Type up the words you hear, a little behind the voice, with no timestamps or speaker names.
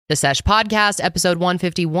The Sesh Podcast, episode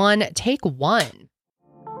 151, take one.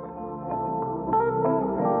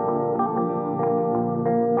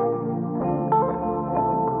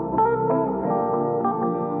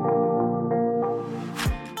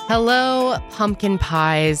 Hello, pumpkin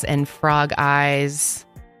pies and frog eyes.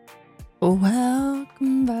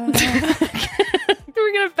 Welcome back.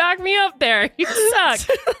 You're going to back me up there. You suck.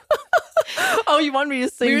 Oh, you want me to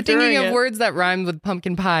sing? We were thinking of it. words that rhymed with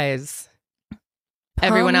pumpkin pies.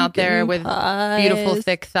 Everyone out there with pies, beautiful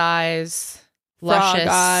thick thighs, frog luscious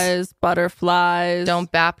eyes, butterflies.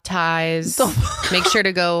 Don't baptize. Make sure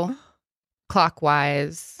to go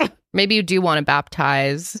clockwise. Maybe you do want to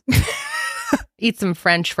baptize. Eat some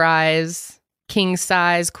French fries. King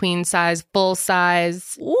size, queen size, full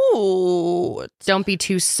size. Ooh. Don't be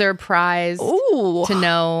too surprised Ooh. to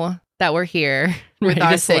know that we're here with Ready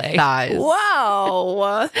our to slay. thick thighs.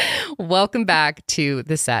 Wow. Welcome back to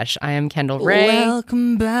The Sesh. I am Kendall Ray.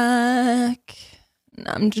 Welcome back.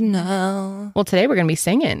 I'm Janelle. Well, today we're going to be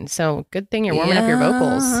singing, so good thing you're warming up your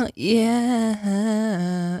vocals.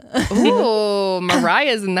 Yeah. Ooh,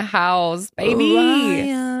 Mariah's in the house, baby.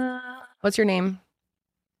 Mariah. What's your name?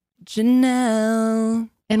 Janelle.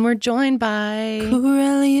 And we're joined by...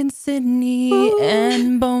 Corelli and Sydney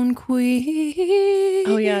and Bone Queen.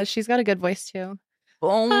 Oh, yeah, she's got a good voice, too.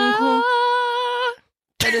 Bone Queen.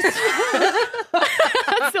 That's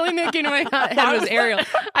the only thing that came to my head was Ariel.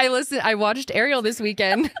 I watched Ariel this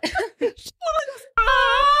weekend.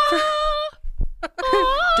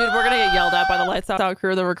 Dude, we're gonna get yelled at by the lights out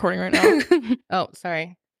crew. They're recording right now. Oh,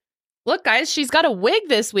 sorry. Look, guys, she's got a wig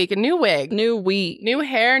this week, a new wig. New wheat. New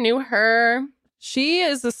hair, new her. She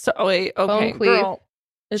is a wait, okay, Bone Queen. girl.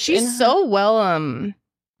 It's in She's so well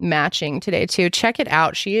matching today, too. Check it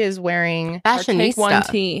out. She is wearing her Take One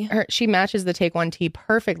fashionista. T. She matches the Take One T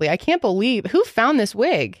perfectly. I can't believe who found this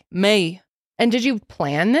wig. May. And did you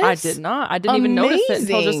plan this? I did not. I didn't even notice it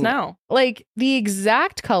until just Amazing. now. Like the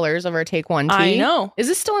exact colors of our Take One T. I know. Is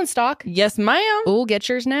this still in stock? Yes, ma'am. Oh, get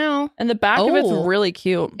yours now. And the back of it's Oh. really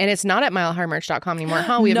cute. And it's not at milehighmerch.com anymore,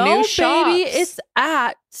 huh? We have no, new shops. baby, it's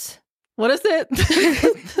at what is it?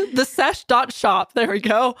 The sesh.shop. There we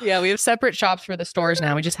go. Yeah, we have separate shops for the stores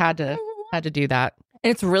now. We just had to do that.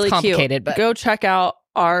 And it's really It's complicated, cute. but- Go check out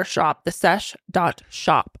our shop, the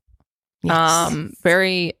sesh.shop.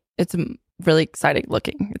 It's really exciting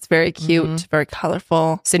looking. It's very cute, Mhm. very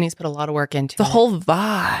colorful. Sydney's put a lot of work into The it. whole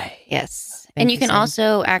vibe Yes. Thank And you, you can Sid.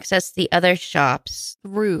 also access the other shops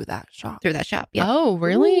through that shop. through that shop. Yeah. Oh,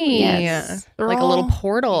 really? Yes. They're Like a little all-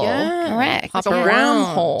 portal. Yeah. Correct. Hop It's a around.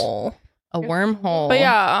 wormhole. A wormhole. But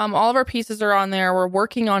yeah, all of our pieces are on there. We're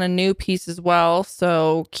working on a new piece as well,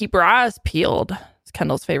 so keep your eyes peeled. It's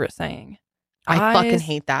Kendall's favorite saying. I fucking Eyes-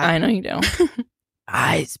 hate that. I know you do.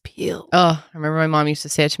 Eyes peeled. Oh, I remember my mom used to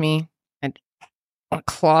say it to me. I'd want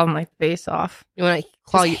to claw my face off. You want to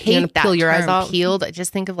claw Just you want hate to that peel your eyes term. out? Peeled. I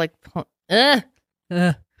just think of like, ugh.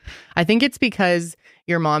 I think it's because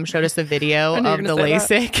your mom showed us a video I knew you of were the gonna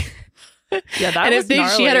say LASIK. Yeah, that And was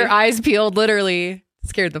if she had her gnarly. eyes peeled, literally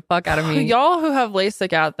scared the fuck out of me. Y'all who have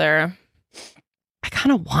LASIK out there, I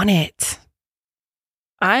kind of want it.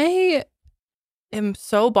 I am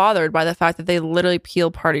so bothered by the fact that they literally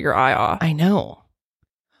peel part of your eye off. I know.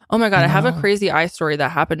 Oh my God, I have a know. crazy eye story that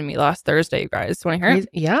happened to me last Thursday, you guys. Want to hear it?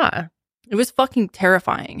 Yeah. It was fucking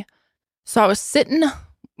terrifying. So I was sitting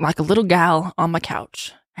like a little gal on my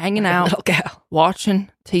couch, hanging out, Little gal.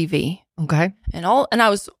 watching TV. Okay. And I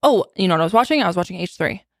was, you know what I was watching? I was watching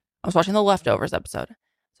H3. I was watching the Leftovers episode. So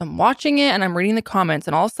I'm watching it and I'm reading the comments.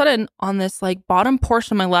 And all of a sudden, on this like bottom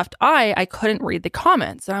portion of my left eye, I couldn't read the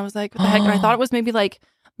comments. And I was like, what the heck? And I thought it was maybe like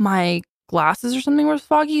my glasses or something was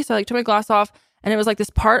foggy. So I like took my glass off and it was like this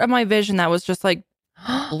part of my vision that was just like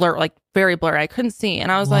blur, like very blurry. I couldn't see.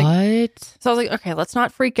 And I was like, what? so I was like, okay, let's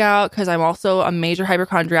not freak out because I'm also a major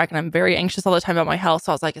hypochondriac and I'm very anxious all the time about my health.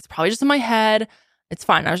 So I was like, it's probably just in my head. It's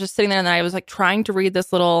fine. I was just sitting there and then I was like trying to read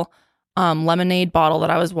this little lemonade bottle that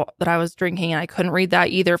I was drinking and I couldn't read that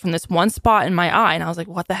either from this one spot in my eye. And I was like,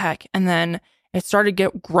 what the heck? And then it started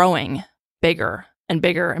growing bigger and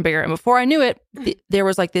bigger and bigger. And before I knew it, there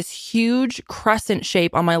was like this huge crescent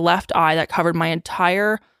shape on my left eye that covered my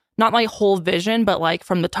entire, not my whole vision, but like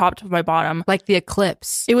from the top to my bottom. Like the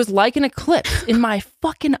eclipse. It was like an eclipse in my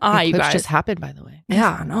fucking eye, The you eclipse guys. just happened, by the way.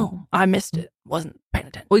 Yeah, I know. I missed it. Wasn't paying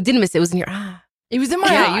attention. Well, you didn't miss it. It was in your eye. It was in my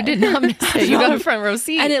eye. Yeah, you did not miss it. You got a front row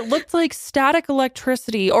seat. And it looked like static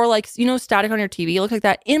electricity or like, you know, static on your TV. It looked like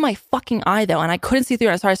that in my fucking eye though. And I couldn't see through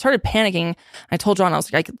it. So I started panicking. I told John, I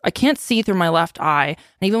was like, I can't see through my left eye.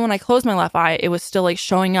 And even when I closed my left eye, it was still like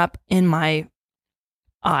showing up in my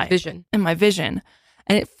eye. Vision. In my vision.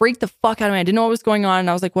 And it freaked the fuck out of me. I didn't know what was going on. And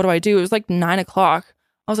I was like, what do I do? It was like 9 o'clock.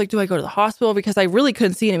 I was like, do I go to the hospital? Because I really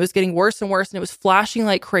couldn't see and it was getting worse and worse and it was flashing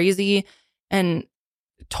like crazy and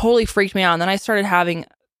totally freaked me out. And then I started having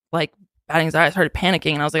like bad anxiety. I started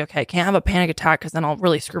panicking and I was like, okay, I can't have a panic attack because then I'll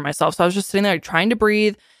really screw myself. So I was just sitting there trying to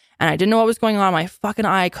breathe and I didn't know what was going on. My fucking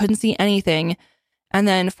eye, I couldn't see anything. And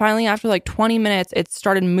then finally, after like 20 minutes, it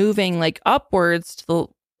started moving like upwards to the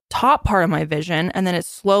top part of my vision. And then it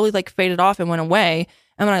slowly like faded off and went away.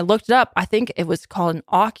 And when I looked it up, I think it was called an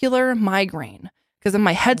ocular migraine because then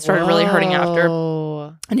my head started really hurting after.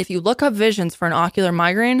 And if you look up visions for an ocular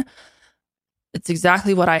migraine, it's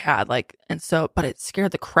exactly what I had. Like, and so, but it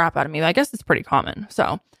scared the crap out of me. I guess it's pretty common.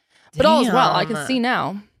 So, but all is well. I can see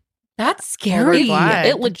now. That's scary.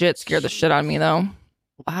 It legit scared the shit out of me though.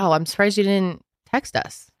 Wow, I'm surprised you didn't text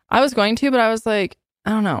us. I was going to, but I was like,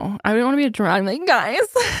 I don't know. I didn't want to be a dramatic. Like, guys,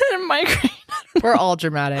 migraine. We're all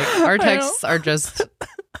dramatic. Our texts are just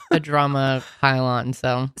a drama pylon.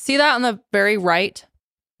 So see that on the very right?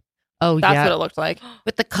 Oh, That's yeah. what it looked like.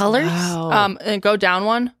 With the colors? Wow. And go down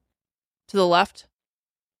one to the left.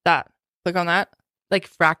 That. Click on that. Like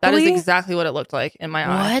fractally? That is exactly what it looked like in my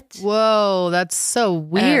eye. What? Whoa, that's so And it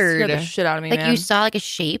weird. scared the shit out of me, Like man. you saw like a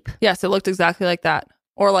shape? Yes, it looked exactly like that.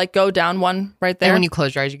 Or like go down one right there. And when you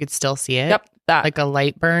close your eyes, you could still see it. Yep, that. Like a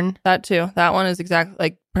light burn. That too. That one is exactly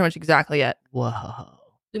like pretty much exactly it. Whoa.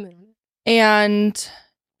 And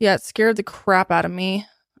yeah, it scared the crap out of me.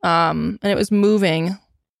 And it was moving.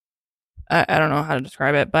 I don't know how to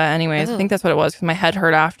describe it, but anyways, I Ugh. think that's what it was because my head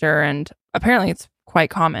hurt after, and apparently it's quite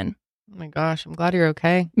common. Oh my gosh, I'm glad you're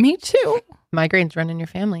okay. Me too. Migraines run in your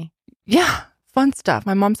family. Yeah, fun stuff.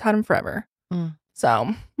 My mom's had them forever. Mm.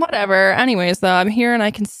 So whatever. Anyways, though, I'm here and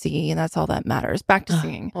I can see, and that's all that matters. Back to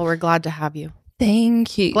singing. Well, we're glad to have you.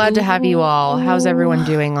 Thank you. Glad to have you all. How's everyone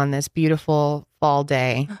doing on this beautiful fall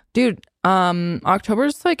day? Dude,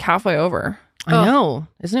 October's like halfway over. I know.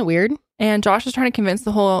 Isn't it weird? And Josh is trying to convince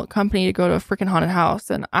the whole company to go to a freaking haunted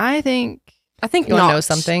house. And I think You want to know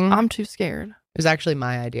something? I'm too scared. It was actually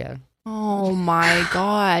my idea. Oh my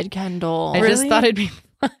God, Kendall. I just thought it'd be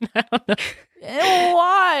fun. I don't know.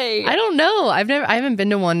 Why? I don't know. I haven't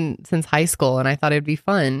been to one since high school, and I thought it'd be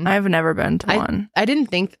fun. I've never been to one. I didn't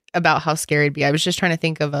think about how scary it'd be. I was just trying to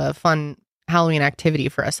think of a fun Halloween activity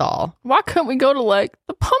for us all. Why couldn't we go to like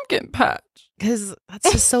the pumpkin patch? Because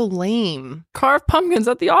that's just so lame. Carve pumpkins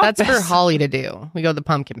at the office. That's for Holly to do. We go to the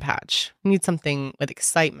pumpkin patch. We need something with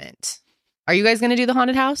excitement. Are you guys going to do the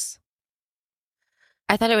haunted house?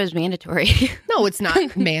 I thought it was mandatory. No, it's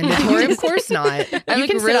not mandatory. Of course not. You like,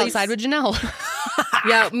 can sit really outside with Janelle.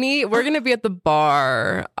 Yeah, we're gonna be at the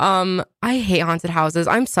bar. I hate haunted houses.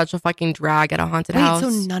 I'm such a fucking drag at a haunted Wait, house. so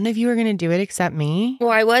none of you are going to do it except me? Well,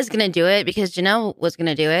 I was going to do it because Janelle was going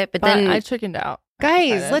to do it, but But then I chickened out.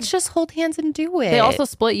 Guys, Excited. let's just hold hands and do it. They also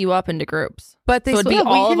split you up into groups. But they So it'd be Yeah, we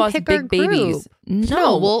all of can us pick our big babies.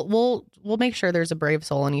 No, we'll make sure there's a brave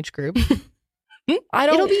soul in each group. I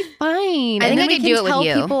don't. It'll be fine. I and think then I we could can do it with tell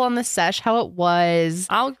you. people on the sesh how it was.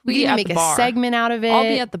 I'll We be can at make the a bar. segment out of it. I'll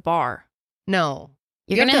be at the bar. No,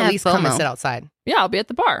 you're you going have to to at least come and FOMO. sit outside. Yeah, I'll be at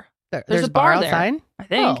the bar. There's a a bar bar there. outside. I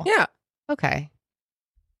think. Oh. Yeah. Okay,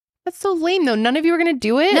 that's so lame though. None of you are gonna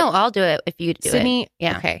do it. No, I'll do it if you do Sydney. it.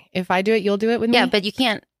 Yeah. Okay, if I do it, you'll do it with Yeah, me. but you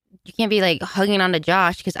can't be like hugging onto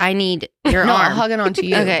Josh because I need your no, I'll arm. hug it onto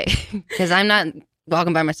you. Okay, because I'm not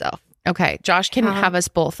walking by myself. Okay. Josh can have us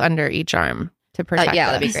both under each arm to protect Yeah,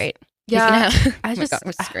 us. that'd be great. Yeah. He's gonna have, I oh just- my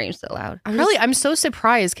God, I'm screaming so loud. Really, I'm so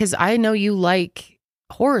surprised because I know you like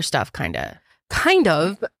horror stuff, kind of. Kind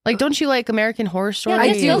of. Like, don't you like American Horror Story? I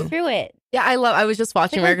let's go do. through it. Yeah, I was just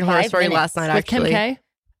watching It's like American Horror 5 Story minutes. last night, With Kim actually. K.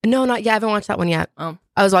 No, not yet. I haven't watched that one yet. Oh.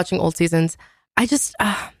 I was watching old seasons. I just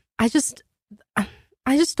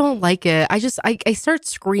don't like it. I start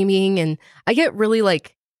screaming and I get really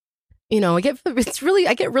like,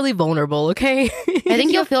 I get really vulnerable. Okay. I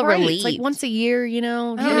think you'll feel Right. It's relieved. like once a year, you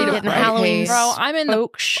know. I don't need a getting the fright. Halloween. Bro, I'm in the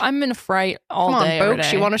Spokes. I'm in fright all Come on, day. every folks.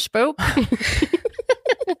 day. You want to spoke?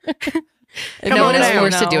 Come No on one is now.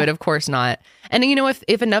 forced to do it. Of course not. And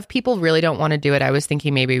if enough people really don't want to do it, I was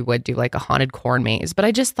thinking maybe we would do like a haunted corn maze. But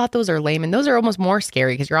I just thought those are lame, and those are almost more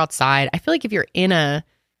scary because you're outside. I feel like if you're in a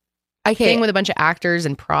thing with a bunch of actors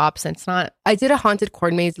and props, it's not. I did a haunted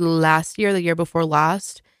corn maze last year, the year before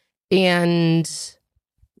last, and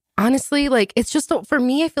honestly, like it's just for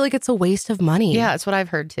me. I feel like it's a waste of money. Yeah, that's what I've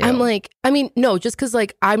heard too. I'm like, no, just because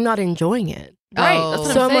like I'm not enjoying it. Right. Oh. That's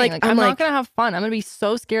what So I'm I'm saying. like- I'm I'm not like- gonna have fun. I'm gonna be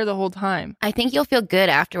so scared the whole time. I think you'll feel good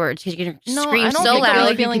afterwards because you're gonna No, scream I don't so think I'll loud.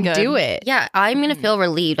 really feeling you can good. do it. Yeah, I'm gonna feel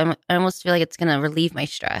relieved. I almost feel like it's gonna relieve my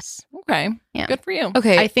stress. Okay. Yeah. Good for you.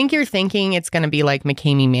 Okay. I think you're thinking it's going to be like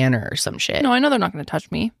McCamey Manor or some shit. No, I know they're not gonna touch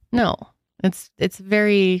me. No, It's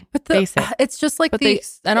very But basic. it's just like But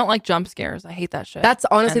I don't like jump scares. I hate that shit. that's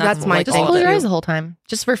honestly And that's that's my what Just thing. close your too. eyes the whole time.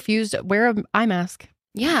 Just refuse to wear an eye mask.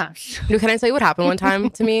 Yeah. No, can I tell you what happened one time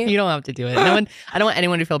to me? You don't have to do it. No one. I don't want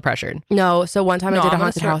anyone to feel pressured. No, so one time No, I did a I'm gonna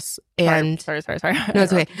haunted start- house and sorry. no,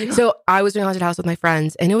 it's okay. So I was doing a haunted house with my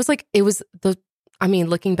friends, and it was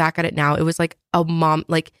looking back at it now, it was like a mom,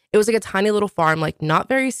 like it was like a tiny little farm, like not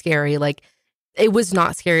very scary. Like it was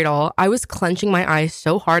not scary at all. I was clenching my eyes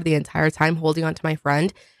so hard the entire time, holding on to my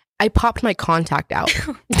friend. I popped my contact out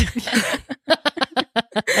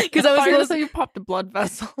because I was going to supposed say you popped a blood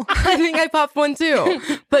vessel. I think I popped one too,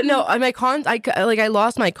 but no, I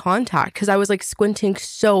lost my contact because I was like squinting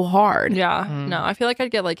so hard. Yeah. Mm. No, I feel like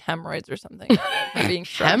I'd get like hemorrhoids or something. from being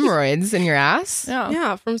stressed. Hemorrhoids in your ass. Yeah.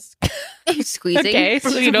 Yeah, from Squeezing. Okay, so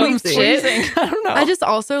you don't shit. I don't know. I just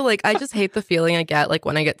also I just hate the feeling I get like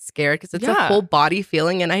when I get scared because it's a Yeah. whole body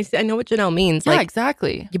feeling, and I know what Janelle means. yeah, Like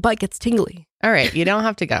exactly. your butt gets tingly. All right, you don't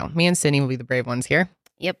have to go. Me and Sydney will be the brave ones here.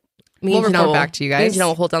 Yep. Me We'll and report Janelle- back to you Me guys. and Janelle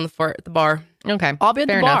will hold down the bar. Okay, I'll be at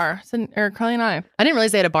fair the enough. bar. Or Carly and I. I didn't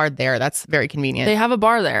realize they had a bar there. That's very convenient. They have a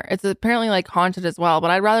bar there. It's apparently like haunted as well,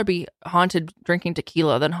 but I'd rather be haunted drinking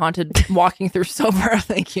tequila than haunted walking through sober.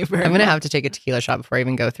 Thank you very I'm much. gonna have to take a tequila shot before I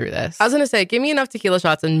even go through this. I was gonna say, give me enough tequila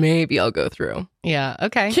shots and maybe I'll go through. Yeah.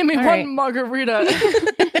 Okay. Give me All one right. margarita.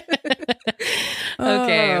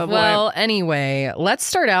 Okay. Oh, boy. Well, anyway, let's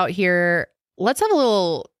start out here. Let's have a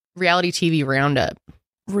little reality TV roundup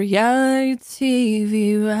Reality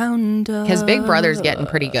TV roundup. because Big Brother's getting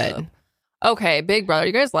pretty good. Okay, Big Brother.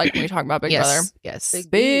 You guys like when we talk about Big Brother? Yes.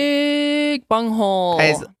 Big bunghole.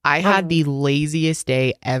 Guys, I had the laziest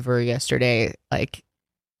day ever yesterday. Like,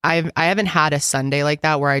 I haven't had a Sunday like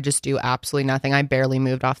that where I just do absolutely nothing. I barely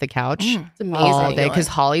moved off the couch Mm. It's amazing. all day because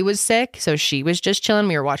Holly was sick, so she was just chilling.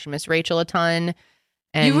 We were watching Miss Rachel a ton.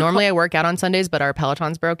 And You recall- normally I work out on Sundays, but our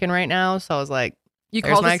Peloton's broken right now, so I was like, You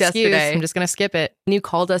 "There's called my us excuse. yesterday. I'm just gonna skip it." When you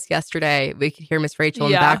called us yesterday, we could hear Miss Rachel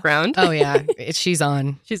in the Yeah. background. Oh yeah, she's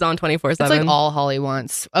on. She's on 24/7. It's like all Holly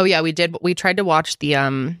wants. Oh yeah, we tried to watch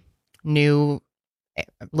the new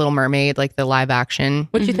Little Mermaid, like the live action.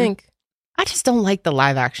 What'd you Mhm. think? I just don't like the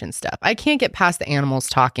live action stuff. I can't get past the animals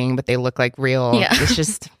talking, but they look like real. Yeah. It's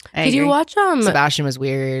just I Did you agree. watch Sebastian was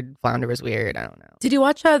weird. Flounder was weird. I don't know. Did you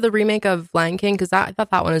watch the remake of Lion King? Because I thought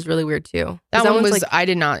that one was really weird too. 'Cause That one one's was. like I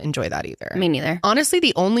did not enjoy that either. Me neither. Honestly,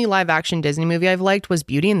 the only live action Disney movie I've liked was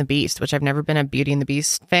Beauty and the Beast, which I've never been a Beauty and the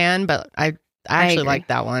Beast fan, but I actually agree. liked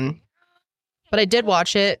that one. But I did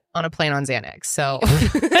watch it on a plane on Xanax, so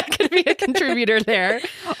that could be a contributor there.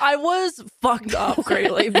 I was fucked up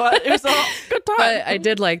greatly, but it was a good time. But I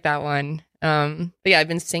did like that one. But yeah, I've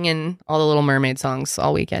been singing all the Little Mermaid songs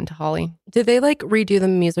all weekend to Holly. did they like redo the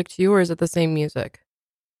music too, or is it the same music?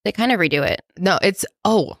 They kind of redo it. No, it's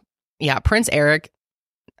Prince Eric.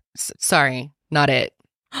 Sorry, not it.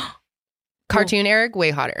 Cartoon Eric,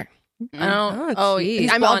 way hotter. I don't. Oh, Oh, geez.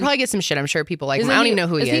 he's I'll blonde. probably get some shit. I'm sure people like him. Isn't I don't even know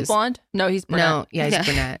who he is. He blonde? No, he's brunette. No, yeah, he's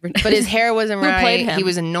Yeah. brunette. But his hair wasn't Who right. played him? He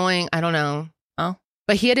was annoying. I don't know. Oh.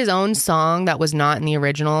 But he had his own song that was not in the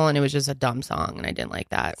original, and it was just a dumb song, and I didn't like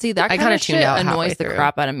that. See, that I kind kinda of tuned shit out halfway annoys the through.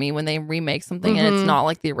 crap out of me when they remake something and it's Mhm. not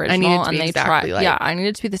like the original. need it to and be they exactly try. like- Yeah, I need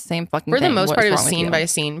it to be the same fucking For the thing. most What's part, it was wrong with scene you? by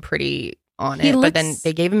scene pretty on He it. But then looks-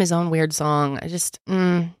 they gave him his own weird song. I just,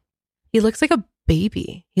 He looks like a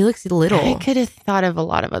baby. He looks little. I could have thought of a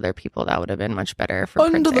lot of other people that would have been much better for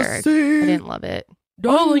Prince Eric. I didn't love it.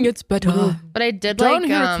 darling, it's better. But I did Down like,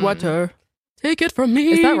 here, it's wetter. Take it from me.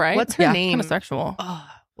 Is that right? what's her Yeah, name? Kind of sexual. Oh,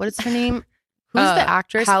 what is her name? Who's the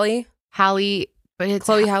actress? Hallie? Halle, but it's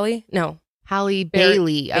Chloe Hallie? No. Halle Barry-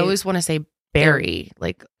 Bailey. I always want to say Barry,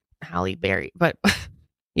 like Halle Berry. But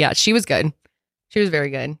yeah, she was good. She was very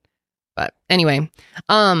good. But anyway,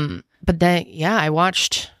 but then yeah, I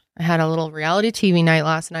had a little reality TV night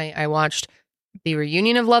last night. I watched the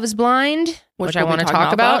reunion of Love is Blind, which I we'll be want to talking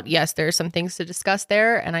talk about. about. Yes, there's some things to discuss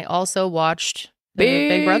there. And I also watched the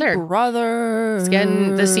Big Brother. Brother.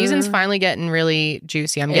 The season's finally getting really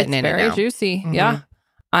juicy. I'm getting it's in it very now. juicy. Mhm. Yeah,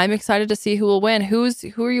 I'm excited to see who will win. Who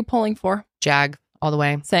are you pulling for? Jag all the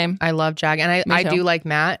way. Same. I love Jag, and Me I too. do like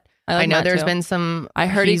Matt. I, like I know Matt, there's too. been some. I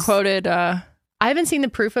heard he he's- quoted. I haven't seen the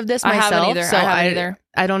proof of this I myself, haven't either. so I haven't either.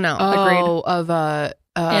 I don't know. Oh, of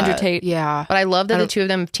Andrew Tate. Yeah. But I love that I the don't- two of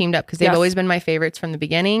them have teamed up because they've Yes. always been my favorites from the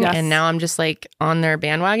beginning, Yes. and now I'm just like on their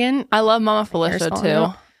bandwagon. I love Mama Felicia falling too.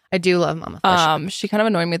 out. I do love Mama Felicia. She kind of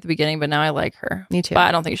annoyed me at the beginning, but now I like her. Me too. But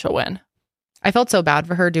I don't think she'll win. I felt so bad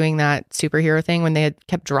for her doing that superhero thing when they had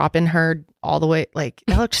kept dropping her all the way. Like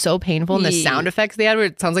it looked so painful, and the Yeah. sound effects they had, where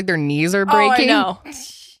it sounds like their knees are breaking. Oh, I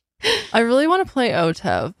know. I really want to play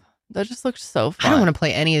OTEV. That just looks so fun. I don't want to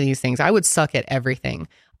play any of these things. I would suck at everything.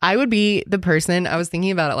 I would be the person, I was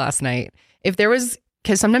thinking about it last night. if there was,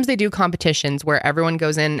 because sometimes they do competitions where everyone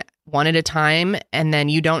goes in one at a time and then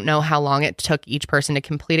you don't know how long it took each person to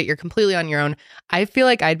complete it. You're completely on your own. I feel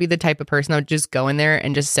like I'd be the type of person that would just go in there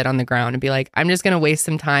and just sit on the ground and be like, I'm just going to waste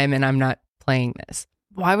some time and I'm not playing this.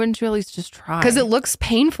 Why wouldn't you at least just try? Because it looks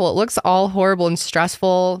painful. It looks all horrible and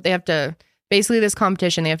stressful. They have to, basically this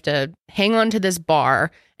competition, they have to hang on to this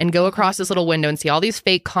bar and go across this little window and see all these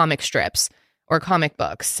fake comic strips or comic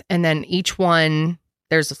books. And then each one,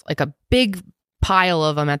 there's like a big pile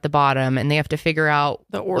of them at the bottom, and they have to figure out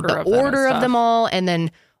the order of them all and then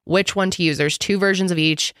which one to use. There's 2 versions of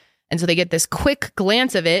each. And so they get this quick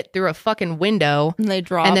glance of it through a fucking window. And they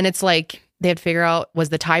draw. And then it's like, they had to figure out, was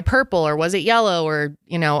the tie purple or was it yellow? Or,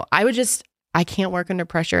 I can't work under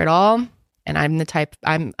pressure at all. And I'm the type,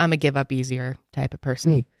 I'm a give up easier type of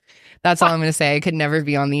person. That's all I'm going to say. I could never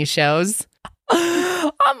be on these shows.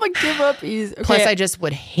 I'm going to give up easy. Okay. Plus, I just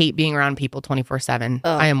would hate being around people 24/7.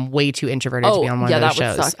 I am way too introverted to be on one of those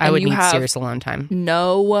shows. Suck. I And would you need have serious alone time.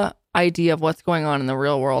 No idea of what's going on in the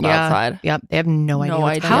real world outside. Yep. They have no idea.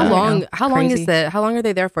 What's going How on right long? now. How long Crazy. is that? How long are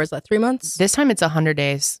they there for? Is that 3 months? This time it's 100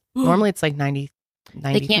 days. Normally it's like 90.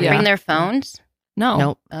 They can't bring their phones. No.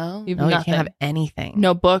 Nope. Oh, You've No, you nothing. can't have anything.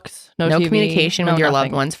 No books. No TV, communication no with your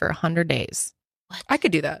nothing. loved ones for 100 days. I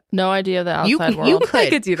could do that. No idea of the outside You world. could. I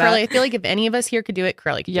could do that. Curly, I feel like if any of us here could do it,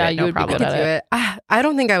 Curly could Yeah, do it. you No would be problem. good I at could do it. I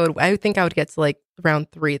don't think I would. I think I would get to like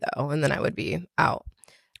round 3 though, and then I would be out.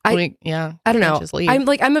 I don't know. Just leave.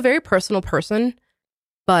 I'm a very personal person,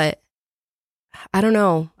 but I don't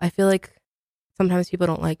know. I feel like sometimes people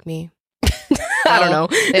don't like me. I don't know.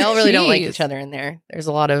 They all really don't like Jeez. each other in there. There's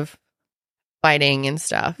a lot of fighting and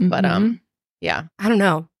stuff. But Mhm. yeah. I don't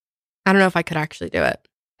know. I don't know if I could actually do it.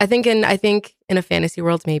 I think in a fantasy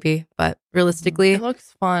world maybe, but realistically, It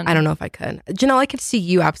looks fun. I don't know if I could. Janelle, I could see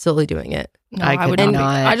you absolutely doing it. No, I could wouldn't.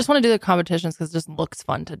 not. I just want to do the competitions because it just looks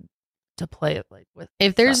fun to play it like with.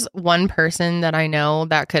 If there's one person that I know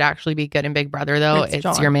that could actually be good in Big Brother, though, It's it's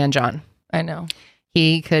John. your man, John. I know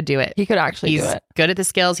He could do it. he could actually He's do it. good at the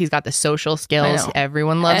skills. He's got the social skills. know.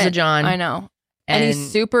 Everyone loves a And- John. I know, and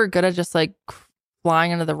he's super good at just like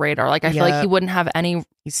flying under the radar. Like I feel like Yeah. he wouldn't have any.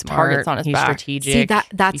 He's smart. targets on his he's back. strategic. See,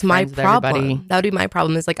 that's Be my friends with everybody. problem. That would be my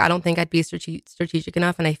problem. Is like I don't think I'd be strategic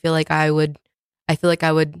enough, and I feel like I would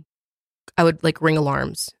like ring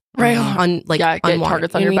alarms, Right. On like Get unwanted,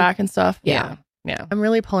 targets on you your know what I mean? back and stuff. Yeah. Yeah. I'm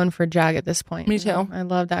really pulling for Jag at this point. Me too. I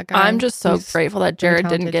love that guy. I'm just so He's grateful that very Jared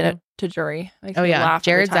didn't talented, get it too. to jury. Makes Oh me yeah. laugh every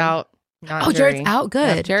Jared's time. out. Not Oh, Jared's jury. out.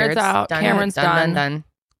 Good. Yep, Jared's out. done. Cameron's done. Done.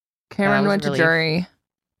 Cameron That was went a to relief. jury.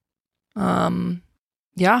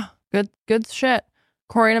 Yeah, good shit.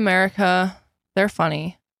 Corey and America, they're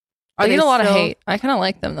funny. Are They they get a lot of still- hate. I kind of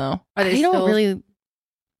like them though. Are they I don't still- really.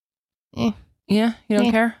 Yeah, you don't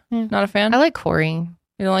Yeah. care? Yeah. Not a fan? I like Corey.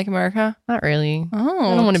 You don't like America? Not really.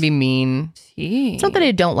 Oh, I don't want to be mean. tea. It's not that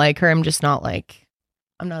I don't like her. I'm just not like.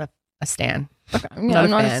 I'm not a stan. Okay. not a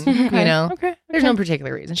fan, you okay. know? Okay. There's no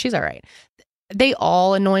particular reason. She's all right. They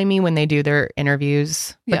all annoy me when they do their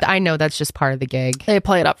interviews, but Yeah. I know that's just part of the gig. They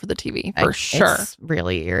play it up for the TV for sure. It's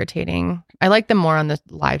really irritating. I like them more on the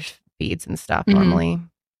live feeds and stuff Mhm. normally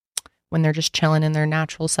when they're just chilling in their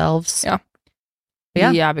natural selves. Yeah.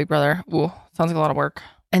 Yeah. Yeah, Big Brother. Ooh, sounds like a lot of work.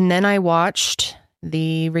 And then I watched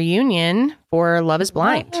the reunion for Love is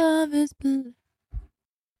Blind. Love is blind.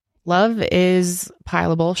 Love is a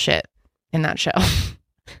pile of bullshit in that show.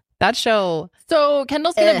 That show. So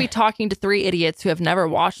Kendall's going to be talking to 3 idiots who have never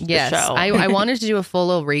watched Yes, the show. I wanted to do a full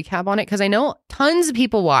little recap on it because I know tons of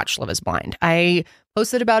people watch Love is Blind. I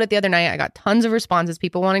posted about it the other night. I got tons of responses,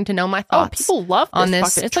 people wanting to know my thoughts. people love this on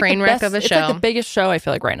this fucking- it's train the wreck best- of a It's show. like the biggest show I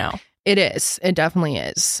feel like right now. It is. It definitely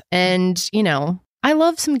is. And, you know, I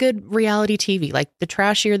love some good reality TV. Like the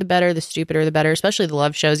trashier, the better, the stupider, the better, especially the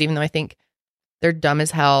love shows, even though I think they're dumb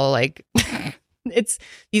as hell. Like, it's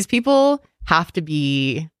these people have to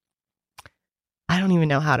be, I don't even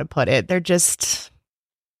know how to put it. They're just,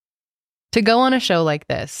 to go on a show like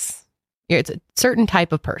this, it's a certain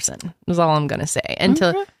type of person, is all I'm going to say. And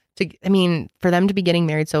I mean, for them to be getting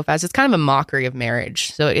married so fast, it's kind of a mockery of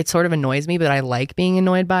marriage. So it sort of annoys me, but I like being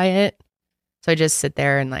annoyed by it. So I just sit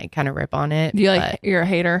there and like kind of rip on it. Do you But, you're a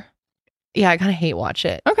hater? yeah, I kind of hate watch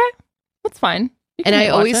it. Okay. That's fine. You And can I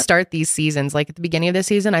watch always it. start these seasons, like at the beginning of the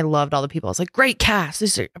season, I loved all the people. I was like, great cast.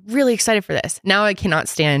 I'm really excited for this. Now I cannot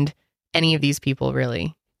stand any of these people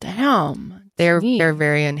really. Damn. They're Jeez.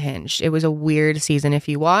 very unhinged. It was a weird season. If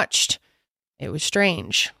you watched, it was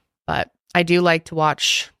strange. But I do like to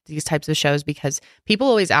watch these types of shows because people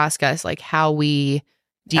always ask us like how we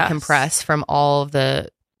Yes. decompress from all of the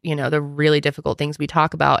the really difficult things we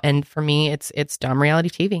talk about. And for me, it's dumb reality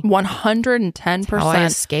TV. 110%. How I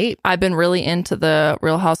escape. I've been really into the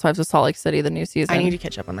Real Housewives of Salt Lake City, the new season. I need to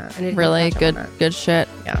catch up on that. Really good shit.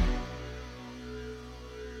 Yeah.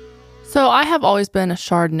 So I have always been a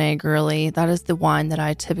Chardonnay girly. That is the wine that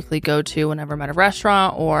I typically go to whenever I'm at a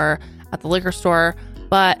restaurant or at the liquor store.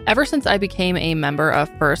 But ever since I became a member of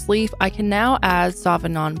First Leaf, I can now add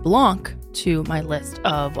Sauvignon Blanc to my list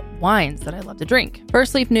of wines that I love to drink.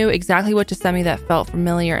 First Leaf knew exactly what to send me that felt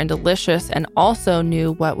familiar and delicious, and also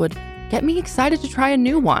knew what would get me excited to try a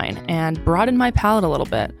new wine and broaden my palate a little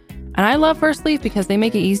bit. And I love First Leaf because they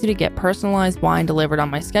make it easy to get personalized wine delivered on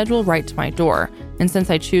my schedule right to my door. And since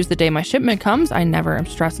I choose the day my shipment comes, I never am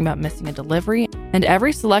stressing about missing a delivery. And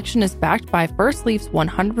every selection is backed by First Leaf's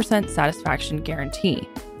 100% satisfaction guarantee.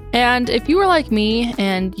 And if you are like me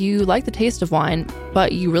and you like the taste of wine,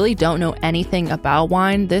 but you really don't know anything about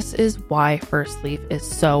wine, this is why First Leaf is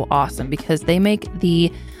so awesome, because they make the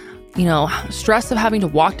stress of having to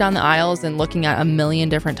walk down the aisles and looking at a million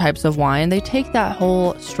different types of wine. They take that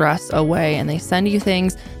whole stress away and they send you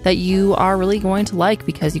things that you are really going to like,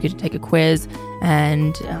 because you get to take a quiz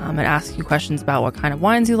and ask you questions about what kind of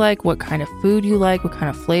wines you like, what kind of food you like, what kind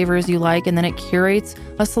of flavors you like. And then it curates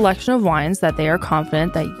a selection of wines that they are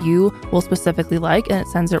confident that you will specifically like, and it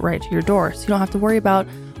sends it right to your door. So you don't have to worry about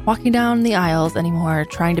walking down the aisles anymore,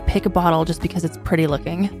 trying to pick a bottle just because it's pretty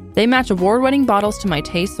looking. They match award-winning bottles to my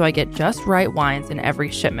taste, so I get just right wines in every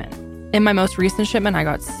shipment. In my most recent shipment, I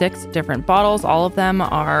got 6 different bottles. All of them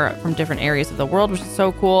are from different areas of the world, which is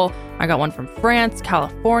so cool. I got one from France,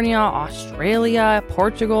 California, Australia,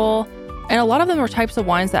 Portugal, and a lot of them were types of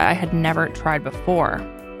wines that I had never tried before.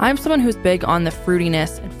 I'm someone who's big on the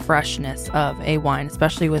fruitiness and freshness of a wine,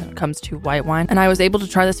 especially when it comes to white wine. And I was able to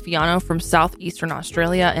try this Fiano from southeastern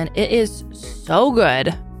Australia, and it is so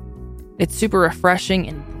good. It's super refreshing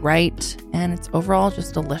and bright, and it's overall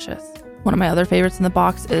just delicious. One of my other favorites in the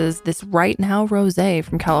box is this Right Now Rosé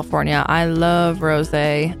from California. I love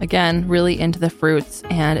rosé. Again, really into the fruits,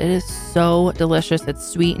 and it is so delicious. It's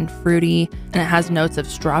sweet and fruity, and it has notes of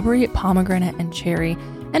strawberry, pomegranate, and cherry.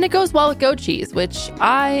 And it goes well with goat cheese, which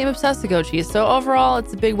I am obsessed with goat cheese. So overall,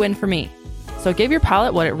 it's a big win for me. So give your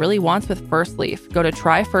palate what it really wants with First Leaf. Go to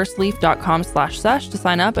tryfirstleaf.com/sesh to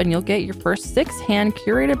sign up, and you'll get your first 6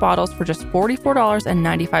 hand-curated bottles for just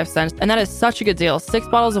 $44.95. And that is such a good deal. 6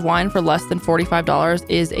 bottles of wine for less than $45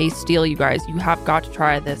 is a steal, you guys. You have got to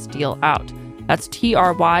try this deal out. That's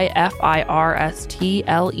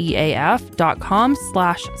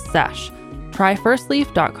tryfirstleaf.com/sesh.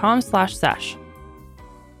 Tryfirstleaf.com/sesh.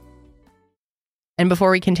 And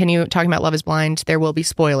before we continue talking about Love is Blind, there will be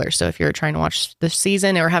spoilers. So if you're trying to watch the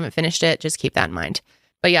season or haven't finished it, just keep that in mind.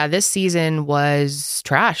 But yeah, this season was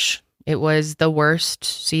trash. It was the worst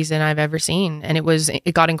season I've ever seen. And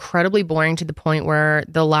it got incredibly boring to the point where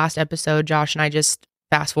the last episode, Josh and I just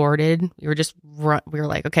fast forwarded. We were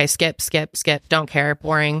like, okay, skip, don't care,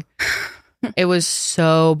 boring. It was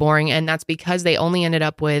so boring. And that's because they only ended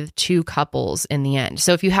up with 2 couples in the end.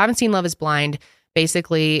 So if you haven't seen Love is Blind,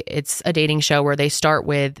 basically, it's a dating show where they start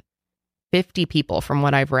with 50 people from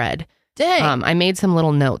what I've read. Dang. I made some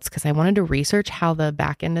little notes because I wanted to research how the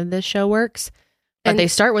back end of this show works. But they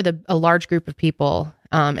start with a large group of people.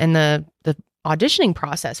 And the auditioning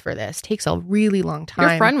process for this takes a really long time.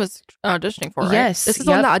 Your friend was auditioning for it, right? Yes. This is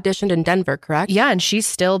the one that auditioned in Denver, correct? Yeah, and she's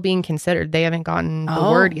still being considered. They haven't gotten the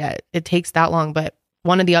word yet. It takes that long, but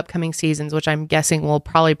one of the upcoming seasons, which I'm guessing will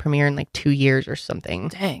probably premiere in like 2 years or something,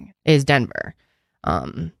 Dang. is Denver.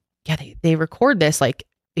 They record this like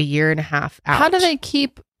a year and a half out. How do they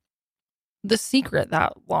keep the secret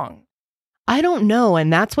that long? I don't know,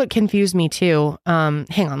 and that's what confused me too.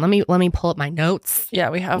 Hang on, let me pull up my notes.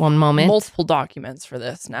 Yeah, we have one moment. Multiple documents for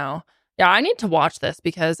this now. Yeah, I need to watch this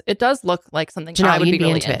because it does look like something Janelle, I would you'd be be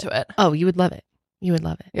really into into it. Oh, you would love it. You would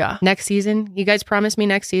love it. Yeah. Next season, you guys promise me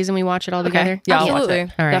next season we watch it all together? Okay. Yeah, I'll watch Absolutely.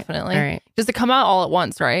 it. All right. Definitely. All right. Does it come out all at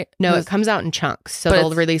once, right? No, it comes out in chunks. So But they'll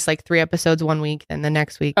it's- release like 3 episodes one week, and the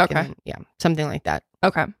next week. Okay. And, yeah, something like that.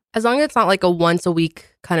 Okay. As long as it's not like a once a week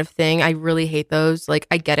kind of thing. I really hate those. Like,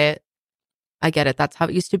 I get it. That's how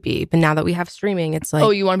it used to be. But now that we have streaming, it's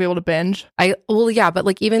like, You want to be able to binge? yeah, but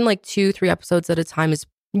like even like 2-3 episodes at a time is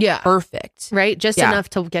Yeah. perfect. Right? Just Yeah. enough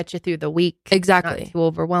to get you through the week. Exactly. Not too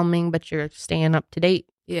overwhelming, but you're staying up to date.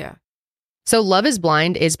 Yeah. So Love is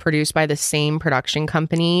Blind is produced by the same production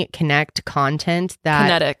company, Connect Content. That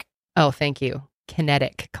Kinetic. Oh, thank you.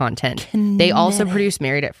 Kinetic Content. They also produce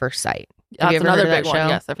Married at First Sight. Have That's you ever another heard of big that one. show?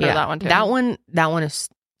 Yes, I've heard of that one too. That one is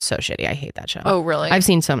so shitty. I hate that show. Oh, really? I've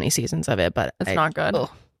seen so many seasons of it, but It's not good. Oh,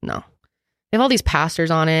 no. They have all these pastors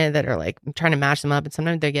on it that are like trying to match them up, and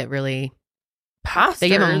sometimes they get really Pastors? They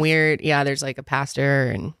give him weird. Yeah, there's like a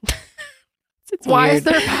pastor, and it's Why weird. is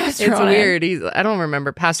there a pastor? It's on it? weird. I don't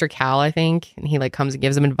remember Pastor Cal, I think, and he like comes and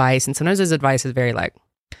gives them advice, and sometimes his advice is very like,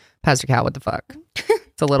 Pastor Cal, what the fuck?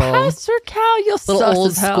 It's a little Pastor Cal, you'll little sus old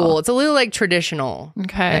as hell. school. It's a little like traditional.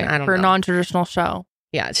 Okay, I don't for a know. non-traditional show.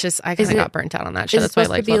 Yeah, it's just I Is kind of it- got burnt out on that show. is it That's why I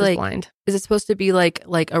supposed like to be Love Is like- Blind. Is it supposed to be like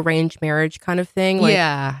arranged marriage kind of thing? Like,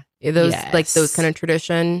 Yeah. those like those Yes. kind of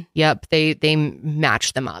tradition. Yep, they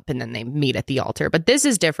match them up and then they meet at the altar. But this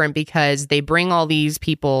is different because they bring all these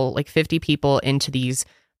people, like 50 people, into these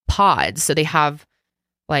pods. So they have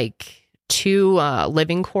like 2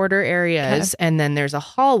 living quarter areas, and then there's a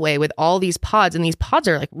hallway with all these pods, and these pods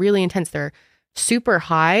are like really intense. They're super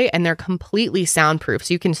high and they're completely soundproof.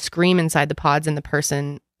 So you can scream inside the pods and the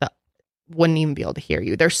person wouldn't even be able to hear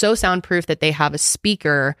you. They're so soundproof that they have a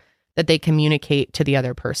speaker that they communicate to the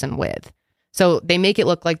other person with. So they make it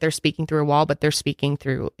look like they're speaking through a wall, but they're speaking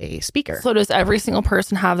through a speaker. So does every single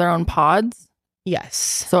person have their own pods? Yes.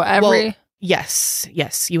 So every Yes.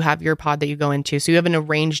 You have your pod that you go into. So you have an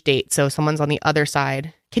arranged date. So someone's on the other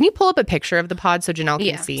side. Can you pull up a picture of the pod so Janelle can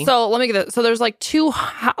Yeah. see? So let me get this. So there's like 2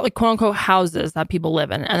 like quote unquote houses that people live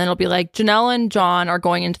in, and then it'll be like Janelle and John are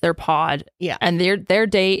going into their pod. Yeah. and their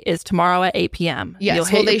date is tomorrow at 8 p.m. Yes. You'll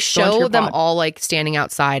Well, hit they go into show your them pod. all like standing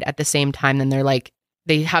outside at the same time. Then they're like,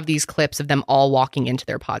 they have these clips of them all walking into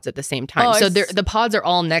their pods at the same time. Oh, so it's- the pods are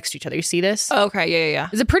all next to each other. You see this? Okay, yeah.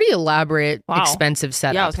 It's a pretty elaborate, Wow. expensive Yeah,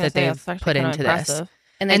 I setup was gonna that say, they've that's actually put kind of into this. impressive.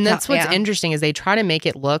 And that's what's interesting is they try to make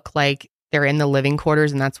it look like they're in the living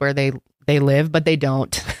quarters and that's where they live, but they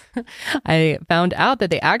don't. I found out that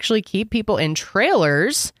they actually keep people in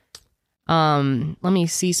trailers. Let me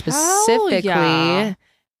see specifically. yeah.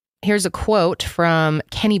 Here's a quote from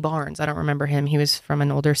Kenny Barnes. I don't remember him. He was from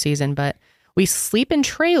an older season, but we sleep in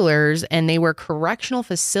trailers and they were correctional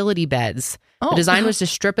facility beds. The design was to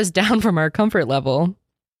strip us down from our comfort level.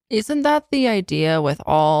 Isn't that the idea with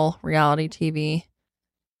all reality TV?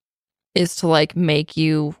 Is to like make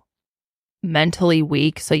you mentally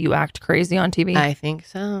weak so you act crazy on TV? I think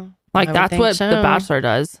so. Like I would that's think what so. The Bachelor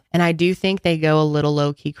does. And I do think they go a little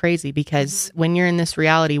low key crazy because when you're in this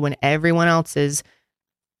reality, when everyone else is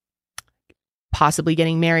possibly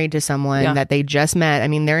getting married to someone Yeah. that they just met, I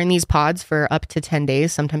mean, they're in these pods for up to 10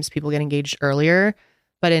 days. Sometimes people get engaged earlier.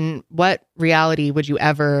 But in what reality would you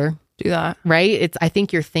ever, Do that. right? I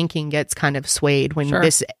think your thinking gets kind of swayed when Sure.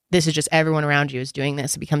 this is just everyone around you is doing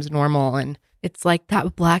this. It becomes normal and It's like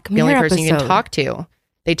that Black the only Mirror person you can episode. talk to.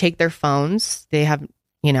 They take their phones. They have,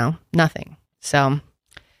 nothing. So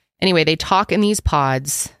anyway, they talk in these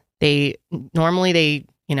pods. They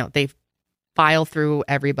file through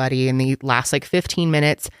everybody and they last like 15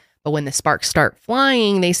 minutes. But when the sparks start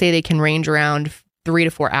flying, they say they can range around 3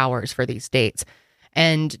 to 4 hours for these dates.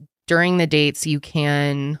 And during the dates, you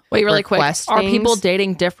can Wait, really quick. request Are people things.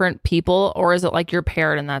 dating different people, or is it like you're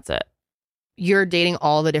paired and that's it? You're dating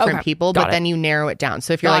all the different Okay, people, got but it. then you narrow it down.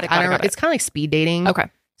 So if you're Got like, it, got I it, don't know, got it. it's kind of like speed dating. Okay.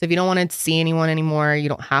 So if you don't want to see anyone anymore, you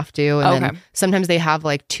don't have to. And Okay. then sometimes they have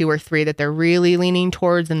like 2 or 3 that they're really leaning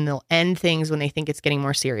towards, and they'll end things when they think it's getting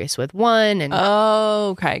more serious with one. And Oh,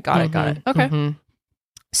 okay. Got it. Mhm, Okay. mhm.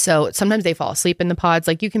 So sometimes they fall asleep in the pods.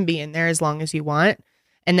 Like you can be in there as long as you want.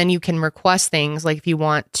 And then you can request things like if you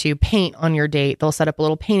want to paint on your date, they'll set up a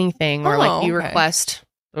little painting thing. Or like Oh, if you okay. request,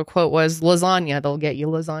 the quote was lasagna, they'll get you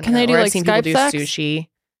lasagna. Can they do, Or I've like, seen people Skype do sex? sushi.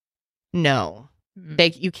 No,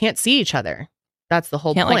 Mm. you can't see each other. That's the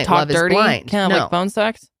whole Can't point. like talk Love dirty. is blind. Can't no. like phone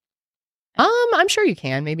sex. I'm sure you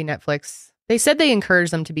can. Maybe Netflix. They said they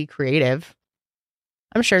encourage them to be creative.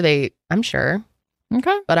 I'm sure,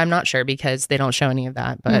 Okay. but I'm not sure because they don't show any of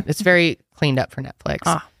that. But Hmm. it's very cleaned up for Netflix.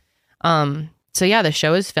 Ah. So yeah, the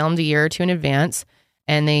show is filmed a year or 2 in advance,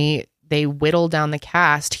 and they whittle down the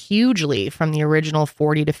cast hugely from the original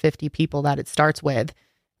 40 to 50 people that it starts with.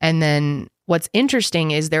 And then what's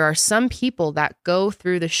interesting is there are some people that go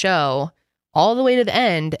through the show all the way to the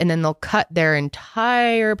end, and then they'll cut their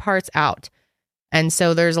entire parts out. And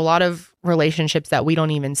so there's a lot of relationships that we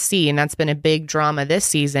don't even see. And that's been a big drama this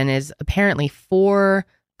season is apparently 4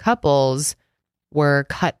 couples were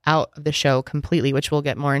cut out of the show completely, which we'll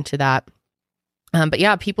get more into that. But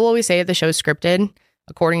yeah, people always say that the show's scripted,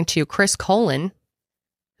 according to Chris Colin,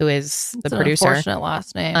 who is the It's an producer. unfortunate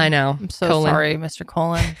last name. I know. I'm so Colin. sorry, Mr.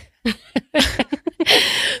 Colin.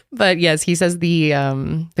 But yes, he says the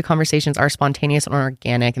conversations are spontaneous and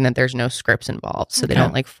organic, and that there's no scripts involved, so they Okay.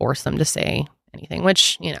 don't like force them to say anything.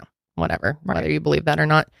 Which whatever, Right. whether you believe that or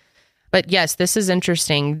not. But yes, this is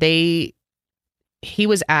interesting. He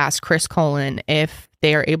was asked, Chris Colin, if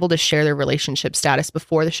they are able to share their relationship status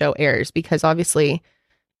before the show airs, because obviously,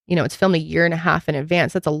 it's filmed a year and a half in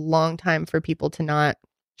advance. That's a long time for people to not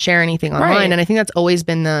share anything online. Right. And I think that's always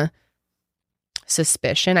been the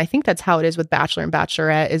suspicion. I think that's how it is with Bachelor and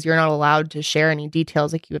Bachelorette, is you're not allowed to share any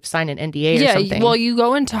details, like you have signed an NDA or something. Well, you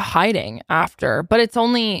go into hiding after, but it's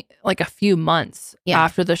only like a few months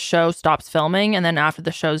after the show stops filming and then after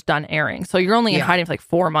the show's done airing. So you're only in hiding for like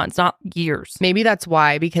 4 months, not years. Maybe that's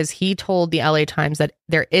why, because he told the LA Times that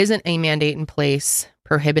there isn't a mandate in place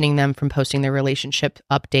prohibiting them from posting their relationship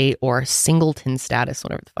update or singleton status,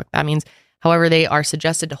 whatever the fuck that means. However, they are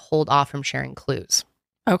suggested to hold off from sharing clues.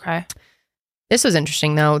 Okay. This was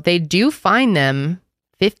interesting, though. They do fine them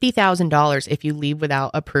 $50,000 if you leave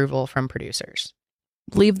without approval from producers.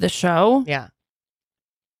 Leave the show? Yeah.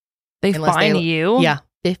 They fine you? Yeah.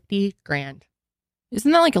 50 grand.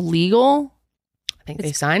 Isn't that like illegal? I think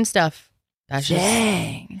they sign stuff. That's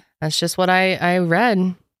Dang. That's just what I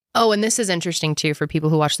read. Oh, and this is interesting, too, for people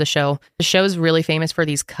who watch the show. The show is really famous for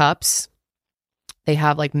these cups. They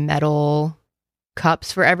have like metal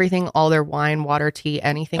cups for everything, all their wine, water, tea,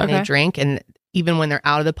 anything they drink. And even when they're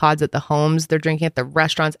out of the pods at the homes, they're drinking at the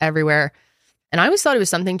restaurants everywhere. And I always thought it was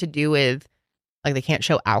something to do with like they can't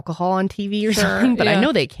show alcohol on TV or something, but I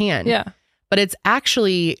know they can. Yeah. But it's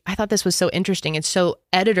actually, I thought this was so interesting. It's so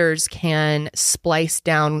editors can splice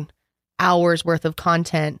down hours worth of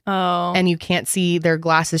content. Oh. And you can't see their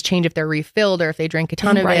glasses change if they're refilled or if they drink a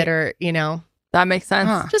ton of it, or, you know. That makes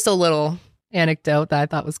sense. Just a little anecdote that I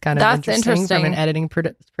thought was kind of interesting from an editing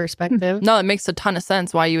perspective. No, it makes a ton of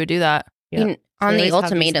sense why you would do that. Yeah. On the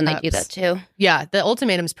Ultimatum, they do that too. Yeah, the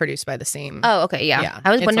Ultimatum's produced by the same. Oh, okay, yeah.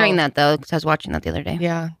 I was wondering that though, because I was watching that the other day.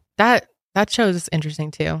 Yeah, that show is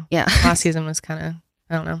interesting too. Yeah, last season was kind of,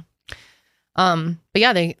 I don't know. But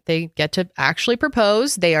yeah, they get to actually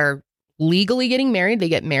propose. They are legally getting married. They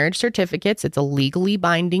get marriage certificates. It's a legally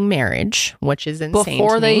binding marriage, which is insane.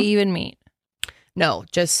 Before they even meet. No,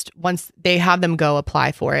 just once they have them go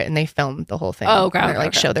apply for it and they film the whole thing. Oh, okay. And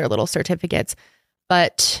they're show their little certificates.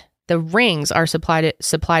 But the rings are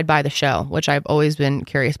supplied by the show, which I've always been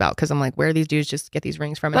curious about because I'm like, where do these dudes just get these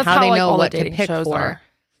rings from, and That's how they like, know all what the to pick for? Are.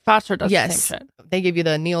 Bachelor does the same shit. They give you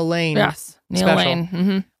the Neil Lane. Yes, Neil special. Lane.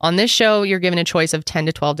 Mm-hmm. On this show, you're given a choice of 10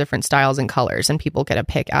 to 12 different styles and colors, and people get a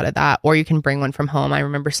pick out of that, or you can bring one from home. I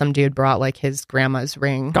remember some dude brought like his grandma's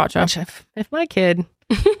ring. Gotcha. Which if my kid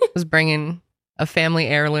was bringing a family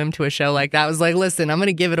heirloom to a show like that, I was like, listen, I'm going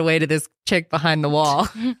to give it away to this chick behind the wall.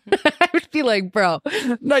 I would be like, bro,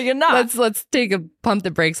 no, you're not. Let's pump the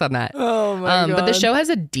brakes on that. Oh my God. But the show has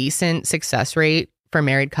a decent success rate for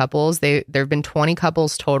married couples. There have been 20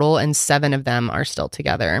 couples total, and 7 of them are still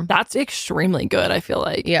together. That's extremely good, I feel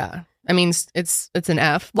like. Yeah. I mean, it's an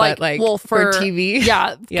F, like, but like well, for TV.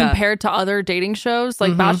 Yeah, compared to other dating shows,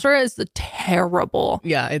 like Bachelor is terrible.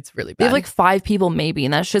 Yeah, it's really bad. They have like 5 people maybe,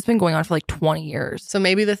 and that shit's been going on for like 20 years. So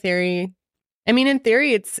maybe the theory, I mean, in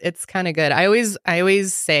theory, it's kind of good. I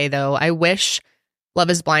always say though, I wish Love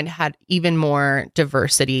is Blind had even more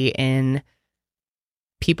diversity in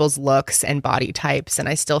people's looks and body types, and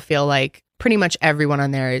I still feel like pretty much everyone on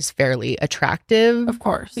there is fairly attractive. Of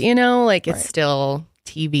course, you know, like it's still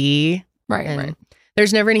TV, right? And right.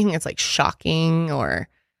 There's never anything that's like shocking or,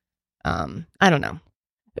 I don't know.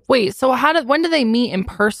 Wait, so when do they meet in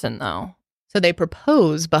person though? So they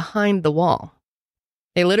propose behind the wall.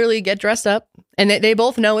 They literally get dressed up, and they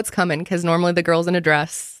both know it's coming because normally the girl's in a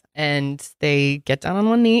dress, and they get down on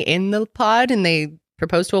one knee in the pod and they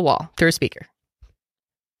propose to a wall through a speaker.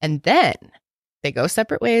 And then they go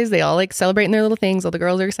separate ways. They all like celebrating their little things. All the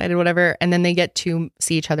girls are excited, whatever. And then they get to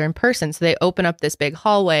see each other in person. So they open up this big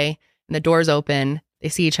hallway and the doors open. They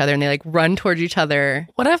see each other and they like run towards each other.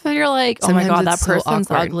 What if you're like, oh my God, that so person's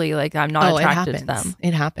awkward. ugly. Like I'm not attracted to them.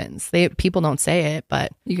 It happens. People don't say it,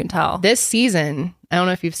 but you can tell. This season, I don't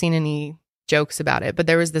know if you've seen any jokes about it, but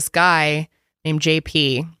there was this guy named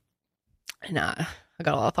JP. And I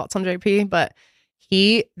got a lot of thoughts on JP, but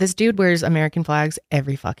this dude wears American flags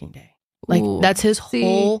every fucking day. Like that's his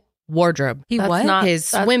whole wardrobe. His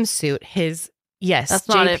swimsuit, that's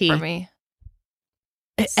JP. not it for me.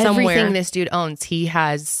 Everything this dude owns, he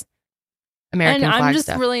has American flag stuff. And I'm just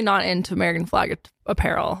really not into American flag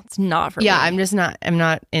apparel. It's not for me. Yeah, I'm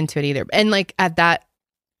not into it either. And like at that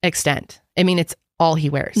extent, I mean, it's all he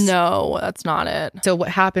wears. No, that's not it. So what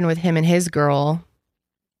happened with him and his girl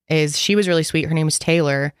is she was really sweet. Her name was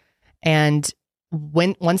Taylor. And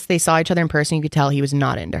once they saw each other in person, you could tell he was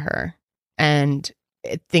not into her. And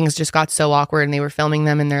things just got so awkward, and they were filming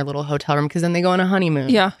them in their little hotel room because then they go on a honeymoon.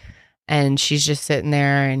 Yeah. And she's just sitting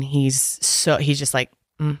there, and he's just like,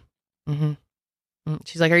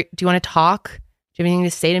 She's like, do you want to talk? Do you have anything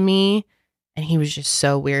to say to me? And he was just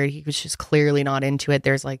so weird. He was just clearly not into it.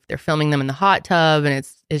 There's like, they're filming them in the hot tub, and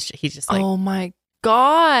he's just like, oh my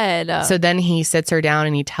God. So then he sits her down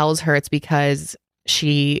and he tells her it's because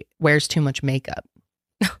she wears too much makeup.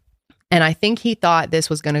 And I think he thought this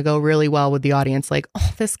was going to go really well with the audience. Like,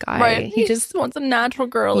 oh, this guy, right. he just wants a natural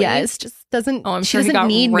girl. Yes, just doesn't. Oh, I'm she sure he doesn't got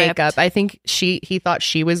need ripped. makeup. I think he thought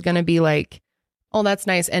she was going to be like, oh, that's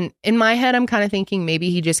nice. And in my head, I'm kind of thinking maybe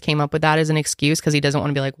he just came up with that as an excuse because he doesn't want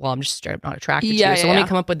to be like, well, I'm just straight up not attracted to you. So let me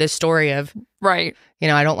come up with this story of, right.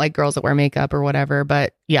 I don't like girls that wear makeup or whatever.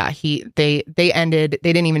 But yeah, they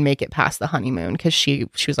didn't even make it past the honeymoon because she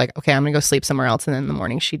was like, okay, I'm gonna go sleep somewhere else. And then in the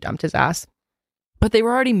morning she dumped his ass. But they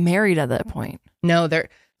were already married at that point. No, they're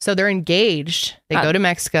engaged. They go to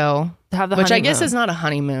Mexico, to have the which honeymoon. I guess is not a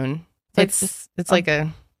honeymoon. It's like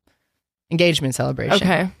a engagement celebration.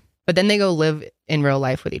 Okay. But then they go live in real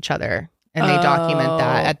life with each other. And they document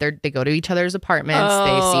that they go to each other's apartments.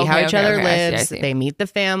 They see how each other lives. I see. They meet the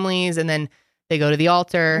families, and then they go to the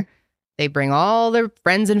altar. They bring all their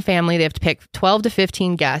friends and family. They have to pick 12 to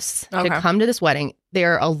 15 guests to come to this wedding.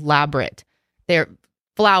 They're elaborate. They're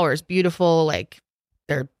flowers, beautiful. Like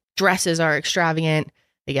their dresses are extravagant.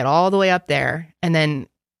 They get all the way up there, and then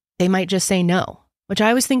they might just say no, which I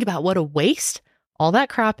always think about what a waste all that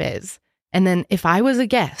crap is. And then if I was a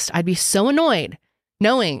guest, I'd be so annoyed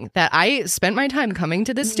knowing that I spent my time coming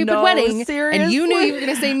to this stupid wedding and you knew you were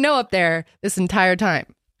going to say no up there this entire time.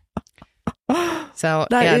 So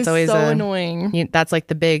it's always so annoying. That's like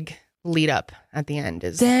the big lead up at the end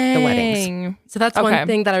is the weddings. So that's one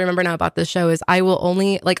thing that I remember now about this show is I will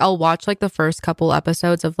only I'll watch like the first couple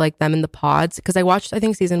episodes of like them in the pods because I watched I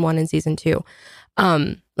think season 1 and season 2,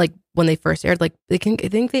 like when they first aired. Like I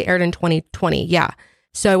think they aired in 2020. Yeah.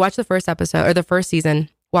 So I watched the first episode or the first season,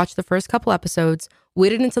 watched the first couple episodes,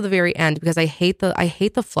 waited until the very end because I hate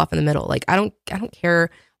the fluff in the middle. Like I don't care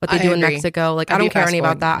what they do in Mexico. Like I don't care any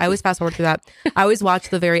about that. I always fast forward through that. I always watch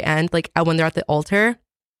the very end, like when they're at the altar,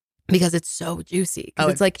 because it's so juicy.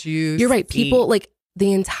 Because it's like juicy. You're right. People like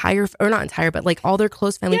the entire or not entire, but like all their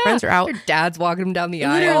close family friends are out. Their dad's walking them down the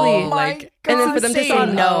aisle. Literally, like and then for them to say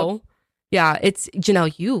no. Yeah, it's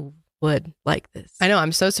Janelle, you would like this. I know.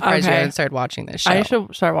 I'm so surprised you haven't started watching this show. I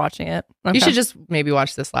should start watching it. Okay. You should just maybe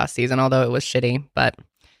watch this last season, although it was shitty, but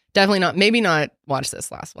definitely not. Maybe not watch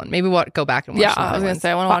this last one. Maybe go back and watch. Yeah, I was gonna say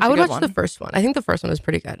I want to watch. I would watch the first one. I think the first one was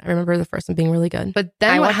pretty good. I remember the first one being really good. But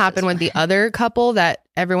then what happened with the other couple that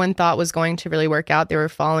everyone thought was going to really work out? They were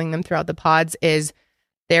following them throughout the pods. Is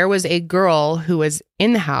there was a girl who was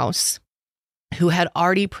in the house who had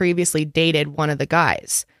already previously dated one of the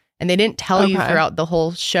guys. And they didn't tell you throughout the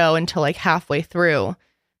whole show until like halfway through.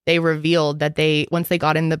 They revealed that once they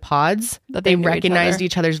got in the pods, that they recognized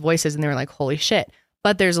each other's voices and they were like, holy shit.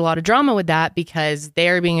 But there's a lot of drama with that because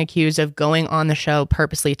they're being accused of going on the show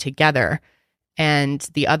purposely together. And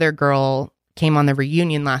the other girl came on the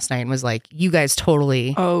reunion last night and was like, you guys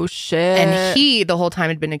totally. Oh, shit. And he the whole time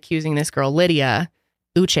had been accusing this girl, Lydia,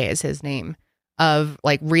 Uche is his name, of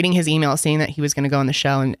like reading his email, saying that he was going to go on the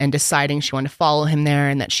show and deciding she wanted to follow him there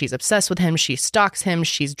and that she's obsessed with him. She stalks him.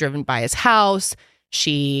 She's driven by his house.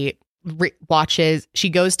 She she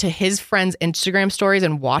goes to his friends' Instagram stories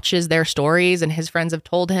and watches their stories and his friends have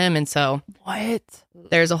told him. And so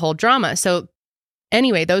there's a whole drama. So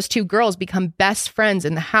anyway, those two girls become best friends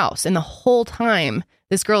in the house. And the whole time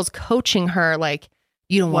this girl's coaching her like,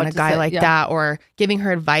 you don't want a guy like that, or giving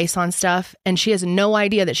her advice on stuff. And she has no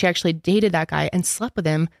idea that she actually dated that guy and slept with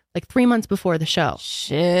him like 3 months before the show.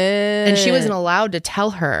 Shit. And she wasn't allowed to tell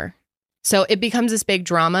her. So it becomes this big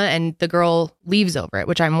drama and the girl leaves over it,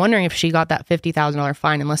 which I'm wondering if she got that $50,000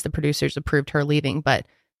 fine unless the producers approved her leaving. But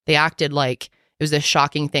they acted like it was this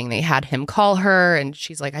shocking thing. They had him call her and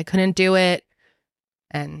she's like, I couldn't do it.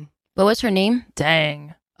 And what was her name?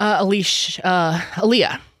 Dang.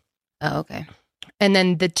 Aaliyah. Oh, okay. And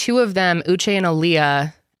then the two of them, Uche and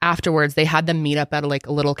Aaliyah, afterwards, they had them meet up at like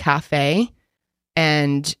a little cafe.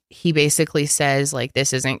 And he basically says, like,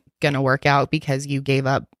 this isn't going to work out because you gave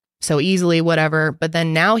up so easily, whatever. But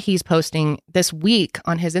then now he's posting this week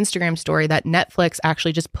on his Instagram story that Netflix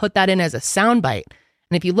actually just put that in as a soundbite.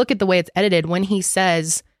 And if you look at the way it's edited, when he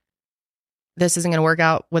says, this isn't going to work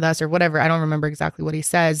out with us or whatever, I don't remember exactly what he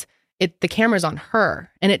says. The camera's on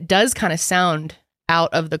her. And it does kind of sound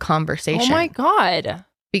out of the conversation. Oh my God.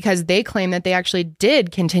 Because they claim that they actually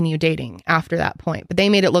did continue dating after that point, but they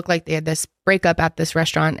made it look like they had this breakup at this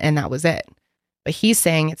restaurant and that was it. But he's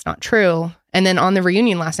saying it's not true. And then on the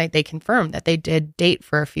reunion last night, they confirmed that they did date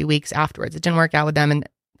for a few weeks afterwards. It didn't work out with them. And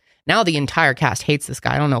now the entire cast hates this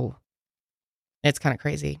guy. I don't know. It's kind of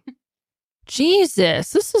crazy.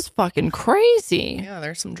 Jesus, this is fucking crazy. Yeah,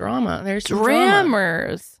 there's some drama. There's some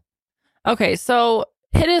Drammers. Okay, so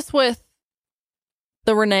hit us with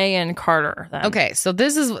the Renee and Carter then. Okay, so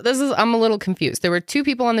this is I'm a little confused. There were two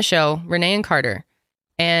people on the show, Renee and Carter,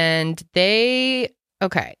 and they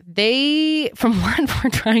from what we're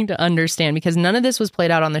trying to understand, because none of this was played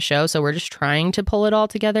out on the show, so we're just trying to pull it all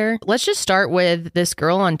together. Let's just start with this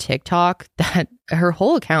girl on TikTok that her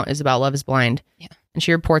whole account is about Love is Blind. Yeah. And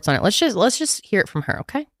she reports on it. Let's just hear it from her,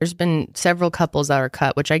 okay? There's been several couples that are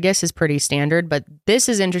cut, which I guess is pretty standard, but this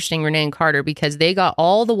is interesting, Renee and Carter, because they got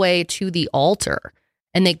all the way to the altar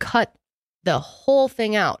and they cut the whole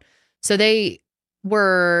thing out. So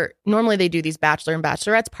normally they do these bachelor and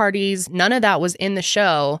bachelorettes parties. None of that was in the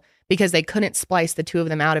show because they couldn't splice the two of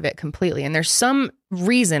them out of it completely. And there's some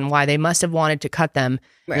reason why they must have wanted to cut them.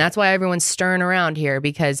 Right. And that's why everyone's stirring around here,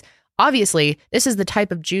 because obviously this is the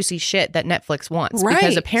type of juicy shit that Netflix wants. Right.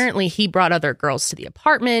 Because apparently he brought other girls to the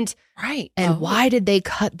apartment. Right. And why did they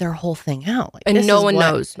cut their whole thing out? Like, And this no is one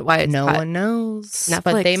what- knows why it's No cut. one knows. Netflix.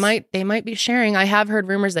 But they might be sharing. I have heard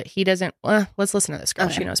rumors that he doesn't. Let's listen to this girl.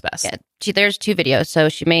 Okay. She knows best. Yeah, there's 2 videos, so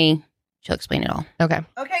she'll explain it all. Okay.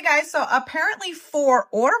 Okay, guys, so apparently 4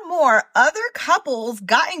 or more other couples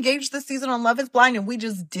got engaged this season on Love is Blind, and we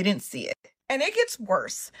just didn't see it. And it gets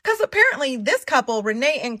worse, because apparently this couple,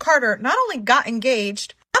 Renee and Carter, not only got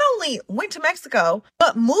engaged, not only went to Mexico,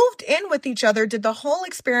 but moved in with each other, did the whole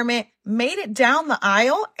experiment, made it down the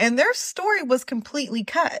aisle, and their story was completely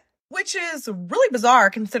cut. Which is really bizarre,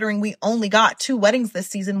 considering we only got 2 weddings this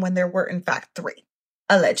season when there were, in fact, 3.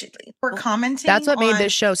 Allegedly. We're commenting. That's what made on-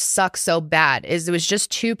 this show suck so bad. Is it was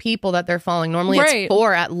just 2 people that they're following. Normally Right. it's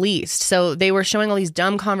 4 at least. So they were showing all these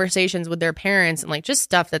dumb conversations with their parents and like just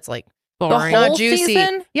stuff that's like boring, whole not juicy.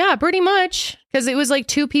 season? Yeah, pretty much. Because it was like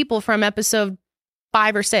 2 people from episode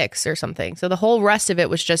 5 or 6 or something. So the whole rest of it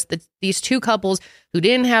was just these 2 couples who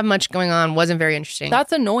didn't have much going on. Wasn't very interesting.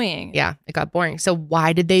 That's annoying. Yeah, it got boring. So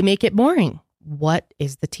why did they make it boring? What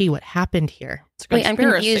is the tea? What happened here? Wait, I'm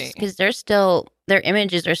Conspiracy. confused because they're still, their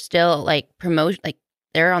images are still like promotion, like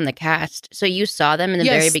they're on the cast. So you saw them in the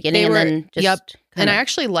Yes, very beginning they and were- then just. yep. And kinda- I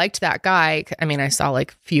actually liked that guy. I mean, I saw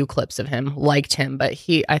like few clips of him, liked him, but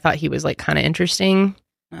I thought he was like kind of interesting.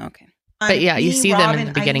 Oh, okay. But yeah, you Me, see them Rob, in the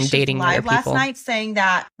and beginning Aisha's dating live other last people. night saying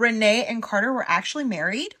that Renee and Carter were actually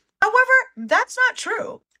married. However, that's not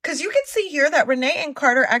true, because you can see here that Renee and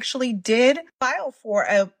Carter actually did file for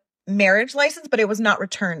a marriage license, but it was not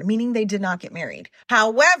returned, meaning they did not get married.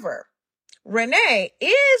 However, Renee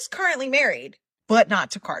is currently married, but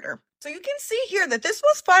not to Carter. So you can see here that this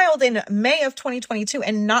was filed in May of 2022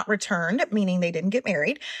 and not returned, meaning they didn't get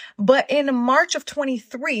married. But in March of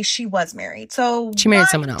 23, she was married. So She married not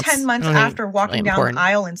someone else. 10 months I don't think after it's walking really down important. the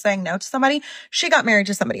aisle and saying no to somebody, she got married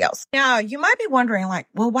to somebody else. Now, you might be wondering, like,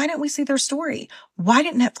 well, why didn't we see their story? Why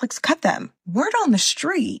didn't Netflix cut them? Word on the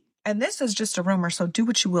street, and this is just a rumor, so do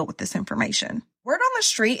what you will with this information. Word on the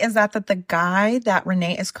street is that the guy that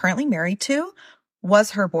Renee is currently married to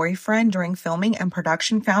was her boyfriend during filming, and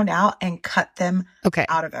production found out and cut them Okay.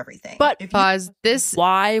 out of everything. But If you- Pause. This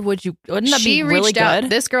Why would you? Wouldn't that she be really reached out.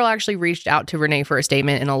 good? This girl actually reached out to Renee for a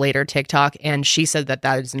statement in a later TikTok, and she said that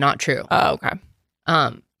is not true. Oh, okay.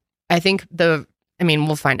 I think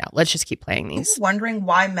we'll find out. Let's just keep playing these. wondering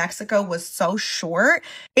why Mexico was so short,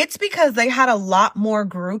 it's because they had a lot more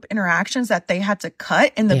group interactions that they had to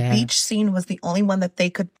cut, and the Yeah. beach scene was the only one that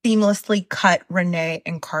they could seamlessly cut Renee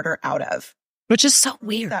and Carter out of. Which is so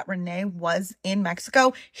weird. That Renee was in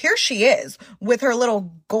Mexico. Here she is with her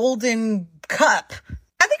little golden cup.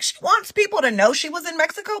 I think she wants people to know she was in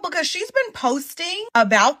Mexico because she's been posting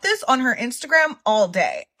about this on her Instagram all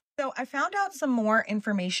day. So I found out some more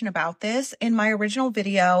information about this. In my original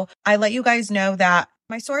video, I let you guys know that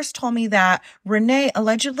my source told me that Renee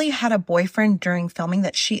allegedly had a boyfriend during filming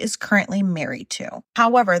that she is currently married to.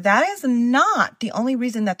 However, that is not the only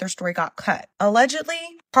reason that their story got cut. Allegedly,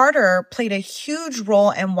 Carter played a huge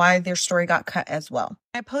role in why their story got cut as well.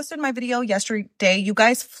 I posted my video yesterday. You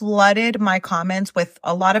guys flooded my comments with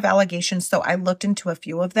a lot of allegations, so I looked into a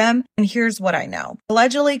few of them, and here's what I know.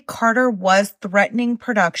 Allegedly, Carter was threatening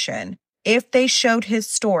production. If they showed his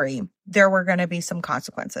story, there were going to be some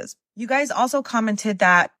consequences. You guys also commented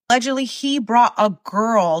that allegedly he brought a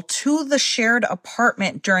girl to the shared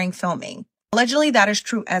apartment during filming. Allegedly, that is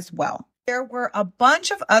true as well. There were a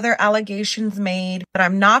bunch of other allegations made that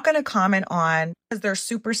I'm not going to comment on because they're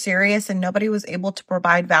super serious and nobody was able to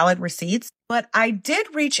provide valid receipts. But I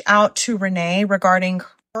did reach out to Renee regarding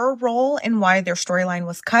her role and why their storyline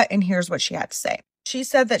was cut, and here's what she had to say. She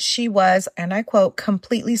said that she was, and I quote,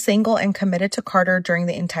 completely single and committed to Carter during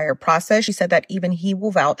the entire process. She said that even he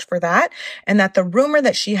will vouch for that, and that the rumor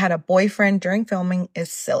that she had a boyfriend during filming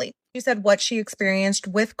is silly. She said what she experienced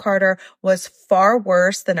with Carter was far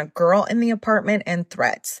worse than a girl in the apartment and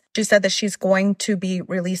threats. She said that she's going to be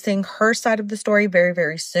releasing her side of the story very,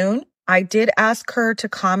 very soon. I did ask her to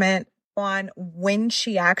comment on when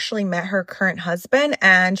she actually met her current husband,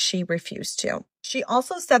 and she refused to. She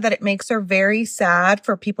also said that it makes her very sad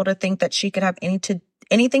for people to think that she could have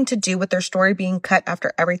anything to do with their story being cut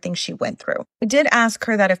after everything she went through. I did ask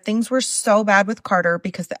her that if things were so bad with Carter,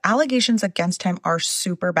 because the allegations against him are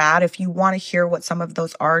super bad. If you want to hear what some of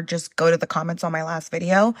those are, just go to the comments on my last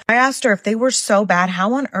video. I asked her if they were so bad,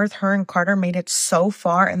 how on earth her and Carter made it so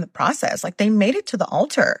far in the process. Like, they made it to the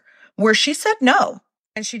altar, where she said no,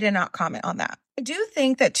 and she did not comment on that. I do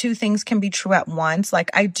think that two things can be true at once. Like,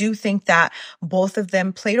 I do think that both of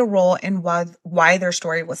them played a role in why their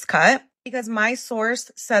story was cut. Because my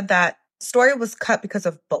source said that story was cut because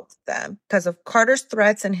of both of them, because of Carter's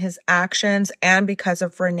threats and his actions, and because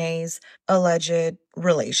of Renee's alleged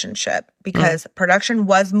relationship, because production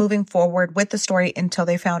was moving forward with the story until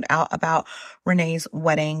they found out about Renee's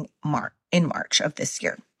wedding in March of this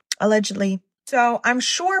year, allegedly. So I'm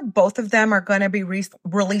sure both of them are going to be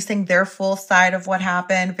releasing their full side of what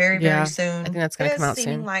happened very soon. I think that's going to come out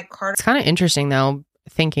soon. Like Carter- It's kind of interesting, though,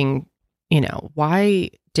 thinking,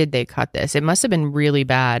 why did they cut this? It must have been really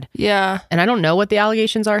bad. Yeah. And I don't know what the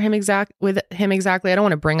allegations are with him exactly. I don't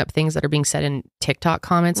want to bring up things that are being said in TikTok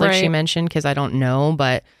comments like she mentioned, because I don't know.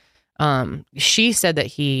 But she said that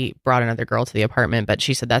he brought another girl to the apartment, but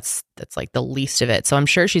she said that's like the least of it. So I'm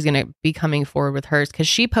sure she's going to be coming forward with hers, because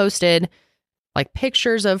she posted like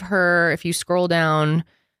pictures of her, if you scroll down,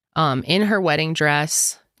 in her wedding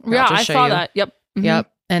dress. Yeah, I saw that. Yep. Mm-hmm.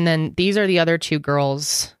 Yep. And then these are the other two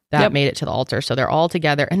girls that made it to the altar. So they're all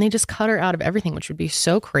together, and they just cut her out of everything, which would be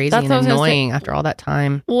so crazy and annoying after all that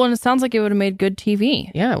time. Well, and it sounds like it would have made good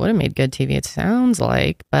TV. Yeah, it would have made good TV. It sounds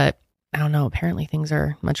like, but I don't know. Apparently things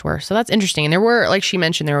are much worse. So that's interesting. And there were, like she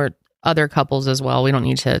mentioned, there were other couples as well. We don't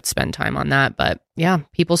need to spend time on that, but yeah,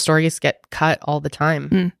 people's stories get cut all the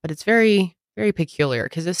time. But it's very, very peculiar,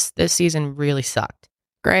 because this season really sucked.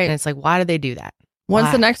 Great. And it's like, why did they do that?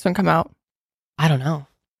 When's the next one come out? I don't know.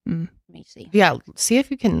 Let me see. Yeah, see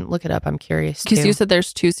if you can look it up. I'm curious. Because you said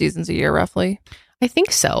there's 2 seasons a year, roughly. I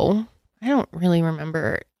think so. I don't really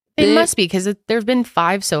remember. It must be, because there've been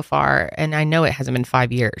 5 so far, and I know it hasn't been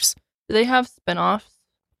 5 years. Do they have spinoffs?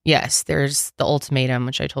 Yes, there's The Ultimatum,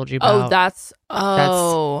 which I told you about.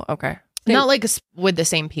 Okay. Not like with the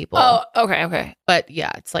same people. Oh, okay. But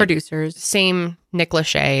yeah, it's like producers. Same Nick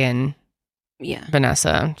Lachey and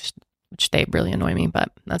Vanessa, which they really annoy me,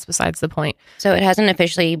 but that's besides the point. So it hasn't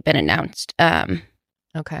officially been announced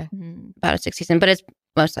Okay. about a 6th season, but it's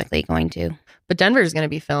most likely going to. But Denver's going to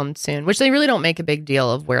be filmed soon, which they really don't make a big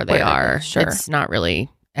deal of where they are. Sure. It's not really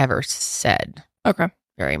ever said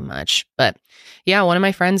very much. But yeah, one of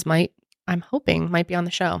my friends I'm hoping might be on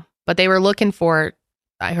the show. But they were looking for,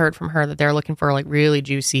 I heard from her that they're looking for like really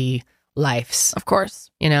juicy lives. Of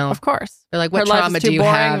course. Of course. They're like, what trauma do you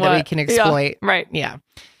have that we can exploit? Yeah, right. Yeah.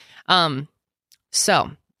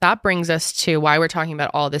 So that brings us to why we're talking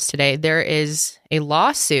about all this today. There is a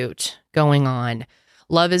lawsuit going on.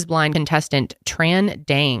 Love is Blind contestant Tran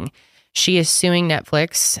Dang. She is suing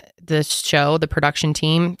Netflix, the show, the production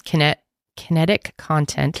team, Kinetic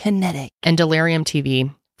Content, and Delirium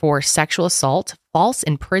TV for sexual assault, false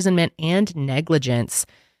imprisonment, and negligence.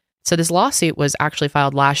 So this lawsuit was actually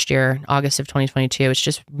filed last year, August of 2022. It's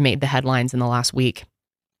just made the headlines in the last week.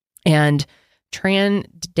 And Tran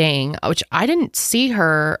Dang, which I didn't see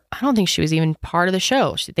her, I don't think she was even part of the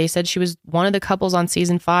show. They said she was one of the couples on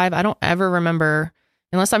season 5. I don't ever remember,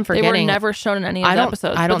 unless I'm forgetting. They were never shown in any of the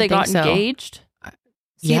episodes, but they got engaged.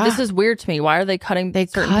 See, this is weird to me. Why are they cutting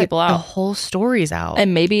certain people out? The whole stories out.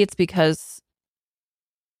 And maybe it's because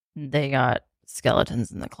they got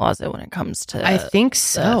skeletons in the closet when it comes to I think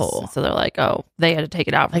so. This. So they're like, oh, they had to take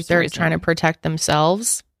it out. Like they're trying to protect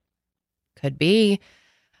themselves. Could be.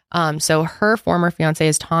 So her former fiance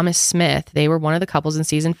is Thomas Smith. They were one of the couples in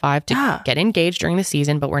season 5 to get engaged during the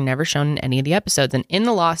season, but were never shown in any of the episodes. And in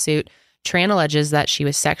the lawsuit, Tran alleges that she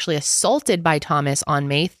was sexually assaulted by Thomas on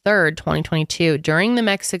May 3rd, 2022, during the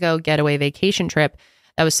Mexico getaway vacation trip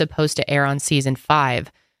that was supposed to air on season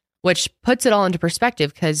 5, which puts it all into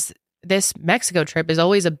perspective, because this Mexico trip is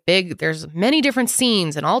always there's many different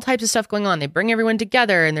scenes and all types of stuff going on. They bring everyone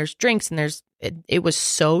together and there's drinks and it was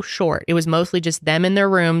so short. It was mostly just them in their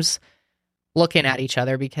rooms looking at each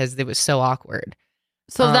other because it was so awkward.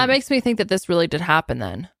 So that makes me think that this really did happen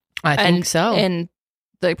then. I think so. And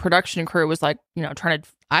the production crew was like, trying to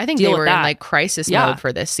I think they were in like crisis mode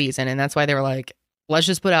for this season. And that's why they were like, let's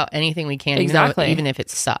just put out anything we can, even if it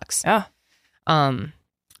sucks. Yeah.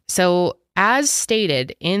 So as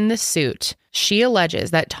stated in the suit, she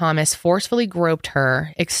alleges that Thomas forcefully groped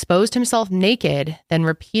her, exposed himself naked, then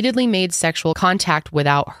repeatedly made sexual contact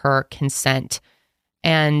without her consent.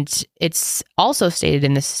 And it's also stated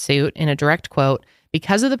in the suit, in a direct quote,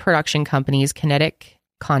 because of the production company's Kinetic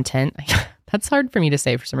Content, that's hard for me to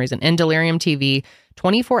say for some reason, and Delirium TV,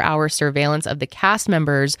 24-hour surveillance of the cast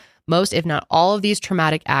members, most, if not all of these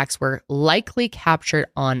traumatic acts were likely captured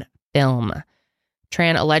on film.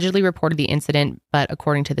 Tran allegedly reported the incident, but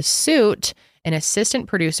according to the suit, an assistant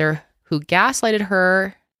producer who gaslighted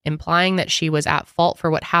her, implying that she was at fault for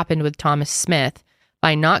what happened with Thomas Smith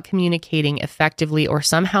by not communicating effectively or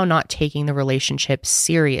somehow not taking the relationship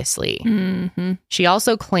seriously. Mm-hmm. She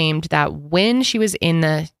also claimed that when she was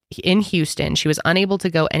in Houston, she was unable to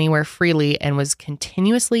go anywhere freely and was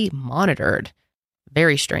continuously monitored.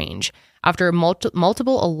 Very strange. After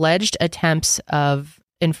multiple alleged attempts of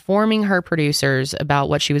informing her producers about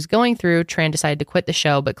what she was going through, Tran decided to quit the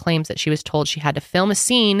show, but claims that she was told she had to film a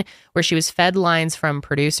scene where she was fed lines from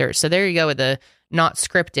producers. So there you go with the not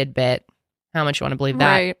scripted bit. How much you want to believe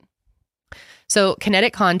that? Right. So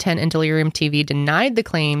Kinetic Content and Delirium TV denied the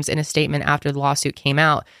claims in a statement after the lawsuit came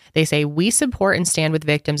out. They say, "We support and stand with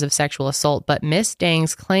victims of sexual assault, but Miss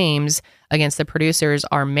Dang's claims against the producers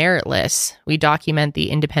are meritless. We document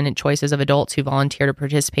the independent choices of adults who volunteer to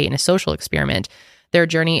participate in a social experiment. Their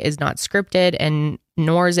journey is not scripted, and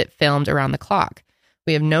nor is it filmed around the clock.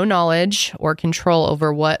 We have no knowledge or control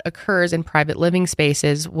over what occurs in private living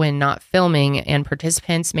spaces when not filming, and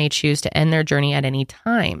participants may choose to end their journey at any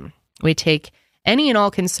time. We take any and all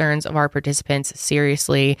concerns of our participants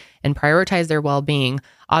seriously and prioritize their well-being.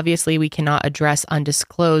 Obviously, we cannot address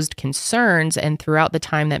undisclosed concerns, and throughout the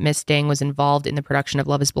time that Miss Dang was involved in the production of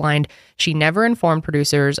Love is Blind, she never informed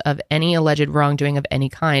producers of any alleged wrongdoing of any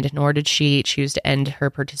kind, nor did she choose to end her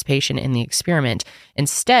participation in the experiment.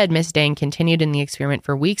 Instead, Miss Dang continued in the experiment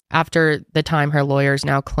for weeks after the time her lawyers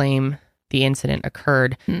now claim the incident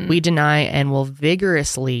occurred. We deny and will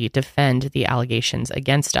vigorously defend the allegations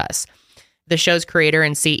against us." The show's creator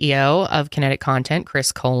and CEO of Kinetic Content,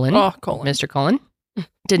 Chris Colin, Mr. Colin,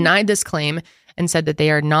 denied this claim and said that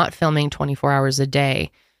they are not filming 24 hours a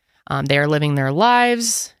day. They are living their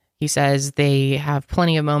lives. He says they have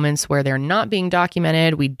plenty of moments where they're not being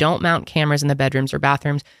documented. We don't mount cameras in the bedrooms or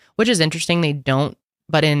bathrooms, which is interesting. They don't,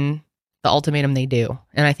 but in the ultimatum, they do.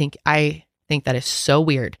 And I think that is so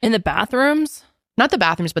weird. In the bathrooms? Not the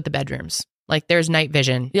bathrooms, but the bedrooms. Like there's night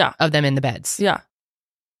vision of them in the beds. Yeah.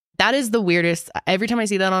 That is the weirdest. Every time I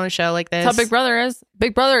see that on a show like this. That's how Big Brother is.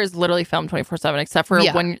 Big Brother is literally filmed 24/7, except for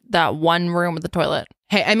when that one room with the toilet.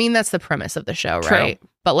 Hey, I mean, that's the premise of the show, True. right?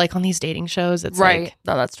 But like on these dating shows, it's right. like...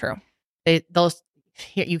 No, that's true.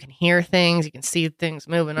 You can hear things. You can see things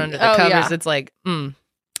moving under the covers. Yeah. It's like,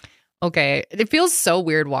 okay. It feels so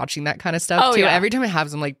weird watching that kind of stuff, too. Yeah. Every time it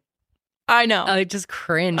happens, I'm like... I know. I just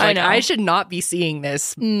cringe. I Like, know. I should not be seeing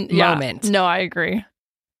this Yeah. moment. No, I agree.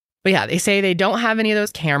 But yeah, they say they don't have any of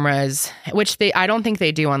those cameras, which I don't think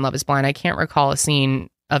they do on Love is Blind. I can't recall a scene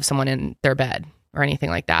of someone in their bed or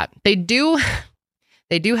anything like that. They do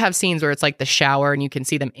have scenes where it's like the shower and you can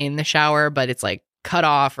see them in the shower, but it's like cut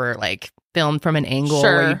off or like filmed from an angle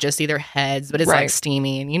where you just see their heads, but it's like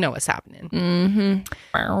steamy and you know what's happening.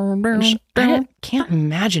 Mm-hmm. I can't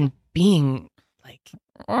imagine being like...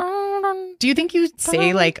 Do you think you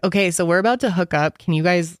say like, okay, so we're about to hook up. Can you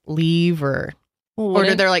guys leave or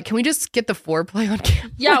they're like, can we just get the foreplay on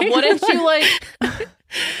camera? Yeah, wouldn't you like...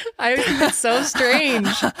 I think that's so strange.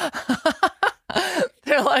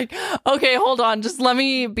 They're like, okay, hold on. Just let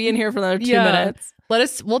me be in here for another 2 minutes.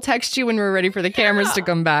 We'll text you when we're ready for the cameras to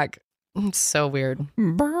come back. It's so weird.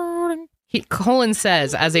 Colin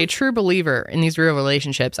says, as a true believer in these real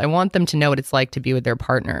relationships, I want them to know what it's like to be with their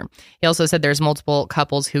partner. He also said there's multiple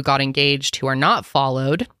couples who got engaged who are not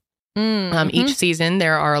followed. Each season,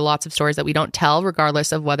 there are lots of stories that we don't tell,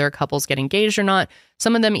 regardless of whether couples get engaged or not.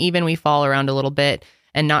 Some of them even we follow around a little bit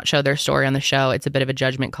and not show their story on the show. It's a bit of a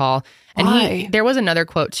judgment call. And there was another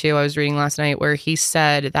quote too I was reading last night where he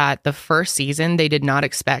said that the first season they did not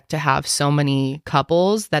expect to have so many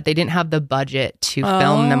couples, that they didn't have the budget to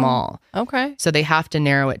film them all. Okay. So they have to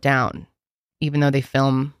narrow it down, even though they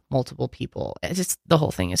film multiple people. It's just, the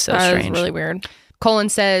whole thing is so strange. That is really weird. Colin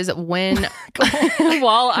says,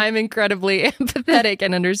 while I'm incredibly empathetic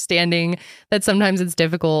and understanding that sometimes it's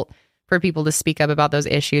difficult for people to speak up about those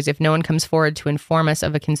issues, if no one comes forward to inform us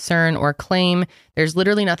of a concern or claim, there's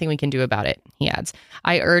literally nothing we can do about it, he adds.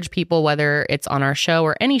 I urge people, whether it's on our show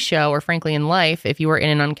or any show, or frankly in life, if you are in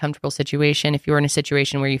an uncomfortable situation, if you're in a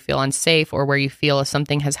situation where you feel unsafe or where you feel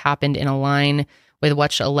something has happened in a line with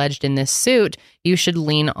what's alleged in this suit, you should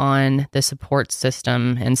lean on the support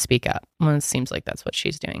system and speak up. Well, it seems like that's what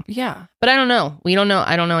she's doing. Yeah. But I don't know. We don't know.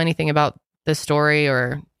 I don't know anything about the story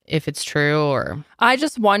or if it's true or... I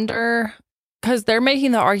just wonder, because they're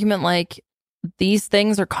making the argument like these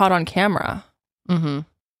things are caught on camera. Mm-hmm.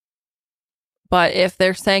 But if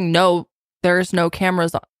they're saying no, there's no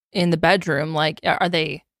cameras in the bedroom, like, are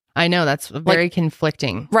they... I know, that's very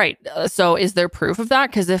conflicting. Right. So is there proof of that?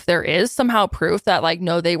 Because if there is somehow proof that, like,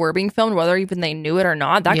 no, they were being filmed, whether even they knew it or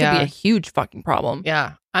not, that could be a huge fucking problem.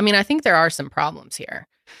 Yeah. I mean, I think there are some problems here.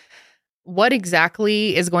 What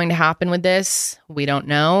exactly is going to happen with this? We don't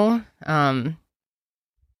know.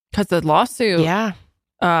 Because the lawsuit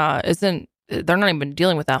isn't... They're not even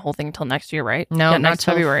dealing with that whole thing until next year, right? No, not next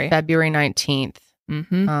till February 19th.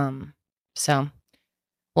 Mm-hmm. So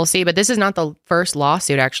we'll see. But this is not the first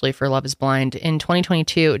lawsuit, actually, for Love is Blind. In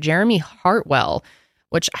 2022, Jeremy Hartwell,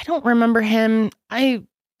 which I don't remember him. I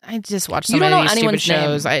just watched some of these stupid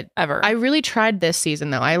shows. Ever. I really tried this season,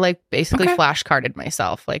 though. I basically flashcarded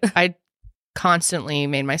myself. Like, I constantly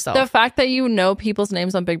made myself. The fact that you know people's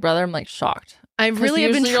names on Big Brother, I'm like shocked. I really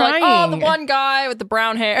have been you're trying. Like, oh, the one guy with the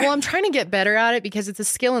brown hair. Well, I'm trying to get better at it because it's a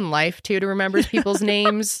skill in life too to remember people's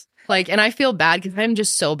names. Like, and I feel bad because I'm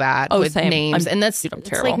just so bad with names, and it's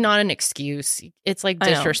like not an excuse. It's like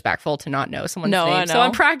disrespectful to not know someone's name. So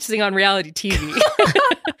I'm practicing on reality TV.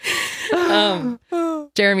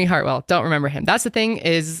 Jeremy Hartwell, don't remember him. That's the thing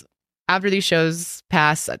is, after these shows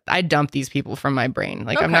pass, I dump these people from my brain.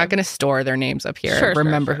 Like, I'm not going to store their names up here.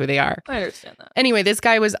 Remember who they are. I understand that. Anyway, this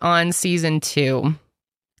guy was on season 2,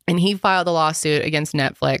 and he filed a lawsuit against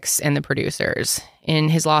Netflix and the producers. In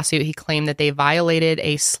his lawsuit, he claimed that they violated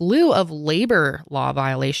a slew of labor law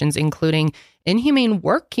violations, including inhumane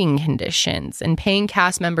working conditions and paying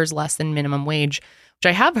cast members less than minimum wage, which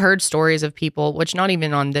I have heard stories of people, which not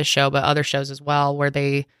even on this show, but other shows as well, where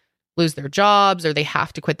they lose their jobs or they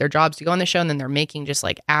have to quit their jobs to go on the show, and then they're making just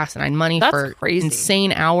like asinine money for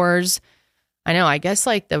insane hours. I know. I guess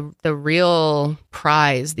like the real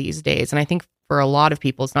prize these days, and I think for a lot of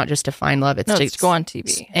people, it's not just to find love; it's to go on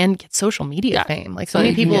TV and get social media fame. Like, so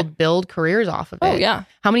many people build careers off of it. Oh yeah.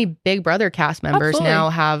 How many Big Brother cast members now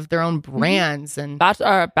have their own brands and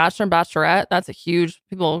Bachelor and Bachelorette? That's a huge.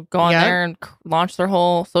 People go on there and launch their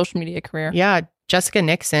whole social media career. Yeah. Jessica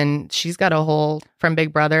Nixon, she's got a whole, from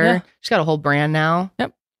Big Brother, she's got a whole brand now.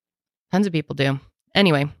 Yep. Tons of people do.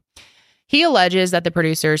 Anyway, he alleges that the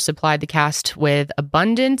producers supplied the cast with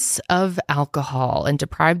abundance of alcohol and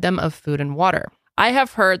deprived them of food and water. I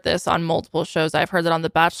have heard this on multiple shows. I've heard it on The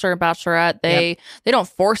Bachelor and Bachelorette. They don't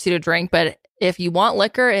force you to drink, but if you want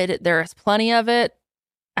liquor, there is plenty of it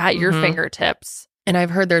at your fingertips. And I've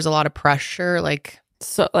heard there's a lot of pressure, like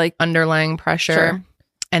underlying pressure. Sure.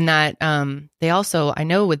 And that they also, I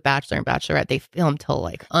know with Bachelor and Bachelorette, they film till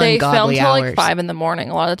like ungodly hours. Like 5 a.m.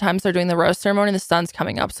 A lot of the times they're doing the rose ceremony, the sun's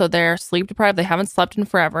coming up. So they're sleep deprived. They haven't slept in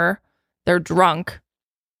forever. They're drunk.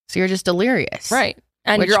 So you're just delirious. Right.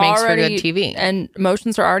 And which makes for good TV. And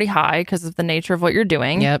emotions are already high because of the nature of what you're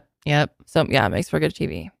doing. Yep. So yeah, it makes for good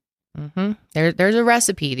TV. Mm-hmm. There's a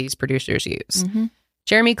recipe these producers use. Mm-hmm.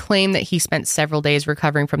 Jeremy claimed that he spent several days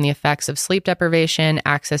recovering from the effects of sleep deprivation,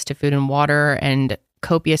 access to food and water, and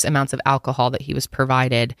copious amounts of alcohol that he was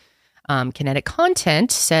provided. Kinetic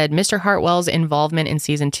Content said Mr. Hartwell's involvement in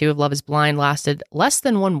season 2 of Love is Blind lasted less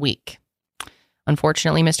than 1 week.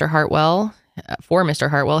 Unfortunately, Mr. Hartwell,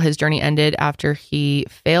 his journey ended after he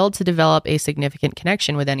failed to develop a significant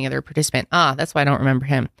connection with any other participant. That's why I don't remember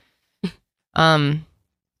him.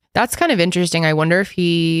 That's kind of interesting. I wonder if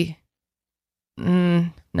he... no,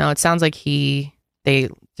 it sounds like they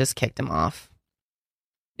just kicked him off.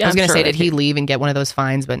 I was going to say, did he leave and get one of those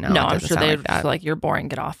fines? But no, I'm sure they'd feel like, you're boring,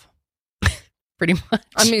 get off. Pretty much.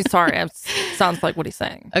 I mean, sorry, it sounds like what he's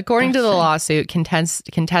saying. According to the lawsuit,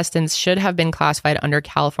 contestants should have been classified under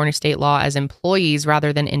California state law as employees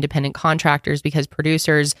rather than independent contractors because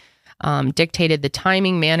producers dictated the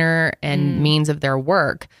timing, manner, and means of their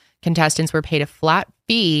work. Contestants were paid a flat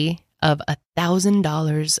fee of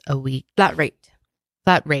 $1,000 a week. Flat rate.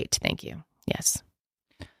 Thank you. Yes.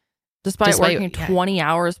 Despite working 20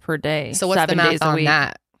 hours per day. So what's the math on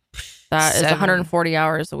that? That is 140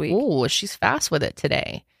 hours a week. Oh, she's fast with it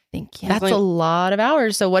today. Thank you. That's a lot of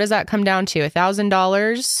hours. So what does that come down to?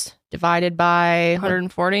 $1,000 divided by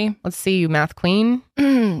 140. Let's see, you math queen.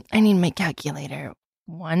 I need my calculator.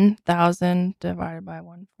 1,000 divided by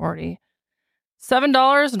 140.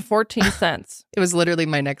 $7.14. It was literally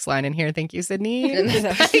my next line in here. Thank you, Sydney.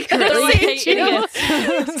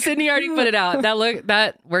 Sydney already put it out.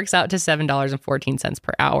 That works out to $7.14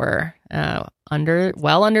 per hour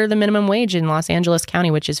well under the minimum wage in Los Angeles County,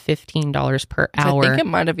 which is $15 per hour. I think it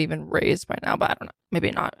might have even raised by now, but I don't know.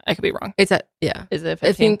 Maybe not. I could be wrong. It's at, yeah. Is it 15?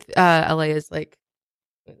 I think LA is like,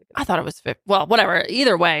 I thought it was 50. Well, whatever.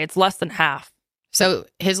 Either way, it's less than half. So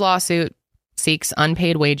his lawsuit seeks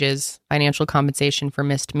unpaid wages, financial compensation for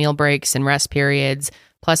missed meal breaks and rest periods,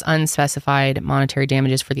 plus unspecified monetary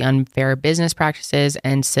damages for the unfair business practices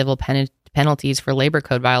and civil penalties for labor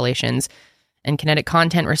code violations. And Kinetic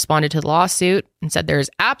Content responded to the lawsuit and said there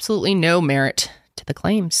is absolutely no merit to the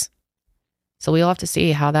claims. So we'll have to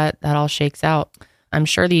see how that all shakes out. I'm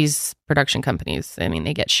sure these production companies, I mean,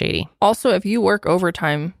 they get shady. Also, if you work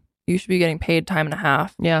overtime, you should be getting paid time and a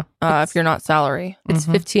half. Yeah. If you're not salary. it's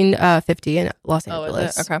 $15.50 in Los Oh, is it?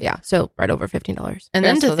 Angeles. Okay. Yeah. So right over $15. And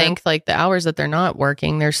Yeah, then so to they're- think like the hours that they're not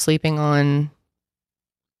working, they're sleeping on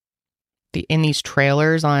in these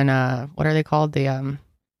trailers on what are they called? The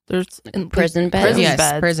There's Prison beds. Prison yes,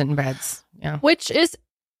 beds. prison beds. Yeah. Which is,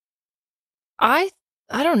 I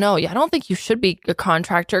don't know. Yeah, I don't think you should be a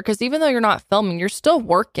contractor because even though you're not filming, you're still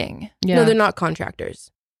working. Yeah. No, they're not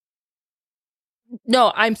contractors.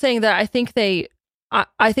 No, I'm saying that I think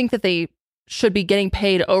I think that they should be getting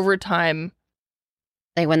paid overtime.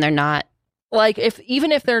 Like when they're not. Like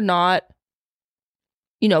even if they're not,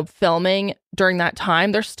 filming during that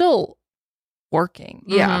time, they're still working.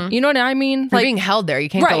 Yeah. You know what I mean? You're being held there. You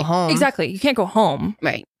can't go home. Exactly. You can't go home.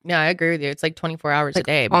 Right. Yeah, I agree with you. It's like 24 hours Like a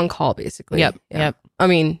day. on call, basically. Yep. Yeah. Yep. I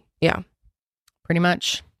mean, yeah. Pretty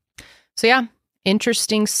much. So yeah,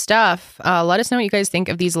 interesting stuff. Let us know what you guys think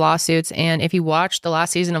of these lawsuits. And if you watched the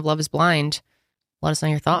last season of Love is Blind, let us know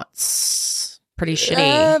your thoughts. Pretty shitty.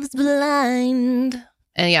 Love's blind.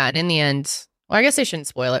 And yeah, and in the end, well, I guess I shouldn't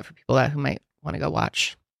spoil it for people who might want to go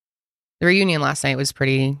watch. The reunion last night was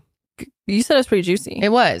pretty. You said it was pretty juicy. It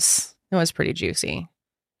was pretty juicy.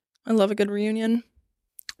 I love a good reunion.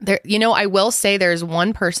 There, I will say there's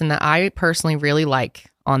one person that I personally really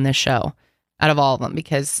like on this show out of all of them,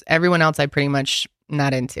 because everyone else I pretty much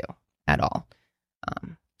not into at all.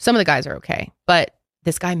 Some of the guys are okay, but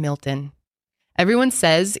this guy Milton, everyone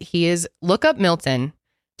says he is. Look up Milton.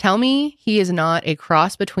 Tell me he is not a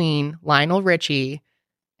cross between Lionel Richie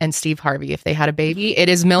and Steve Harvey. If they had a baby, it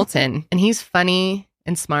is Milton, and he's funny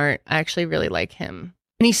and smart. I actually really like him,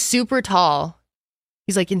 and he's super tall.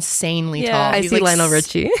 He's like insanely Yeah. tall. I He's see like Lionel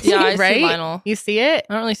Richie. Yeah, I right? see Lionel. You see it?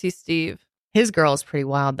 I don't really see Steve. His girl's pretty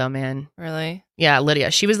wild though, man. Really? Yeah, Lydia.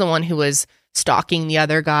 She was the one who was stalking the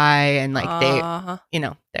other guy, and like Uh-huh.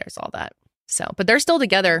 there's all that. So, but they're still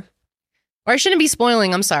together. Or I shouldn't be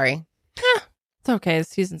spoiling. I'm sorry. It's okay. The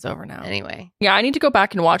season's over now. Anyway, Yeah, I need to go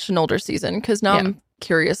back and watch an older season because now Yeah. I'm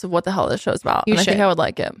curious of what the hell this show's about. You And I think should. I would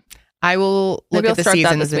like it. I will Maybe look I'll at the start that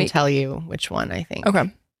seasons this and week. tell you which one I think.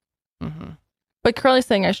 Okay. hmm But Curly's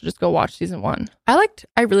saying I should just go watch season 1.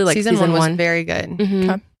 I really like season one was very good. Mhm.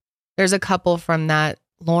 Okay. There's a couple from that,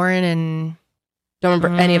 Lauren and Don't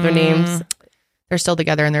remember any of their names. They're still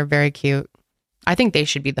together and they're very cute. I think they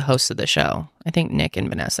should be the hosts of the show. I think Nick and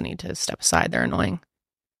Vanessa need to step aside. They're annoying.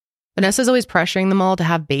 Vanessa's always pressuring them all to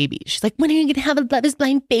have babies. She's like, when are you going to have a Love is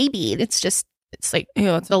Blind baby? And it's like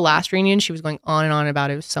Ew, it's the last reunion, she was going on and on about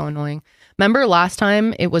it. It was so annoying. Remember last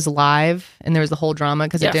time it was live and there was the whole drama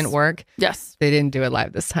because Yes. it didn't work? Yes. They didn't do it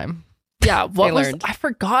live this time. Yeah. What They was learned. I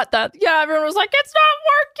forgot that. Yeah, everyone was like, it's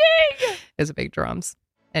not working. It was a big drums.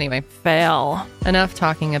 Anyway, Fail. enough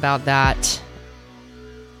talking about that.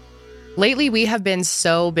 Lately, we have been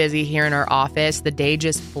so busy here in our office. The day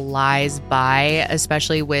just flies by,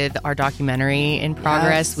 especially with our documentary in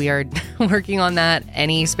progress. Yes. We are working on that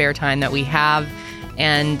any spare time that we have.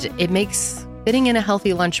 And it makes fitting in a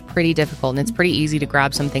healthy lunch pretty difficult. And it's pretty easy to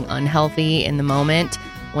grab something unhealthy in the moment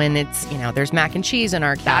when it's, there's mac and cheese in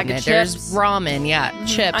our Bag of cabinet. There's chips. ramen. Yeah,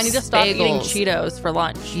 chips. I need to stop eating bagels. Cheetos for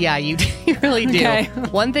lunch. Yeah, you really do. Okay.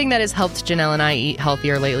 One thing that has helped Janelle and I eat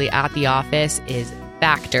healthier lately at the office is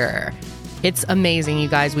Factor. It's amazing, you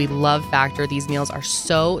guys. We love Factor. These meals are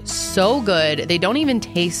so good. They don't even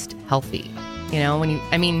taste healthy.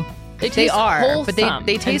 They taste are, but wholesome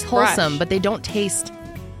they taste and fresh. wholesome, but they don't taste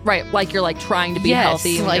Right, like you're like trying to be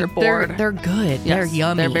healthy and like you're bored. They're good. Yes, They're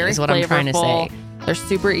yummy. They're very is what I'm trying to flavorful. say. They're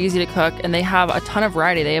super easy to cook, and they have a ton of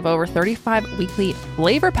variety. They have over 35 weekly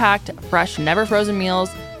flavor-packed, fresh, never frozen meals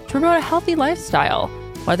to promote a healthy lifestyle.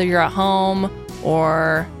 Whether you're at home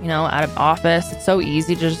or, at an office, it's so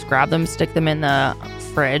easy to just grab them, stick them in the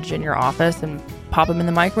fridge in your office, and pop them in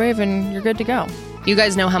the microwave, and you're good to go. You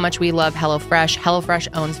guys know how much we love HelloFresh. HelloFresh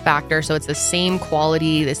owns Factor, so it's the same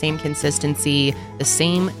quality, the same consistency, the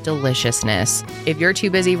same deliciousness. If you're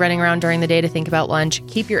too busy running around during the day to think about lunch,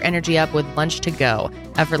 keep your energy up with Lunch to Go.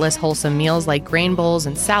 Effortless, wholesome meals like grain bowls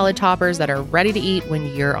and salad toppers that are ready to eat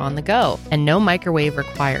when you're on the go, and no microwave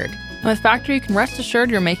required. With Factor, you can rest assured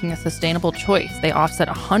you're making a sustainable choice. They offset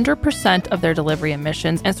 100% of their delivery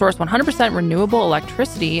emissions and source 100% renewable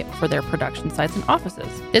electricity for their production sites and offices.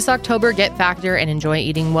 This October, get Factor and enjoy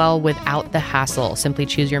eating well without the hassle. Simply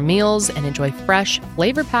choose your meals and enjoy fresh,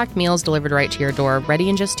 flavor-packed meals delivered right to your door, ready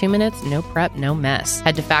in just 2 minutes, no prep, no mess.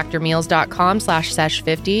 Head to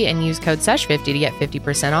factormeals.com/sesh50 and use code sesh50 to get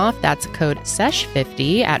 50% off. That's code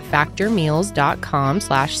sesh50 at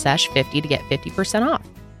factormeals.com/sesh50 to get 50% off.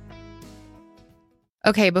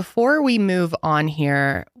 Okay, before we move on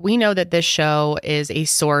here, we know that this show is a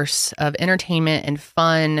source of entertainment and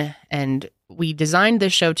fun, and we designed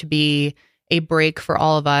this show to be a break for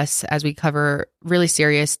all of us as we cover really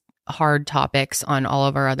serious, hard topics on all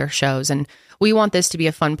of our other shows. And we want this to be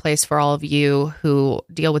a fun place for all of you who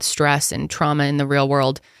deal with stress and trauma in the real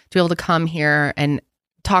world to be able to come here and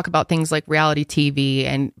talk about things like reality TV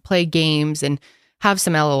and play games and have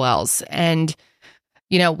some LOLs. And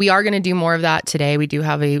you know, we are going to do more of that today. We do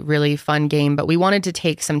have a really fun game, but we wanted to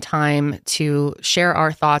take some time to share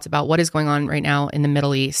our thoughts about what is going on right now in the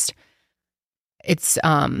Middle East. It's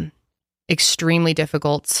extremely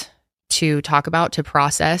difficult to talk about, to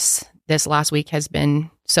process. This last week has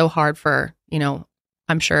been so hard for, you know,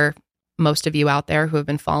 I'm sure most of you out there who have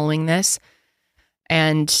been following this.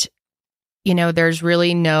 And, you know, there's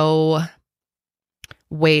really no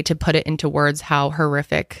way to put it into words how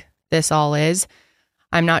horrific this all is.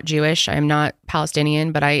 I'm not Jewish, I'm not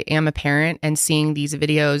Palestinian, but I am a parent, and seeing these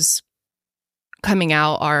videos coming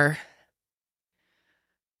out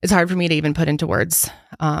it's hard for me to even put into words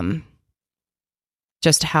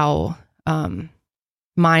just how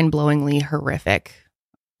mind-blowingly horrific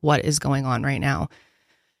what is going on right now.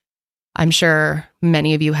 I'm sure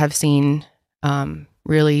many of you have seen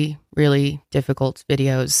really, really difficult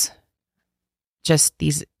videos, just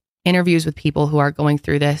these interviews with people who are going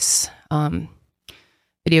through this,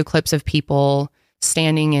 video clips of people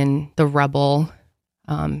standing in the rubble,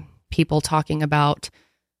 people talking about,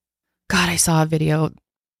 God, I saw a video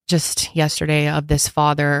just yesterday of this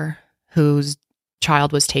father whose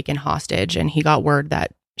child was taken hostage, and he got word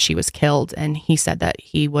that she was killed, and he said that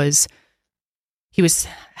he was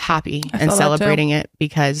happy and celebrating it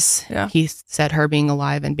because he said her being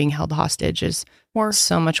alive and being held hostage is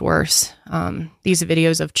so much worse. These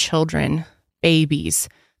videos of children, babies,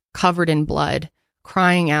 covered in blood,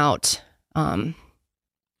 crying out. I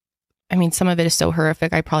mean, some of it is so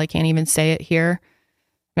horrific, I probably can't even say it here.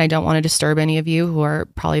 And I don't want to disturb any of you who are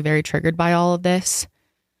probably very triggered by all of this.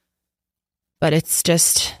 But it's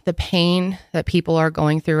just the pain that people are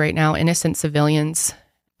going through right now, innocent civilians.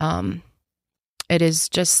 It is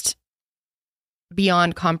just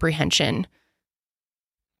beyond comprehension.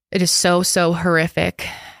 It is so, so horrific.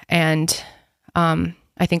 And I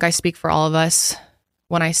think I speak for all of us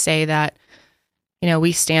when I say that, you know,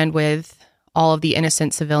 we stand with all of the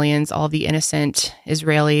innocent civilians, all of the innocent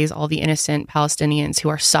Israelis, all the innocent Palestinians who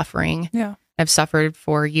are suffering, have suffered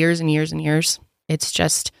for years and years and years. It's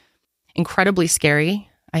just incredibly scary.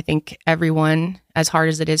 I think everyone, as hard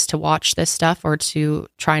as it is to watch this stuff or to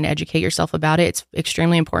try and educate yourself about it, it's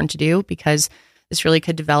extremely important to do because this really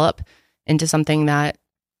could develop into something that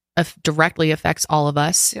directly affects all of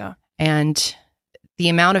us. Yeah. And the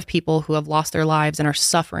amount of people who have lost their lives and are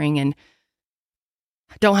suffering and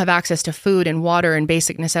don't have access to food and water and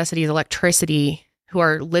basic necessities, electricity, who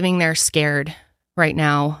are living there scared right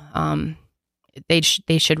now, they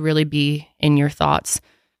should really be in your thoughts.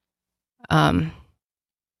 I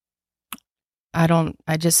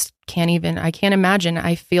just can't imagine.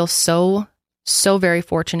 I feel so very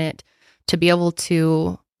fortunate to be able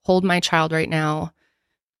to hold my child right now,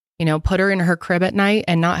 you know, put her in her crib at night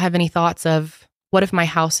and not have any thoughts of what if my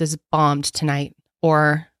house is bombed tonight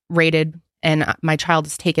or raided and my child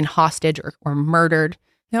is taken hostage or murdered.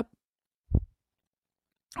 Yep.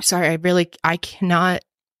 Sorry, I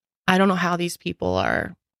don't know how these people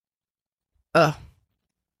are.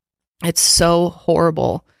 It's so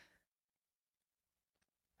horrible.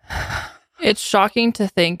 It's shocking to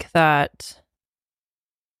think that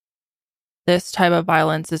this type of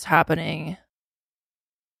violence is happening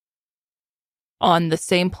on the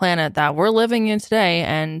same planet that we're living in today.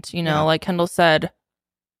 And, you know, like Kendall said,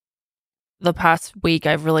 the past week,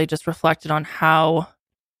 I've really just reflected on how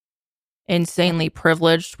insanely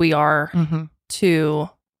privileged we are to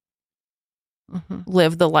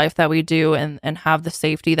live the life that we do and have the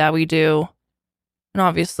safety that we do. And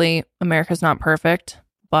obviously, America's not perfect,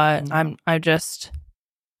 but No. I just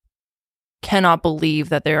cannot believe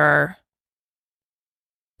that there are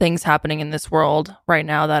things happening in this world right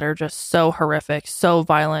now that are just so horrific, so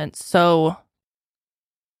violent, so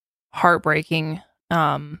heartbreaking.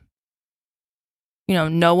 No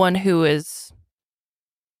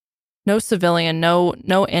civilian,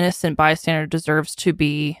 no innocent bystander deserves to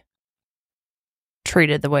be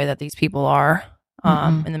treated the way that these people are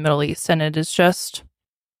in the Middle East. And it is just,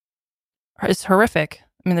 it's horrific.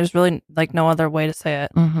 I mean, there's really like no other way to say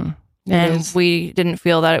it. Mm-hmm. And we didn't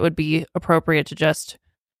feel that it would be appropriate to just,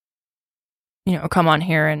 come on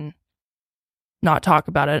here and not talk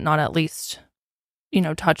about it, not at least,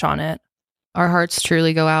 touch on it. Our hearts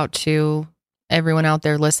truly go out to everyone out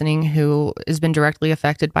there listening who has been directly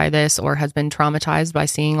affected by this or has been traumatized by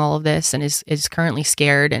seeing all of this and is currently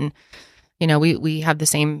scared. And, we have the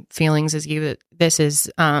same feelings as you. This is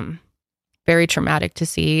very traumatic to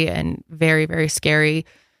see and very, very scary.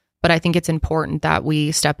 But I think it's important that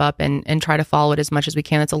we step up and try to follow it as much as we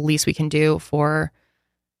can. That's the least we can do for,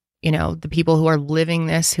 the people who are living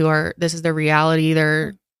this, this is their reality.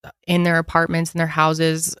 They're in their apartments, in their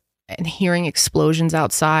houses, and hearing explosions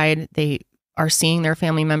outside. They are seeing their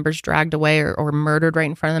family members dragged away or murdered right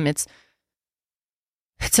in front of them. It's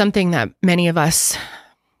something that many of us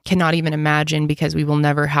cannot even imagine because we will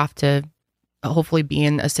never have to hopefully be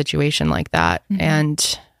in a situation like that. Mm-hmm.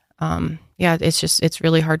 And it's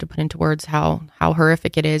really hard to put into words how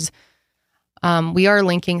horrific it is. We are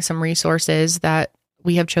linking some resources that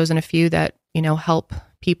we have chosen a few that, help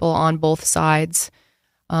people on both sides.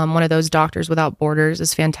 One of those, Doctors Without Borders,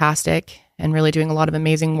 is fantastic and really doing a lot of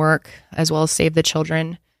amazing work, as well as Save the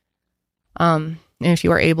Children. And if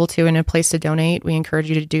you are able to, in a place to donate, we encourage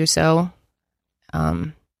you to do so.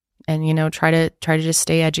 And try to just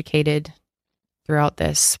stay educated throughout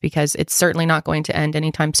this, because it's certainly not going to end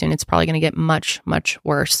anytime soon. It's probably going to get much, much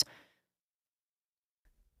worse.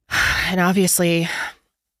 And obviously,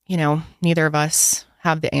 neither of us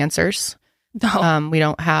have the answers. No. We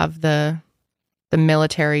don't have the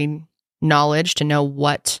military knowledge to know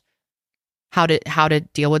how to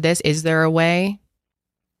deal with this. Is there a way?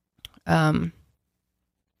 But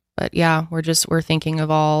yeah, we're thinking of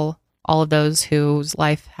all of those whose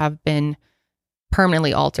life have been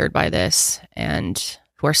permanently altered by this and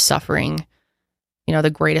who are suffering, the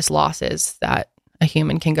greatest losses that a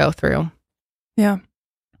human can go through. Yeah.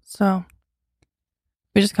 So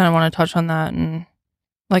we just kind of want to touch on that. And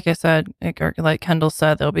like I said, like Kendall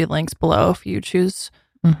said, there'll be links below if you choose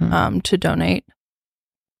to donate.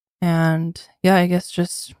 And yeah, I guess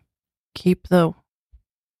just keep the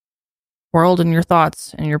world in your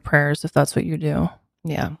thoughts and your prayers if that's what you do.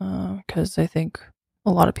 Yeah. Because I think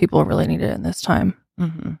a lot of people really need it in this time.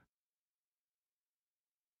 Mm-hmm.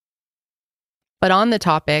 But on the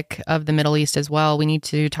topic of the Middle East as well, we need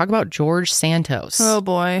to talk about George Santos. Oh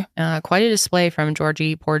boy. Quite a display from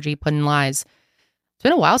Georgie Porgy Puddin' Lies. It's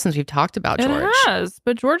been a while since we've talked about George. It has,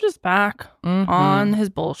 but George is back on his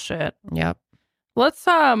bullshit. Yep. Let's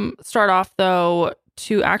start off though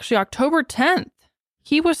to actually October 10th.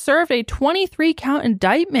 He was served a 23-count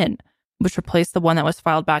indictment, which replaced the one that was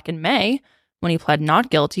filed back in May when he pled not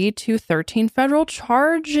guilty to 13 federal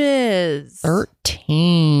charges.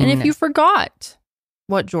 13. And if you forgot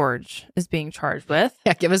what George is being charged with.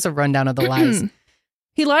 Yeah, give us a rundown of the lies.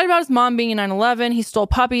 He lied about his mom being in 9/11. He stole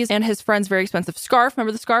puppies and his friend's very expensive scarf.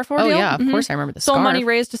 Remember the scarf ordeal? Oh, yeah, of course I remember the Stole scarf. money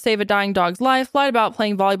raised to save a dying dog's life, lied about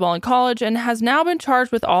playing volleyball in college, and has now been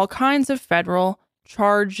charged with all kinds of federal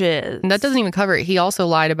charges. And that doesn't even cover it. He also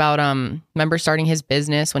lied about, remember starting his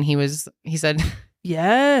business when he said...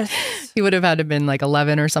 Yes. He would have had to have been like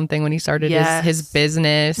 11 or something when he started his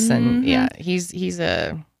business. And yeah, he's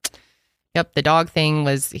a... Yep, the dog thing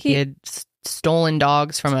was he had stolen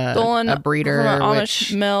dogs from a breeder, from an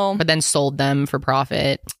Amish mill, but then sold them for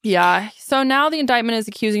profit. Yeah. So now the indictment is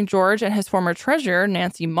accusing George and his former treasurer,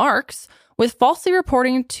 Nancy Marks, with falsely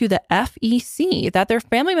reporting to the FEC that their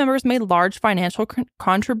family members made large financial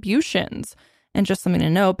contributions. And just something to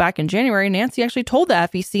note, back in January, Nancy actually told the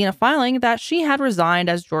FEC in a filing that she had resigned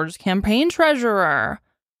as George's campaign treasurer.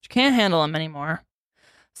 She can't handle him anymore.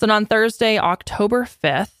 So on Thursday, October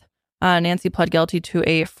 5th, Nancy pled guilty to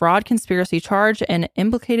a fraud conspiracy charge and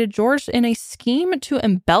implicated George in a scheme to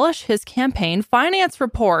embellish his campaign finance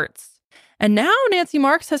reports. And now Nancy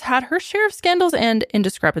Marks has had her share of scandals and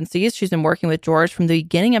indiscrepancies. She's been working with George from the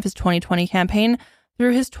beginning of his 2020 campaign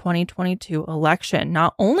through his 2022 election.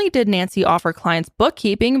 Not only did Nancy offer clients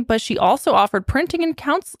bookkeeping, but she also offered printing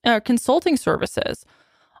and consulting services,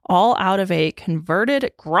 all out of a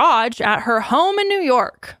converted garage at her home in New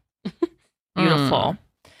York. Beautiful.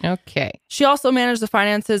 Okay. She also managed the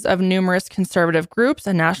finances of numerous conservative groups,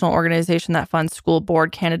 a national organization that funds school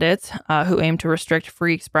board candidates who aim to restrict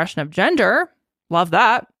free expression of gender. Love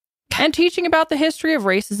that. And teaching about the history of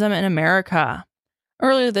racism in America.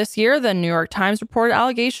 Earlier this year, the New York Times reported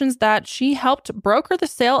allegations that she helped broker the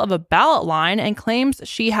sale of a ballot line and claims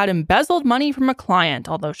she had embezzled money from a client,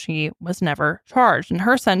 although she was never charged. And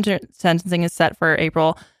her sentencing is set for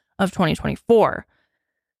April of 2024.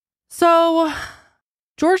 So,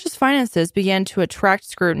 George's finances began to attract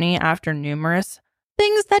scrutiny after numerous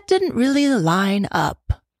things that didn't really line up.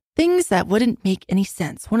 Things that wouldn't make any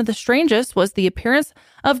sense. One of the strangest was the appearance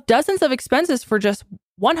of dozens of expenses for just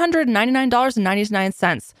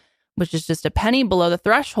 $199.99, which is just a penny below the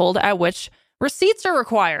threshold at which receipts are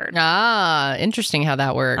required. Ah, interesting how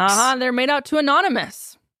that works. They're made out to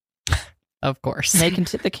anonymous. Of course.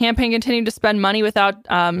 The campaign continued to spend money without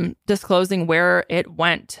disclosing where it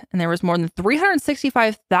went. And there was more than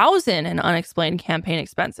 $365,000 in unexplained campaign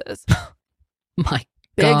expenses. My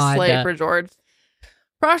Big God. slate for George.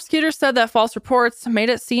 Prosecutors said that false reports made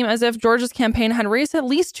it seem as if George's campaign had raised at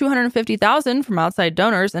least $250,000 from outside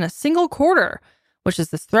donors in a single quarter, which is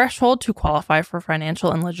the threshold to qualify for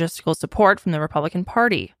financial and logistical support from the Republican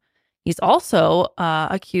Party. He's also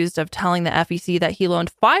accused of telling the FEC that he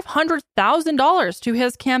loaned $500,000 to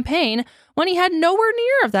his campaign when he had nowhere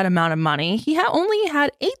near of that amount of money. He only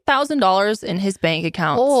had $8,000 in his bank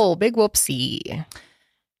account. Oh, big whoopsie.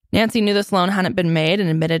 Nancy knew this loan hadn't been made and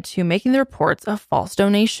admitted to making the reports of false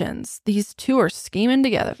donations. These two are scheming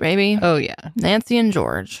together, baby. Oh, yeah. Nancy and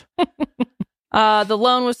George. The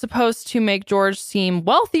loan was supposed to make George seem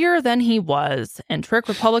wealthier than he was and trick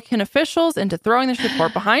Republican officials into throwing this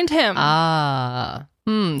report behind him.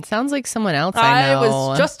 Sounds like someone else I know. I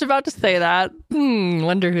was just about to say that.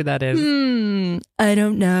 Wonder who that is. I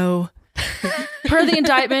don't know. Per the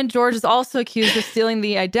indictment, George is also accused of stealing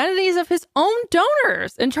the identities of his own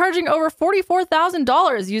donors and charging over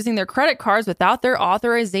 $44,000 using their credit cards without their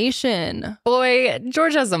authorization. Boy,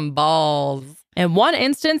 George has some balls. In one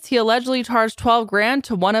instance, he allegedly charged $12,000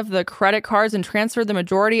 to one of the credit cards and transferred the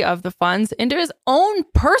majority of the funds into his own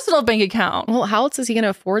personal bank account. Well, how else is he going to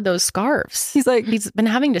afford those scarves? He's been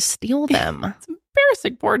having to steal them. It's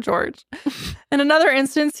embarrassing, poor George. In another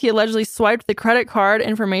instance, he allegedly swiped the credit card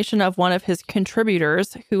information of one of his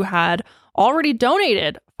contributors who had already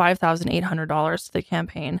donated $5,800 to the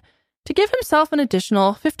campaign to give himself an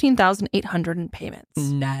additional $15,800 in payments.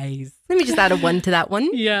 Nice. Maybe just add a one to that one.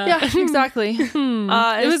 Yeah, exactly.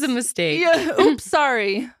 It was a mistake. Yeah, oops,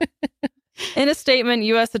 sorry. In a statement,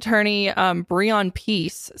 U.S. Attorney Breon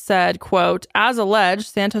Peace said, quote, as alleged,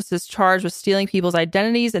 Santos is charged with stealing people's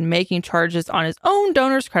identities and making charges on his own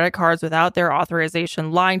donors' credit cards without their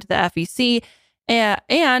authorization, lying to the FEC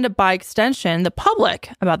and by extension, the public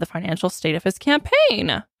about the financial state of his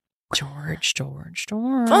campaign. George.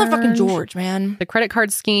 Motherfucking George, man. The credit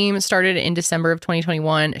card scheme started in December of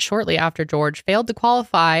 2021, shortly after George failed to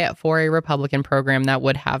qualify for a Republican program that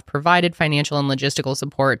would have provided financial and logistical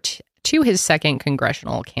support to his second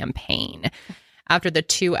congressional campaign. After the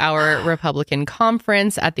 2-hour Republican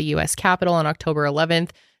conference at the U.S. Capitol on October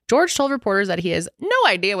 11th, George told reporters that he has no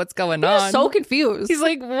idea what's going on. He's so confused. He's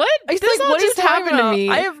like, what? He's This like, all what just just happened happened to me.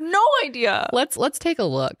 I have no idea. Let's take a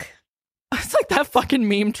look. It's like that fucking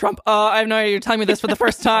meme, Trump. I have no idea. You're telling me this for the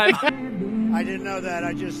first time. I didn't know that.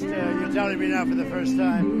 I just, you're telling me now for the first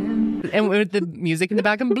time. And with the music in the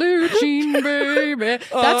back and blue jean baby.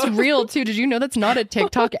 That's real too. Did you know that's not a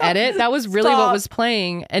TikTok edit? That was really what was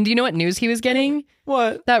playing. And do you know what news he was getting?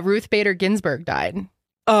 What? That Ruth Bader Ginsburg died.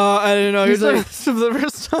 I didn't know. He's You're like- this for the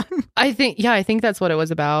first time. I think that's what it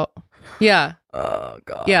was about. Yeah. Oh,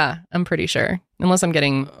 God. Yeah, I'm pretty sure. Unless I'm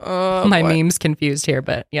getting my memes confused here,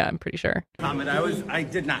 but yeah, I'm pretty sure. I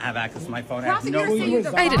did not have access to my phone. I have no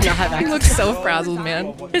I did not have He access. looks so frazzled,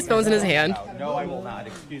 man. His phone's in his hand. No, I will not.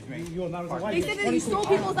 Excuse me. They said that you stole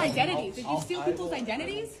people's identities. Did you steal people's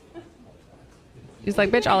identities? He's like,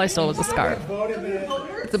 bitch, all I stole was a scarf.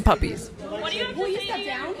 Some puppies. Will you step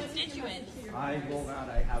down? I will not.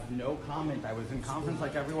 I have no comment. I was in conference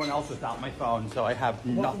like everyone else without my phone, so I have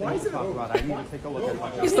nothing to talk about. I need to take a look at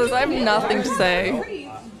my He says, I have nothing to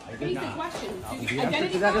say. Basic questions. The answer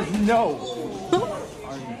Identity to that card? is no.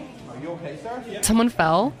 Are you okay, sir? Someone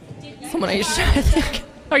fell. Someone ate shit, I think.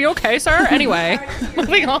 Are you okay, sir? Anyway,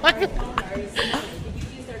 moving on. Did you use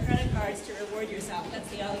their credit cards to reward yourself? That's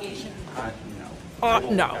the allegation.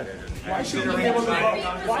 No.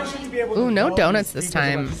 Ooh, no donuts this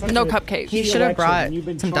time. No cupcakes. He should have brought some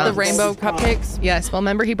The Dunks. rainbow cupcakes. Yes. Well,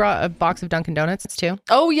 remember he brought a box of Dunkin' Donuts too.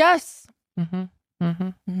 Oh, yes.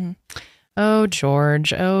 Oh,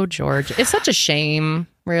 George. Oh, George. It's such a shame.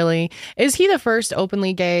 Really? Is he the first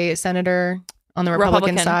openly gay senator on the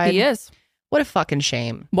Republican side? He is. What a fucking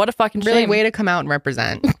shame. What a fucking Really shame. way to come out and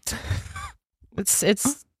represent.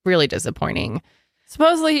 It's really disappointing.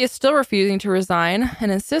 Supposedly, he is still refusing to resign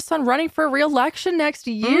and insists on running for re-election next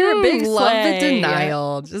year. Big love the slay.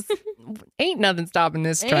 denial. Just ain't nothing stopping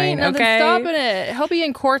this train. Ain't nothing Okay, stopping it. He'll be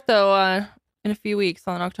in court though in a few weeks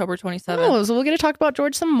on October 27th. Oh, so we'll get to talk about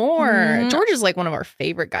George some more. Mhm. George is like one of our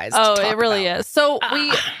favorite guys. Oh, to talk it really about. is. So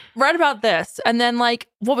we read about this, and then like,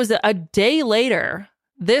 what was it? A day later,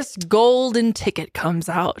 this golden ticket comes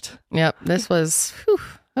out. Yep, this was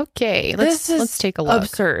okay. This is Let's take a look.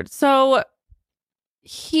 Absurd. So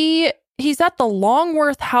he's at the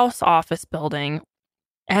Longworth House office building,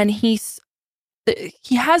 and he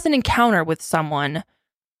has an encounter with someone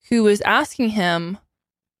who is asking him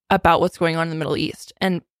about what's going on in the Middle East.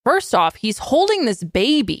 And first off, he's holding this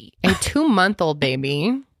baby, A 2-month-old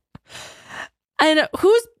baby. and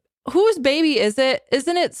whose baby is it?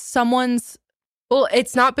 Isn't it someone's? Well,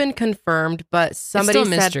 it's not been confirmed, but somebody It's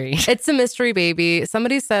still a said mystery. it's a mystery baby.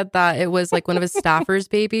 Somebody said that it was like one of his staffer's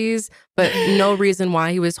babies, but no reason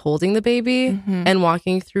why he was holding the baby Mhm. and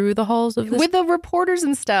walking through the halls of this. With the reporters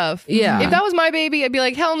and stuff. Yeah. If that was my baby, I'd be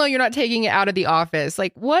like, hell no, you're not taking it out of the office.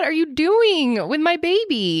 Like, what are you doing with my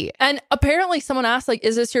baby? And apparently, someone asked, like,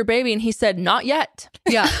 "Is this your baby?" And he said, "Not yet."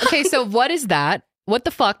 Yeah. Okay, so what is that? What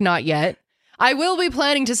the fuck? Not yet. I will be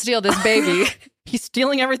planning to steal this baby. He's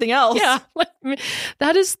stealing everything else. Yeah.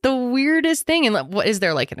 That is the weirdest thing. And what is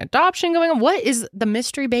there like an adoption going on? What is the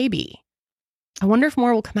mystery baby? I wonder if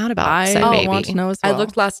more will come out about said baby. want to know as well. I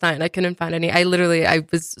looked last night and I couldn't find any. I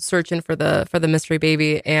was searching for the mystery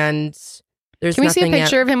baby, and there's Can we see a nothing yet.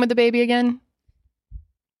 picture of him with the baby again?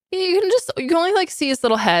 You can only like see his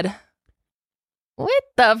little head. What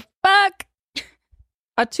the fuck?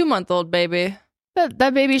 A 2-month-old baby.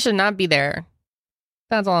 That baby should not be there.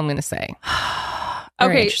 That's all I'm going to say.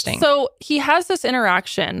 Very Okay, interesting. so he has this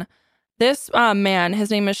interaction. This man,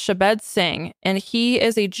 his name is Shabed Singh, and he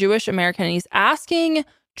is a Jewish American. And he's asking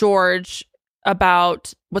George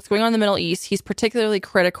about what's going on in the Middle East. He's particularly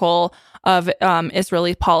critical of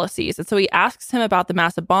Israeli policies. And so he asks him about the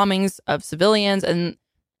massive bombings of civilians, and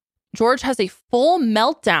George has a full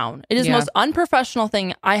meltdown. It is the Yeah. most unprofessional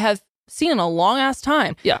thing I have seen in a long ass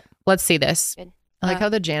time. Yeah. Let's see this. Good. I like how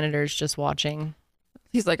the janitor's just watching.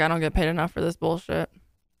 He's like, I don't get paid enough for this bullshit.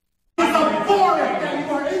 It's abhorrent that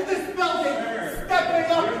you are in this building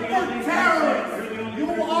stepping up for terrorists.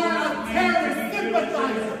 You are a terrorist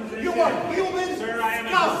sympathizer. You are human Sir, I am a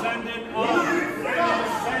scum.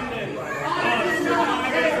 descendant You of do not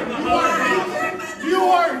care. You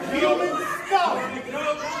are human scum.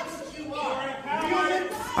 You are human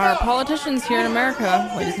scum. Our politicians here in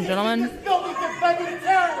America, ladies and gentlemen. This building defending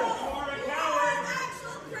terrorists.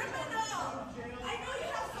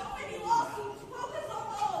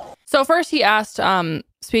 So first he asked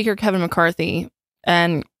Speaker Kevin McCarthy,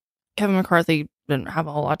 and Kevin McCarthy didn't have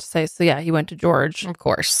a whole lot to say. So yeah, he went to George. Of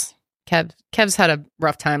course. Kev's had a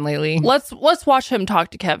rough time lately. Let's watch him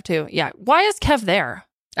talk to Kev too. Yeah. Why is Kev there?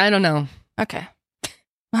 I don't know. Okay.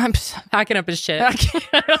 I'm just Packing up his shit.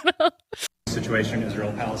 I don't know. situation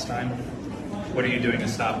Israel-Palestine. What are you doing to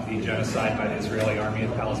stop the genocide by the Israeli army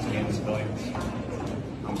of Palestinian civilians?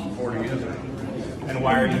 I'm supporting Israel. And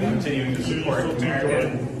why are you continuing to support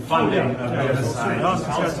American funding of genocide in That's a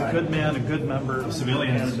Palestine? good man, a good member of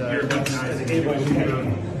Civilians, you're recognizing able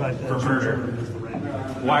him for murder.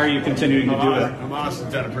 Why are you continuing to do it? Hamas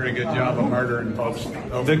has done a pretty good job of murdering folks.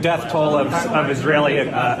 The death toll of Israeli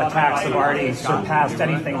attacks have already surpassed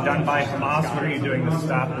anything done by Hamas. What are you doing to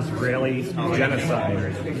stop Israeli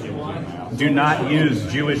genocide? Do not use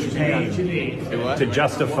Jewish pain to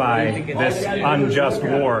justify this unjust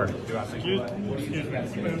war.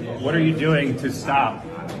 What are you doing to stop?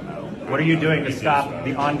 What are you doing to stop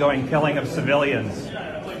the ongoing killing of civilians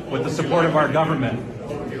with the support of our government?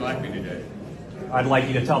 What would you like me to do? I'd like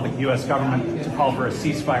you to tell the U.S. government to call for a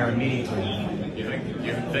ceasefire immediately.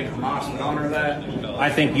 You think Hamas would honor that? I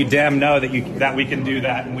think you damn know that we can do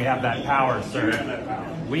that, and we have that power, sir.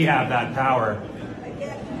 We have that power.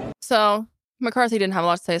 So McCarthy didn't have a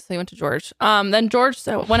lot to say, so he went to George. Then George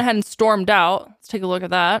went ahead and stormed out. Let's take a look at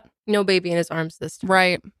that. No baby in his arms this time.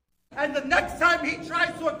 Right. And the next time he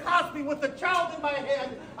tries to accost me with a child in my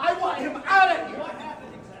hand, I want him out of here.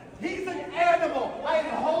 He's an animal. I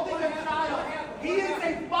am holding a child. He is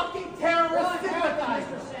a fucking terrorist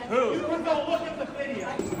sympathizer. Who? You can go look at the video.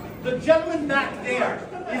 The gentleman back there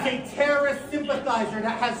is a terrorist sympathizer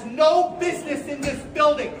that has no business in this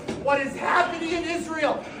building. What is happening in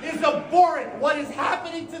Israel is abhorrent. What is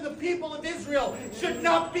happening to the people of Israel should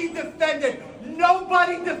not be defended.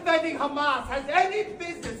 Nobody defending Hamas has any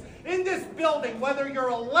business in this building, whether you're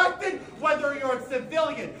elected, whether you're a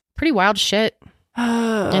civilian. Pretty wild shit.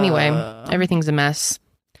 Anyway, everything's a mess.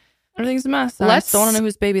 Everything's a mess. I Let's- still want to know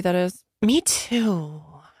whose baby that is. Me too.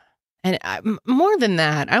 And more than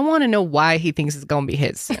that, I want to know why he thinks it's going to be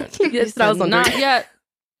his. Yes, that was Not wondering. yet.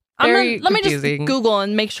 Very Let me confusing. just Google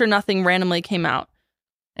and make sure nothing randomly came out.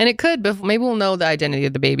 And it could, maybe we'll know the identity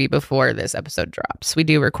of the baby before this episode drops. We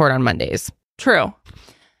do record on Mondays. True.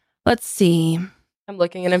 Let's see. I'm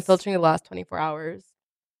looking and I'm filtering the last 24 hours.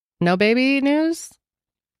 No baby news?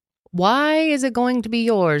 Why is it going to be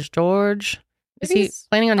yours, George? Is Maybe he he's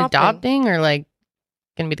planning on adopting or like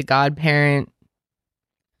going to be the godparent?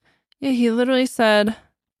 Yeah, he literally said,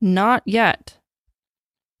 not yet.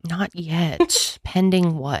 Not yet.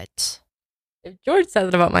 Pending what? If George says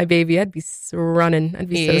it about my baby, I'd be running. I'd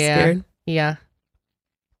be so scared. Yeah.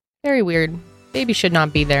 Very weird. Baby should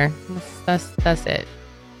not be there. That's it.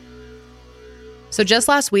 So just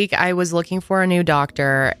last week, I was looking for a new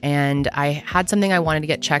doctor and I had something I wanted to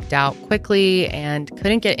get checked out quickly and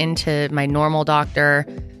couldn't get into my normal doctor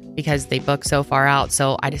because they book so far out.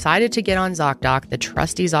 So I decided to get on ZocDoc, the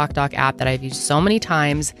trusty ZocDoc app that I've used so many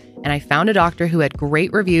times. And I found a doctor who had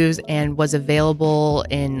great reviews and was available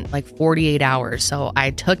in like 48 hours. So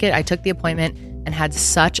I took it. I took the appointment and had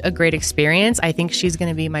such a great experience. I think she's going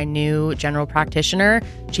to be my new general practitioner.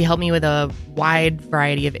 She helped me with a wide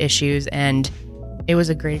variety of issues and it was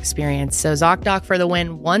a great experience. So ZocDoc for the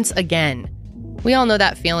win once again. We all know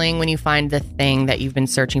that feeling when you find the thing that you've been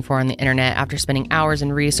searching for on the internet. After spending hours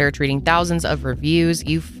in research, reading thousands of reviews,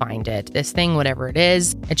 you find it. This thing, whatever it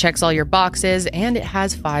is, it checks all your boxes and it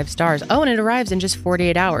has 5 stars. Oh, and it arrives in just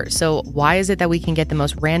 48 hours. So why is it that we can get the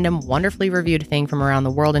most random, wonderfully reviewed thing from around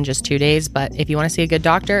the world in just 2 days? But if you want to see a good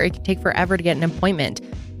doctor, it can take forever to get an appointment.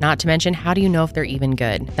 Not to mention, how do you know if they're even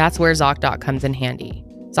good? That's where ZocDoc comes in handy.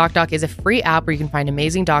 ZocDoc is a free app where you can find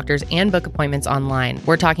amazing doctors and book appointments online.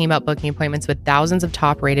 We're talking about booking appointments with thousands of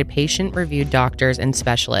top-rated patient-reviewed doctors and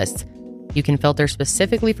specialists. You can filter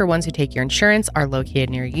specifically for ones who take your insurance, are located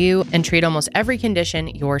near you, and treat almost every condition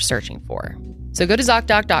you're searching for. So go to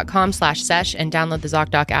ZocDoc.com/sesh and download the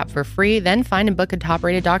ZocDoc app for free, then find and book a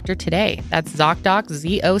top-rated doctor today. That's ZocDoc,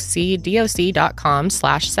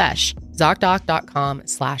 ZocDoc.com/sesh.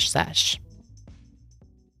 ZocDoc.com/sesh.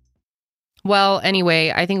 Well,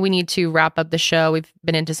 anyway, I think we need to wrap up the show. We've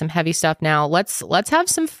been into some heavy stuff now. Let's have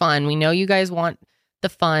some fun. We know you guys want the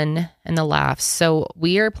fun and the laughs. So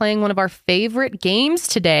we are playing one of our favorite games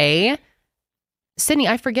today. Sydney,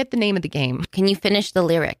 I forget the name of the game. Can you finish the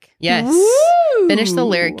lyric? Yes. Woo! Finish the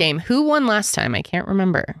lyric game. Who won last time? I can't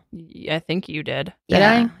remember. Yeah, I think you did. Did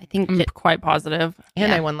I? I think I'm quite positive. And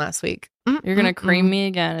Yeah. I won last week. You're going to cream me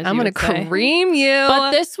again. as I'm you going would say. to cream you.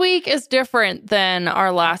 But this week is different than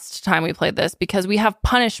our last time we played this because we have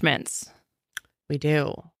punishments. we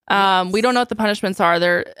do. We don't know what the punishments are.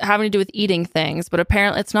 They're having to do with eating things, but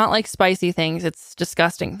apparently it's not like spicy things. It's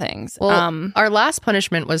disgusting things. Well, our last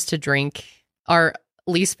punishment was to drink our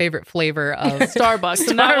least favorite flavor of Starbucks.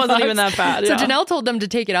 And that wasn't even that bad. So yeah. Janelle told them to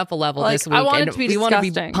take it up a level Like, this week. I want it and to be we want to be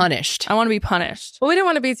disgusting. punished. I want to be punished. Well, we didn't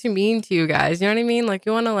want to be too mean to you guys. You know what I mean? Like,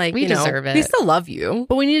 you want to, like, We you know, deserve it. we still love you.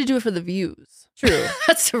 But we need to do it for the views. True.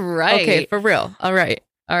 That's right. Okay, for real. All right.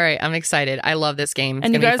 All right. I'm excited. I love this game. It's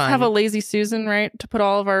And you gonna be guys fun. have a lazy Susan, right? To put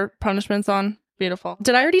all of our punishments on. Beautiful.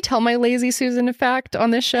 Did I already tell my lazy Susan fact on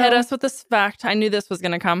this show? Hit us with this fact. I knew this was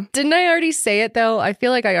going to come. Didn't I already say it though? I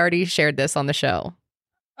feel like I already shared this on the show.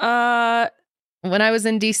 When I was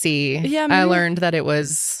in DC, Yeah, I maybe. learned that it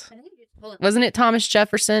wasn't it Thomas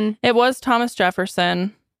Jefferson? It was Thomas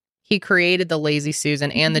Jefferson. He created the lazy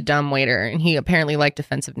Susan and the dumb waiter, and he apparently liked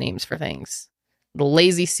offensive names for things. The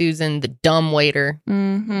lazy Susan, the dumb waiter.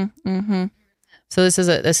 Mm-hmm. Mm-hmm. So this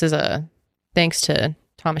is a thanks to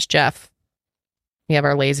Thomas Jeff. We have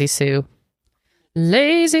our lazy Sue.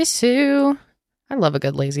 Lazy Sue. I love a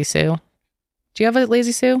good lazy Sue. Do you have a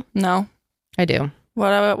lazy Sue? No. I do.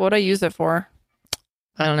 What would I use it for?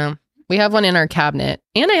 I don't know. We have one in our cabinet,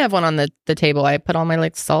 and I have one on the table. I put all my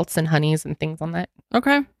like salts and honeys and things on that.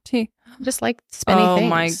 Okay. Tea. Just like spinny Oh things.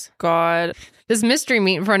 my God. This mystery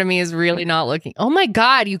meat in front of me is really not looking. Oh my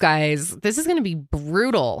God, you guys. This is going to be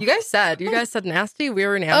brutal. You guys said nasty. We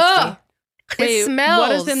were nasty. Ugh. Wait, It smells.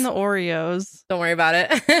 What is in the Oreos? Don't worry about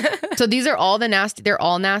it. So these are all the nasty. They're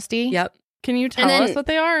all nasty. Yep. Can you tell then- us what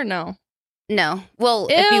they are or no? No. Well,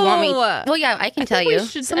 if you want me, Ew. well, yeah, I can tell you.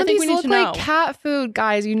 Some I of think these we need look to like know. cat food,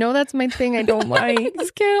 guys. You know that's my thing. I don't like.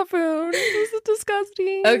 It's cat food. This is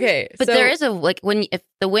disgusting. Okay. But so, there is a if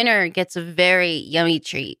the winner gets a very yummy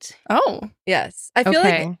treat. Oh. Yes. I feel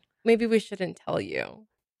Okay. like maybe we shouldn't tell you.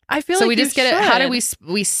 I feel So like we you just get it. How do should.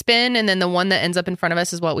 we spin, and then the one that ends up in front of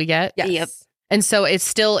us is what we get? Yes. Yep. And so it's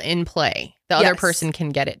still in play. The other Yes. person can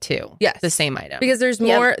get it too. Yes. The same item. Because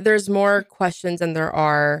there's more questions than there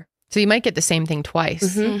are. So you might get the same thing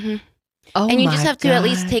twice. Mm-hmm. Oh, And you just my have to at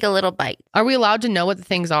least God. take a little bite. Are we allowed to know what the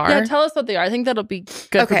things are? Yeah, tell us what they are. I think that'll be good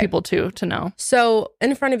for Okay. people too to know. So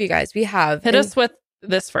in front of you guys, we have Hit us with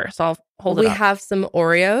this first. I'll hold it We up. have some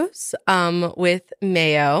Oreos with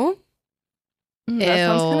mayo. That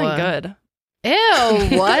sounds kind Ew. of good.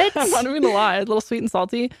 Ew, what? I'm not even gonna lie. A little sweet and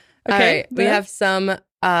salty. All Okay. right, we have some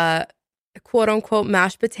quote unquote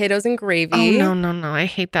mashed potatoes and gravy. Oh, no. I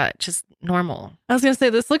hate that. Just normal. I was gonna say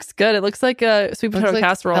this looks good. It looks like a sweet potato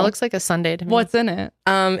casserole. That looks like a sundae to me. What's in it?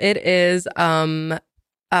 It is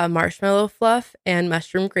marshmallow fluff and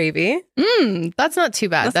mushroom gravy. That's not too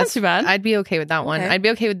bad. That's not too bad. I'd be okay with that one. Okay. I'd be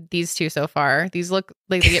okay with these two so far. These look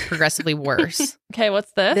like they get progressively worse. Okay,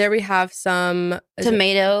 what's this? There we have some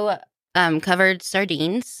Tomato covered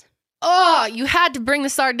sardines. Oh, you had to bring the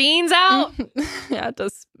sardines out? Yeah, it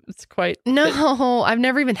does. It's quite. No, I've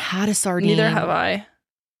never even had a sardine. Neither have I.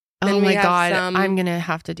 Oh Then we my have God. some- I'm going to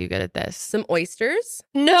have to do good at this. some oysters.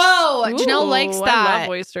 No, Janelle Ooh, likes I that. love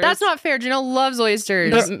oysters. That's not fair. Janelle loves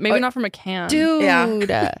oysters. But maybe not from a can. Dude.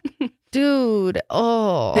 Yeah. Dude.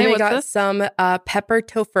 Oh. Then Hey, we what's got this? some pepper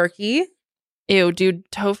tofurkey. Ew,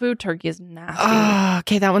 dude. Tofu turkey is nasty. Ah,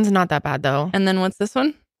 okay, that one's not that bad though. And then what's this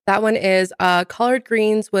one? That one is collard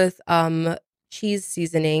greens with cheese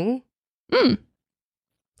seasoning.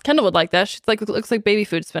 Kendall would like that. She's like, looks like baby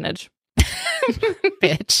food spinach.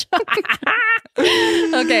 Bitch.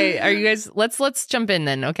 Okay, are you guys let's jump in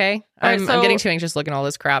then, okay? All right, I'm so getting too anxious looking at all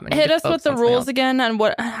this crap. I need Hit to us with focus the on something rules else. again and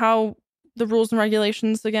how the rules and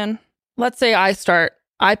regulations again. Let's say I start.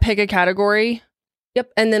 I pick a category.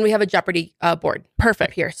 Yep. And then we have a Jeopardy board.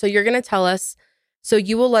 Perfect. Here. So you're going to tell us. So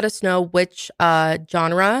you will let us know which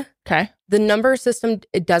genre. Okay. The number system,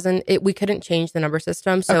 we couldn't change the number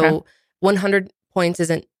system. So Okay. 100 points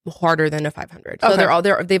isn't harder than a 500. So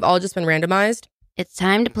Okay. they've all just been randomized. It's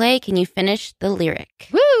time to play. Can you finish the lyric?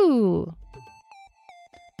 Woo!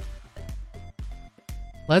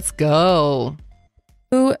 Let's go.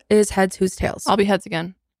 Who is heads, who's tails? I'll be heads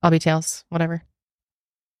again. I'll be tails. Whatever.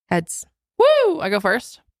 Heads. Woo! I go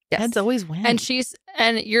first. Yes. Heads always win.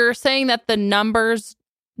 And you're saying that the numbers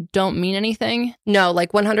don't mean anything? No,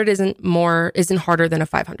 like 100 isn't harder than a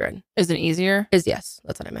 500. Isn't easier? Yes,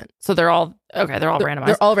 that's what I meant. So they're all randomized.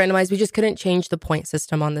 They're all randomized. We just couldn't change the point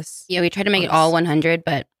system on this. Yeah, we tried to make it all 100,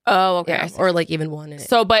 but Oh, okay. Yeah, or like even one in it.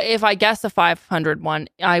 So, but if I guess a 500 one,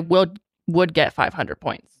 I would get 500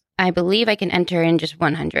 points. I believe I can enter in just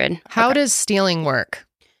 100. How does stealing work?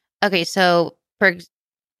 Okay, so for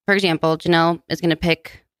example, Janelle is going to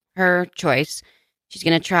pick her choice. She's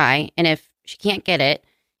going to try, and if she can't get it,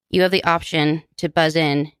 you have the option to buzz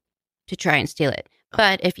in to try and steal it.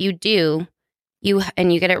 But if you do, you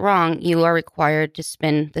get it wrong, you are required to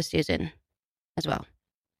spin the Susan as well.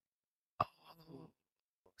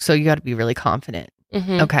 So you got to be really confident.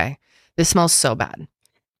 Mhm. Okay. This smells so bad.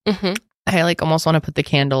 Mhm. I like almost want to put the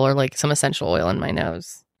candle or like some essential oil in my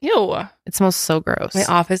nose. Ew. It smells so gross. My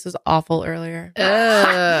office was awful earlier.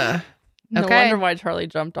 Ugh. No Okay. wonder why Charlie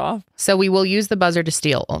jumped off. So we will use the buzzer to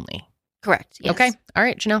steal only. Correct. Yes. Okay. All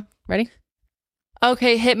right, Janelle. Ready?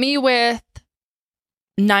 Okay, hit me with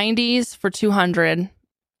 90s for 200.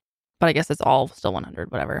 But I guess it's all still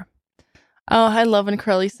 100, whatever. Oh, I love when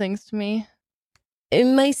Curly sings to me. It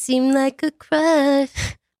might seem like a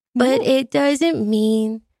crush, but it doesn't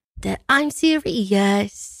mean that I'm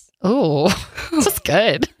serious. Oh, that's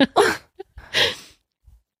good.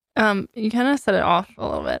 You kind of set it off a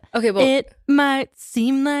little bit. Okay, well, It might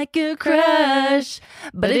seem like a crush,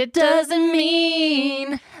 but it doesn't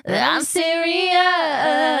mean that I'm serious.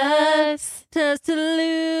 Just to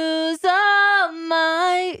lose all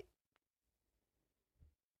my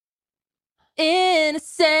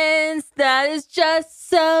innocence, that is just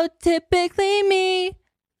so typically me.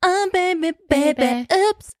 Baby,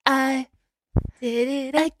 oops, I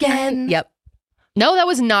did it again. yep. No, that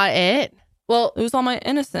was not it. Well, Lose all my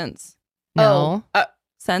innocence. No,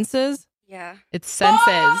 Senses? Yeah. it's senses.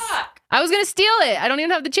 I was going to steal it. I don't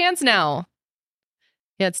even have the chance now.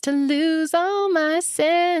 Yeah, it's to lose all my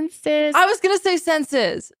senses. I was going to say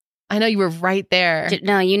senses. I know you were right there.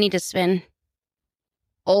 No, you need to spin.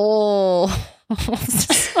 Oh,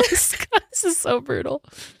 this is so brutal.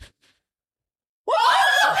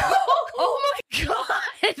 Oh my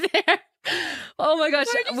god! Oh my gosh,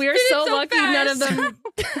 we are so lucky. None of them.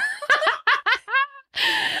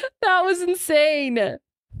 That was insane.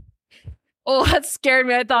 Oh, that scared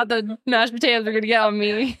me. I thought the mashed potatoes were gonna get on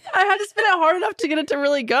me. I had to spin it hard enough to get it to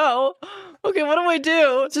really go. Okay, what do I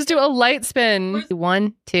do? Just do a light spin.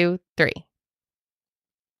 1, 2, 3.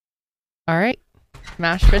 All right.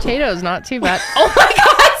 Mashed potatoes, not too bad. Oh my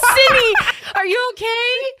God, Sydney, are you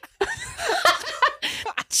okay?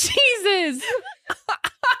 Jesus.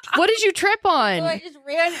 What did you trip on? I just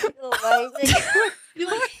ran into the light. You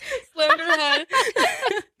slammed her head.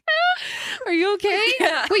 Are you okay?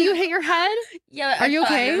 Yeah. Wait, you hit your head? Yeah. Are you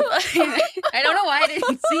okay? I don't know why I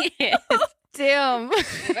didn't see it. Damn.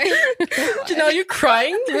 Janelle, are you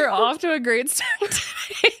crying? We're off to a great start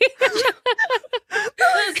today. That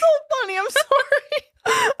was so funny. I'm sorry.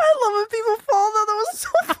 I love when people fall though. That was so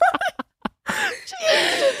funny. She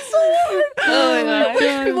did so hard. Oh my I wish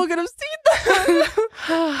God. people could have seen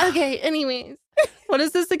that. Okay, anyways. What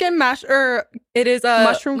is this again? Mash or It is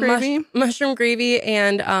Mushroom gravy? mushroom gravy,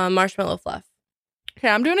 and marshmallow fluff. okay,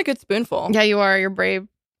 I'm doing a good spoonful. Yeah, you are. You're brave.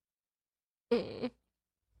 I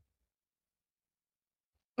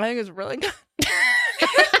think it's really good.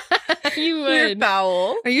 You You're would.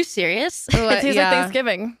 foul. Are you serious? It tastes yeah. like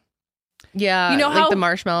Thanksgiving. Yeah. You know like how the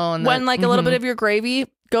marshmallow and When like a little Mhm. bit of your gravy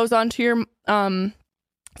goes onto your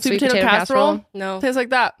sweet potato casserole. No. Tastes like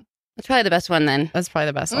that. That's probably the best one then. That's probably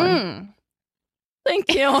the best one.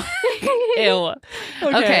 Thank you. Ew.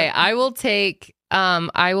 Okay, I will take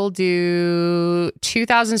I will do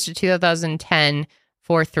 2000s to 2010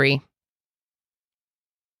 for 3.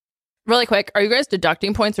 Really quick, are you guys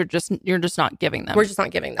deducting points or you're just not giving them? We're just not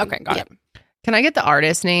giving them. Okay, got it. Can I get the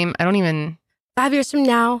artist name? I don't even 5 years from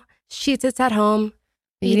now, she sits at home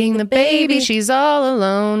Eating the baby, she's all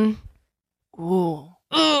alone. Ooh.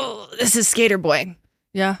 Oh, this is Skater Boy.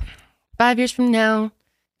 Yeah. 5 years from now,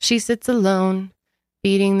 she sits alone,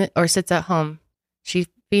 sits at home. She's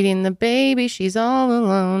feeding the baby, she's all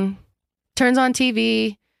alone. Turns on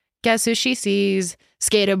TV, guess who she sees?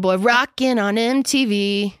 Skater Boy rocking on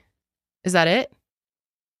MTV. Is that it?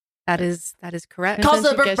 That is correct. Calls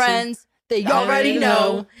Guess up her who- friends. They already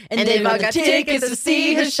know. And they've all got tickets to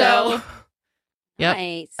see her show. Yep.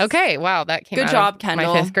 Nice. Okay. Wow. That came Good out job, of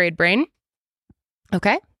Kendall. my 5th grade brain.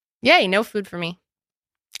 Okay. Yay. No food for me.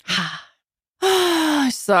 I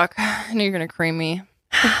suck. I know you're going to cream me.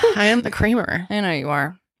 I am the creamer. I know you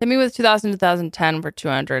are. Hit me with 2000 2010 for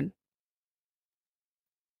 200.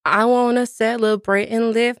 I want to celebrate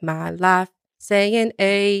and live my life. Saying,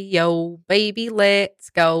 "Ayo, baby,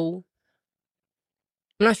 let's go."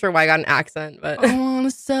 I'm not sure why I got an accent, but I want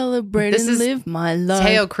to celebrate This and is live my life.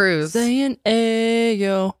 Teo Cruz. Saying,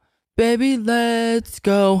 ayo, baby, let's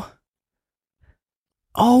go.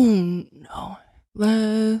 Oh, no.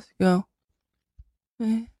 Let's go.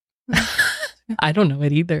 I don't know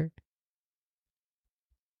it either.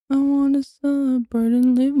 I want to celebrate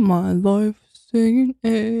and live my life. Singing,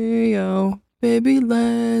 ayo, baby,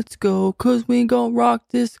 let's go. 'Cause we gon' rock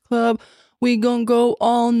this club. We gon' go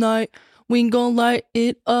all night. We gon' light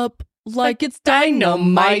it up like it's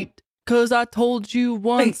dynamite. 'Cause I told you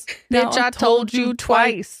once. now Bitch, I told you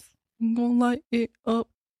twice. I'm gonna light it up.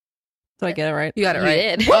 Did I get it right? you got it You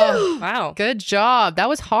right. did. Oh, Wow. good job. That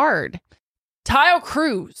was hard. Tile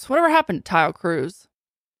Cruz. Whatever happened to Tile Cruz?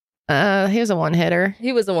 He was a one-hitter.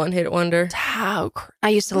 He was a one-hit wonder. Tile Cruz. I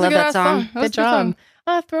used to love that song. Good job.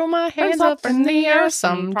 I throw my hands up in the air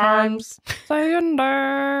sometimes. Saying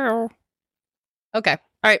there. Okay.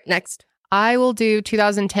 All right, next. I will do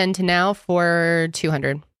 2010 to now for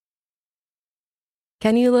 200.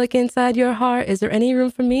 Can you look inside your heart? Is there any room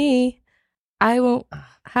for me? I won't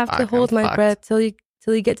have to fuck, hold I'm my fucked. breath till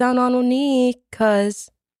you get down on one knee, 'cause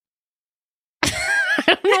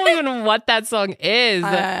I don't know even what that song is.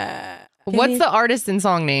 What's you- the artist and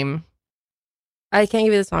song name? I can't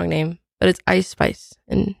give you the song name, but it's Ice Spice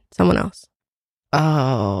and someone else.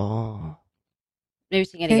 Oh. Maybe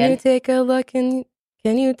sing it Can you again. take a look and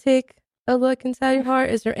can you take a look inside your heart?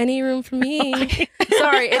 Is there any room for me?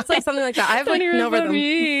 Sorry, it's like something like that. I have like no rhythm.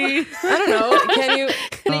 I don't know.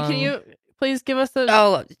 Can you please give us a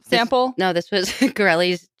Oh, sample? No, this was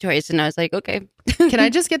Corelli's choice, and I was like, okay. Can I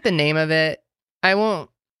just get the name of it? I won't.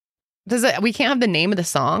 We can't have the name of the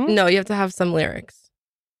song? No, you have to have some lyrics.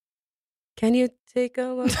 Can you take a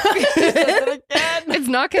look? It's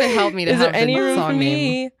not going to help me to Is have there any the room for song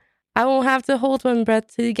name. me? I won't have to hold one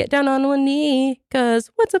breath till you get down on one knee. 'Cause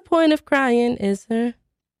what's the point of crying? Is there?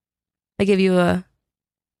 I give you a.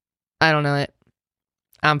 I don't know it.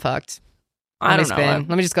 I'm fucked. I don't Let me know. spin.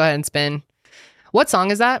 Let me just go ahead and spin. What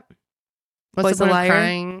song is that? What's Boy's the a point of Liar.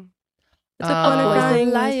 crying? What's the point of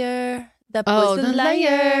crying? liar. That Oh, boy's the a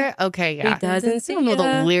liar. Okay, yeah. He doesn't I see don't know the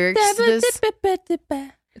ya. lyrics to this.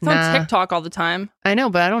 It's on Nah. TikTok all the time. I know,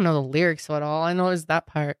 but I don't know the lyrics at all. I know is that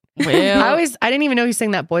part. Well, I didn't even know he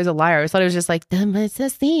sang that "Boy's a Liar." I always thought it was just like "The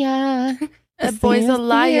Messiah." That boy's a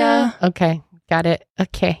liar. Okay, got it.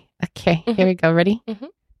 Okay. Here we go. Ready?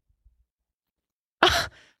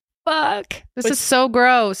 Fuck. This is so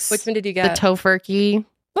gross. Which one did you The get? tofurkey.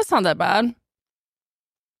 That's not that bad.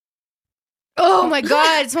 Oh my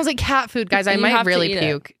God. It smells like cat food, guys. I You might have to really eat it.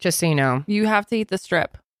 puke, just so you know. You have to eat the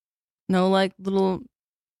strip. No, like little.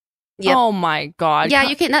 Yep. Oh my God. Yeah,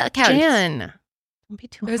 you can. That counts. Jan, don't be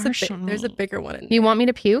too There's harsh on there's a me. bigger one in there. You want me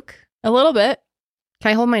to puke? A little bit.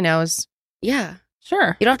 Can I hold my nose? Yeah.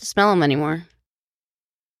 Sure. You don't have to smell them anymore.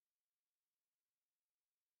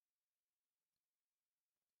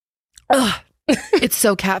 Ugh. It's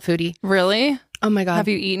so cat foody. Really? Oh my God. Have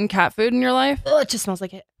you eaten cat food in your life? Oh, it just smells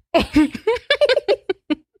like it.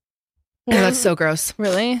 Oh, that's so gross.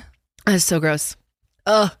 Really? That's so gross.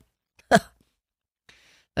 Ugh.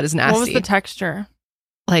 That is nasty. What was the texture?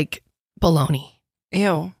 Like bologna.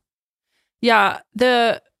 Ew. Yeah,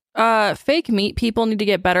 the fake meat people need to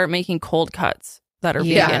get better at making cold cuts that are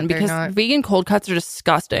Yeah, vegan they're because not- vegan cold cuts are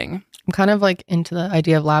disgusting. I'm kind of like into the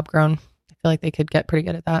idea of lab grown. I feel like they could get pretty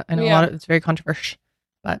good at that. I know Yeah. it's very controversial.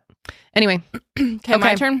 But anyway. Okay,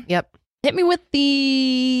 my turn. Yep. Hit me with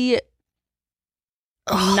the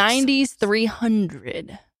 90s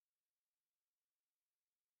 300.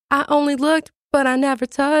 I only looked, but I never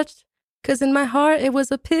touched. 'Cause in my heart, it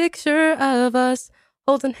was a picture of us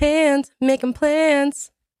holding hands, making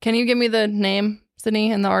plans. Can you give me the name,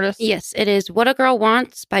 Sydney, and the artist? Yes, it is What a Girl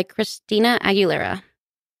Wants by Christina Aguilera.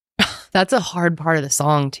 That's a hard part of the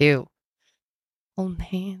song too. Holding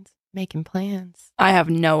hands, making plans. I have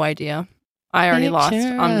no idea. I already lost. Picture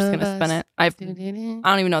I'm just of gonna spin us. it. I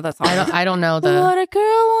don't even know what that song. I don't know the. What a girl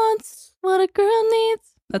wants, what a girl needs.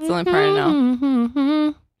 That's the only part I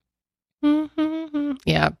know.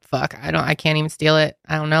 Yeah, fuck. I can't even steal it.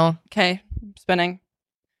 I don't know. Okay, spinning.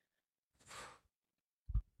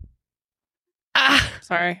 Ah,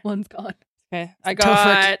 Sorry. one's gone. Okay, I Tofurkey.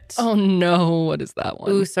 got. Oh no, what is that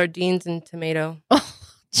one? Ooh, sardines and tomato.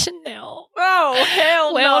 Janelle. Oh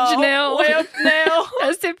hell Well, no. Janelle. Well, Janelle.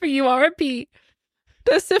 That's it for you, RP.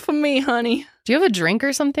 That's it for me, honey. Do you have a drink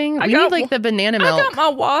or something? I We got need like the banana milk. I got my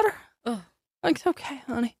water. Oh. It's okay,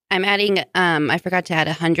 honey. I'm adding, I forgot to add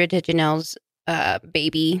 100 to Janelle's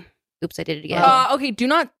baby. Oops, I did it again. Okay, do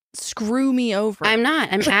not screw me over. I'm not.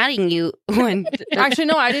 I'm adding you one. Actually,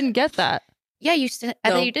 no, I didn't get that. Yeah, I No.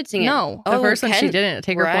 thought you did sing it. No. The first one she Ken- didn't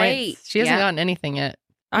take her right. points. She hasn't Yeah. gotten anything yet.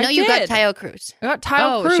 I No, you got did. Tayo Cruz. I got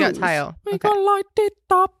Tayo Oh, Cruz. she got Tayo. We Okay. got light it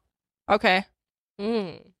up. Okay.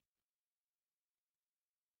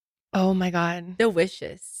 Oh my god.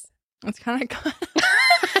 Delicious. It's kind of good.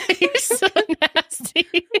 You're so nasty.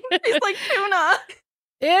 He's like tuna.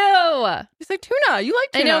 Ew. He's like tuna. You like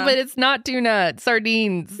I tuna. know, but it's not tuna. It's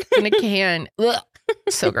sardines in a can. Ugh.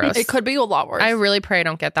 So gross. it could be a lot worse. I really pray I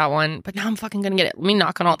don't get that one, but now I'm fucking gonna get it. Let me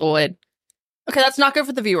knock on all the wood. Okay, that's not good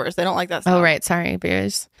for the viewers. They don't like that. Oh Sound. right, sorry,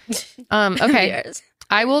 beers. Okay. Yes.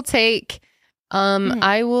 I will take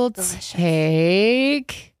I will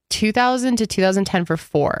take 2000 to 2010 for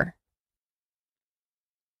 4.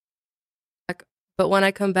 But when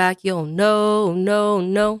I come back, you'll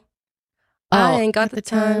know. I ain't got the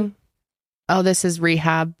time. Oh, this is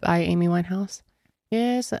Rehab by Amy Winehouse.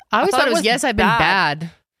 Yes. I always thought thought it it was was yes, I've been bad.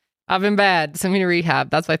 bad. I've been bad. Send me to rehab.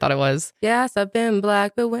 That's what I thought it was. Yes, I've been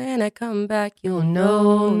black, but when I come back, you'll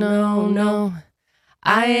Oh, no. know.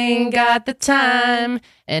 I ain't got the time.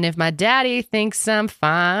 And if my daddy thinks I'm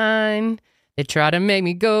fine, they try to make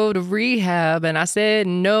me go to rehab. And I said,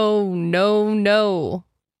 no.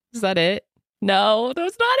 Is that it? No,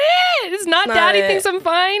 that's not it. It's not Not daddy it. thinks I'm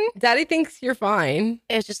fine. Daddy thinks you're fine.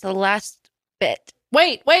 It was just the last bit.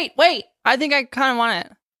 Wait. I think I kind of want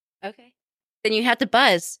it. Okay. Then you have to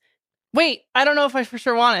buzz. Wait, I don't know if I for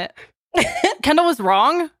sure want it. Kendall was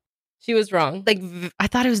wrong. She was wrong. Like, I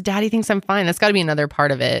thought it was daddy thinks I'm fine. That's got to be another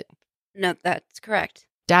part of it. No, that's correct.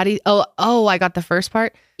 Daddy. Oh, I got the first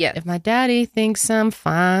part. Yeah. If my daddy thinks I'm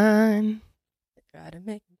fine, Gotta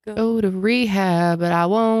make it go. go to rehab, but I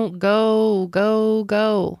won't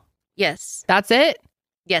go. Yes. That's it?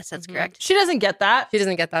 Yes, that's correct. She doesn't get that. She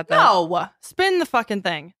doesn't get that though. No. Spin the fucking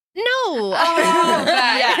thing. No. Oh,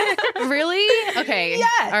 yes. Really? Okay.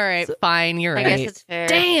 Yes. All right. Fine. You're I right. guess it's fair.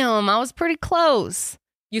 Damn. I was pretty close.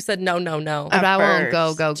 You said no. But I won't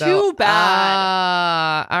first. go. Too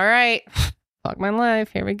bad. All right. Fuck my life.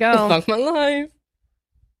 Here we go. Fuck my life.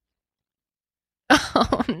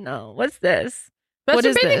 Oh, no. What's this? That's What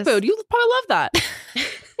your is baby this? food. You probably love that.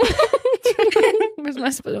 Where's my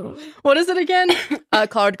spoon? What is it again?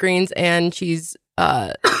 Collard greens and cheese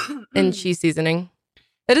and cheese seasoning.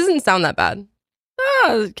 It doesn't sound that bad.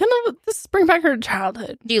 Kendall, this bring back her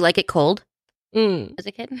childhood. Do you like it cold Mm. as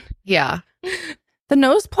a kid? Yeah. The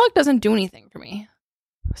nose plug doesn't do anything for me.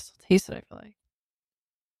 I still taste it, I feel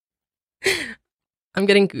like. I'm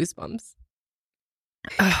getting goosebumps.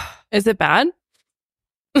 Is it bad?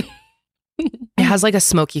 It has like a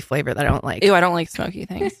smoky flavor that I don't like. Ew, I don't like smoky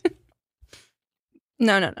things.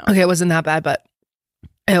 No. Okay, it wasn't that bad, but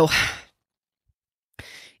ew.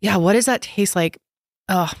 Yeah, what does that taste like?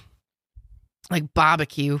 Oh, like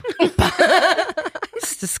barbecue.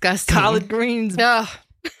 It's disgusting. Collard greens. Ugh.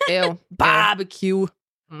 Ew. Barbecue.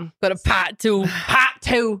 But a pot too. Hot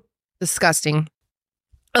too. Disgusting.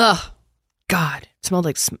 Ugh. God. It smelled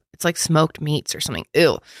like it's like smoked meats or something.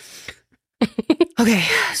 Ew. Okay,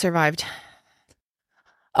 survived.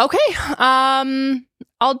 Okay.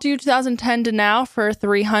 I'll do 2010 to now for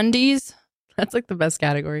 3 hundies. That's like the best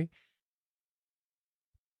category.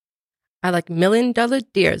 I like $1 million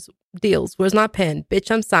deals. Where's my pen?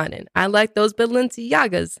 Bitch, I'm signing. I like those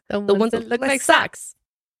Balenciagas. The ones that look like socks.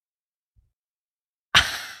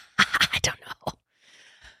 I don't know.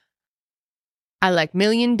 I like $1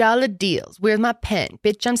 million deals. Where's my pen?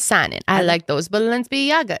 Bitch, I'm signing. I like those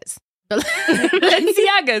Balenciagas.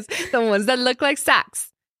 Balenciagas. The ones that look like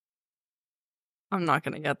socks. I'm not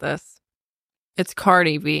going to get this. It's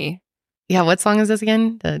Cardi B. Yeah, what song is this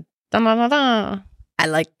again? The da-da-da-da. I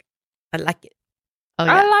like it. Oh,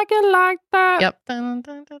 yeah. I like it like that. Yep.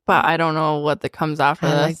 Dun-dun-dun-dun. But I don't know what that comes after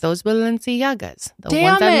I this. like those Balenciagas. The Damn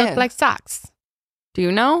ones that it. look like socks. Do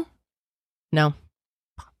you know? No.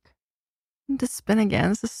 I need to spin again.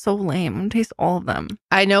 This is so lame. I'm going to taste all of them.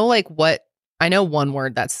 I know I know one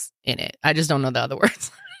word that's in it. I just don't know the other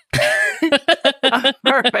words.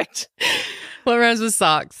 Perfect. What rhymes with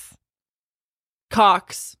socks?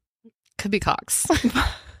 Cox. Could be cocks.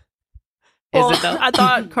 Well, Is it though? I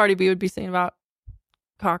thought Cardi B would be saying about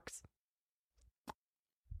Cox.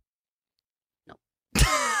 No.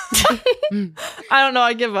 I don't know.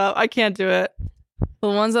 I give up. I can't do it. The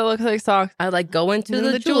ones that look like socks. I like going to To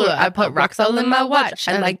the jeweler. I put rocks all in my watch.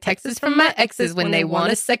 I like texts from my exes when they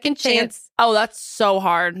want a second chance. Oh, that's so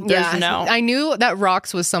hard. There's no. I knew that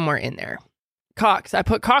rocks was somewhere in there. Cox. I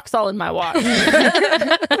put Cox all in my watch. Okay,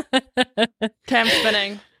 I'm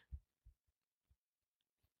spinning.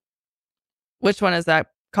 Which one is that?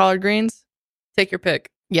 Collard greens? Take your pick.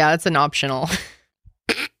 Yeah, it's an optional.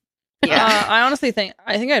 I honestly think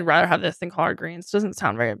I'd rather have this than collard greens. Doesn't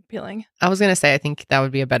sound very appealing. I was gonna say I think that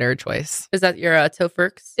would be a better choice. Is that your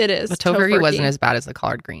Tofurks? It is. The tofurkey Tofurkey. wasn't as bad as the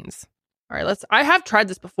collard greens. All right, I have tried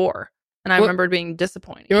this before, and I What- remember being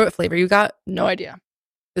disappointed. You know what flavor you got? No idea.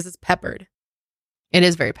 This is peppered. It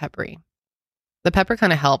is very peppery. The pepper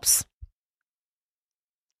kind of helps.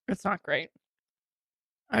 It's not great.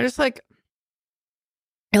 I just like,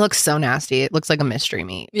 It looks so nasty. It looks like a mystery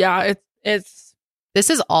meat. yeah, it's This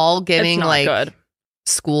is all giving not like good.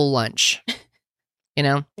 school lunch. You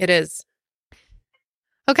know? It is.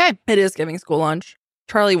 Okay. It is giving school lunch.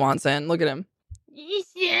 Charlie wants in. Look at him.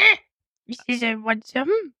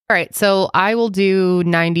 All right. So I will do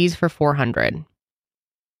 90s for 400.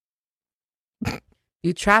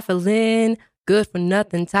 You trifling, good for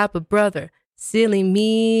nothing type of brother. Silly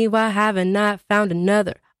me, why haven't I found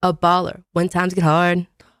another? A baller, when times get hard.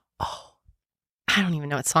 Oh, I don't even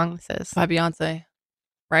know what song this is. By Beyonce,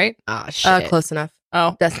 right? Oh, shit. Close enough.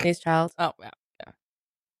 Oh, Destiny's Child. oh, yeah.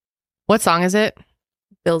 What song is it?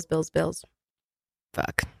 Bills, bills, bills.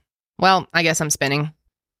 Fuck. Well, I guess I'm spinning.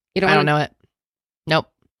 You I don't know it. Nope.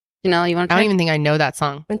 You know, you want to I try? don't even think I know that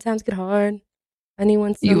song. When times get hard. I need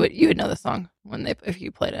one You would know the song if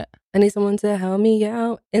you played it. I need someone to help me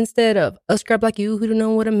out instead of a scrub like you who don't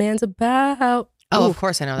know what a man's about. Oh, Ooh. of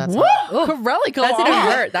course I know that song. Whoa, Corelli, go That's on. even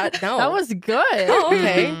worse. No. That was good. Oh,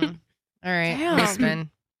 okay. All right. Damn. Let me spin.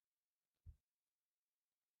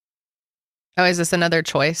 Oh, is this another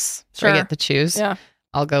choice? So I Sure. get to choose? Yeah,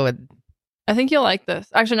 I'll go with. I think you'll like this.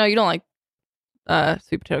 Actually, no, you don't like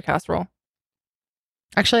sweet potato casserole.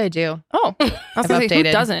 Actually, I do. Oh, I was I've gonna say, who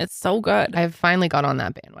updated. doesn't? It's so good. I've finally got on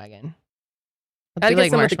that bandwagon. I'd do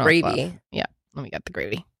get some with the marshmallow gravy. fluff. Yeah. Let me get the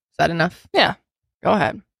gravy. Is that enough? Go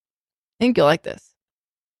ahead. I think you'll like this.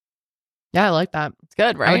 Yeah, I like that. It's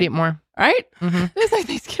good, right? I would eat more. Right? Mm-hmm. It was like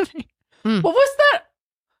Thanksgiving. Mm. What was that?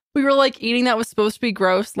 We were like eating that was supposed to be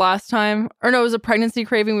gross last time. Or no, it was a pregnancy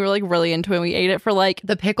craving. We were like really into it. We ate it for like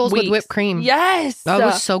The pickles weeks. with whipped cream. Yes. That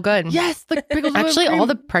was so good. Yes, the pickles with Actually, whipped all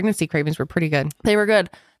the cream. pregnancy cravings were pretty good. They were good.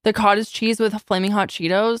 The cottage cheese with flaming hot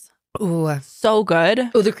Cheetos. Ooh. So good.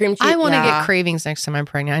 Oh, the cream cheese. I want to Yeah. get cravings next time I'm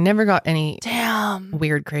pregnant. I never got any Damn.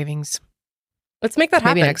 weird cravings. Let's make that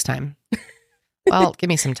happen. Maybe next time. Well, give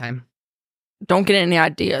me some time. Don't get any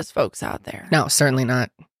ideas, folks out there. No, certainly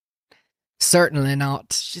not. Certainly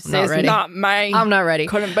not. She I'm says not ready. not me. I'm not ready.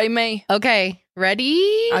 Couldn't be me. Okay,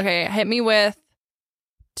 ready? Okay, hit me with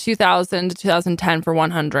 2000 to 2010 for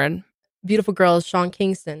 100. Beautiful Girl is Sean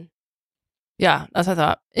Kingston. Yeah, that's what I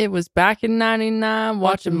thought. It was back in 99,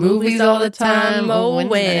 watching movies all the time. Oh,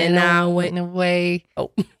 when I went away.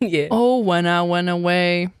 Oh, yeah. Oh, when I went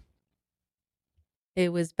away.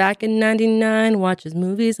 It was back in 99, watches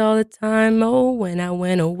movies all the time. Oh, when I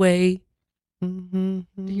went away. Do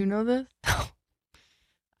you know this?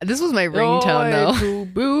 This was my ringtone, though. Two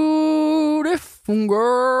beautiful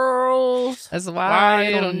girls. That's why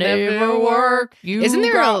it'll never work. Isn't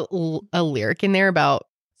there a lyric in there about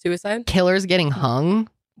Suicide? killers getting hung?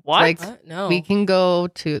 What? Like, No. we can go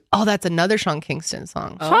to... Oh, that's another Sean Kingston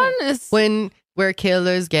song. Oh. Sean is... Where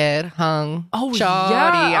killers get hung. Oh,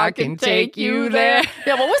 Shawty, yeah. I can take you there.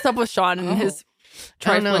 Yeah, what was up with Sean and his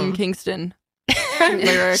trifling know. Kingston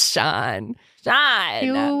lyrics? Sean. Shine.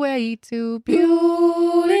 You're way too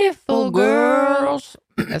beautiful, girls.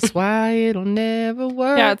 That's why it'll never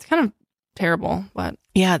work. Yeah, it's kind of terrible, but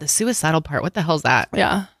Yeah, the suicidal part. What the hell's that?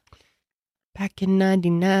 yeah. Back in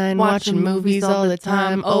 99, watching movies all the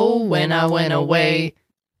time. Oh, when I went away.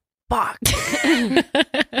 Fuck.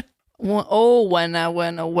 Oh, when I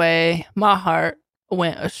went away, my heart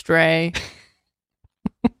went astray.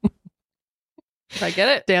 Did I get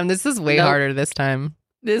it? Damn, this is way Nope. harder this time.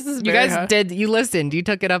 This is You very guys hard. you listened. You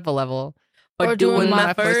took it up a level. Or doing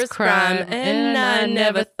my first crime, and I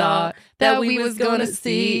never thought that we was gonna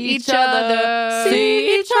see each other.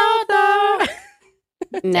 See each other.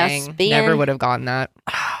 Now Dang, spin. never would have gotten that.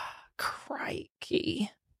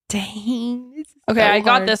 Crikey. Dang. This is Okay, so I got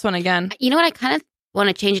hard. this one again. You know what? I kind of want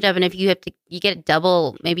to change it up, and if you have to, you get it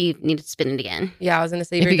double. Maybe you need to spin it again. Yeah, I was going to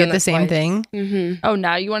say. If you get the same thing, Mm-hmm. Oh,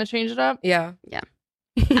 now you want to change it up? Yeah.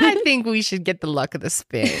 I think we should get the luck of the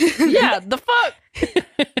spin. Yeah, the fuck?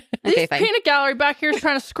 Okay, This fine. peanut gallery back here is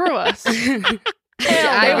trying to screw us. I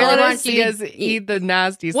They really want want to see you to us eat the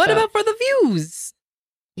nasty What stuff. about for the views?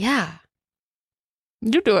 Yeah.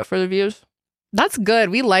 You do it for the views. That's good.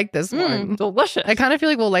 We like this one. Delicious. I kind of feel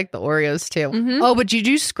like we'll like the Oreos too. Mhm. Oh, but did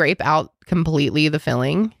you scrape out completely the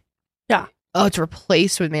filling? Yeah. Oh, it's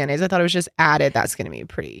replaced with mayonnaise. I thought it was just added. That's going to be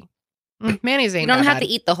pretty. Mayonnaise ain't You don't that have bad. to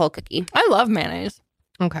eat the whole cookie. I love mayonnaise.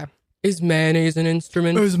 Okay. Is mayonnaise an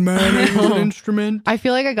instrument? mayonnaise an instrument? I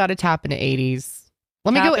feel like I got to tap into 80s.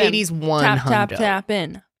 Let me Tap go in. 80s one. Tap, tap, hundo. tap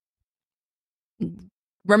in.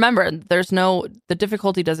 Remember, the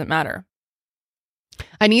difficulty doesn't matter.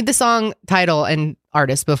 I need the song title and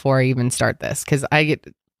artist before I even start this because I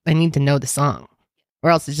need to know the song, or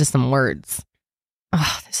else it's just some words.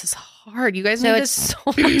 Oh, this is hard. You guys So made this so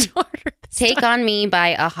much harder. this Take time. on Me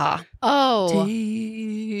by Aha. Oh,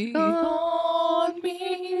 Take on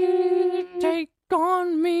me, take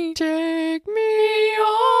on me, take me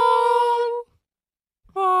on.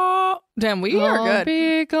 Oh, damn, we are I'll good.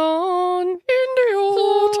 be gone in the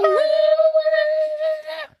old time.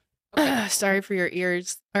 Sorry for your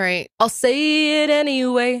ears. All right. I'll say it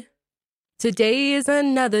anyway. Today is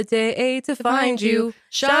another day to find you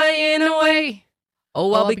shying away.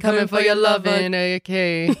 Oh, I'll be coming for your loving. AK.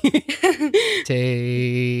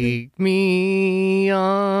 Take me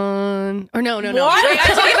on. Or no. What? Wait,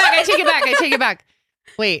 I take it back.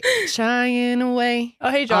 Wait. Shying away. Oh,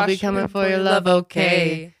 hey, Josh. I'll be coming for your love,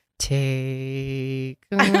 okay. Take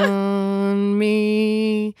on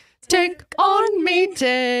me. Take on me.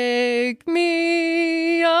 Take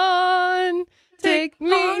me on. Take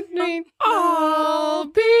me. I'll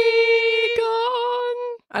be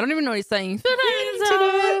gone. I don't even know what he's saying.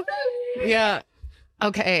 Yeah.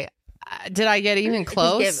 Okay. Did I get even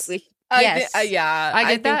close? Yes. Yeah.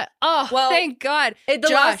 I get that. Oh, well, thank God. the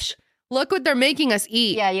Josh, last- look what they're making us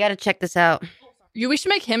eat. Yeah, you got to check this out. We should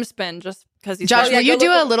make him spin just because he's Josh, yeah, will you go do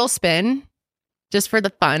look a at- little spin just for the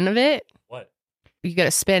fun of it? What? You got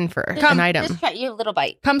to spin for Come, an item. Just try you a little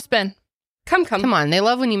bite. come spin Come. Come on. They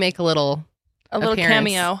love when you make a little little appearance.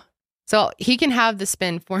 cameo. So he can have the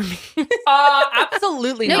spin for me.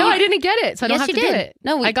 Absolutely No, not. I didn't get it. So I don't Yes, have to you do did. it.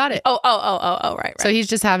 No, I got it. Oh, right. So he's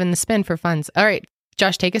just having the spin for fun. All right.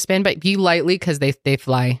 Josh, take a spin, but be lightly because they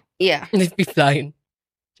fly. Yeah. They'd be flying.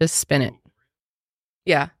 Just spin it.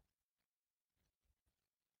 Yeah.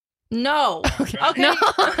 No. Okay. No.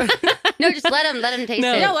 No, just let him taste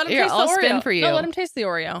No. it. Yeah, let him Here, taste I'll the Oreo. spin for you. No, let him taste the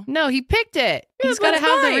Oreo. No, he picked it. Yeah, He's got to that's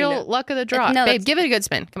have the fine. real luck of the draw. No, Babe, that's- give it a good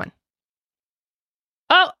spin. Come on.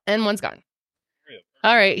 Oh, and one's gone.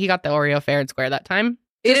 All right. He got the Oreo fair and square that time.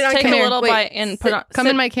 Eat it Just on take camera. a little Wait, bite and put on. Come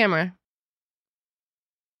sit- in my camera.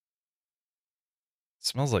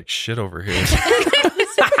 Smells like shit over here.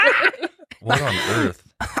 What on earth?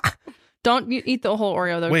 Don't you eat the whole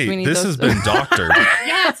Oreo though. 'cause we Wait, need this those has been doctored.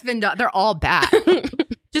 Yeah, it's been done. They're all bad.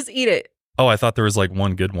 Just eat it. Oh, I thought there was like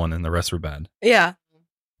one good one and the rest were bad. Yeah.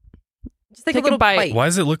 Just take a Take a little bite. bite. Why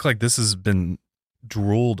does it look like this has been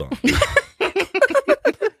drooled on? Did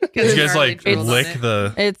Because you guys Charlie like drooled on lick it.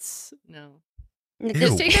 the? It's No. Ew.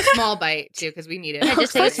 Just take a small bite too, because we need it. Yeah,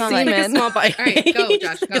 just take a small bite. Take a small bite. All right, go,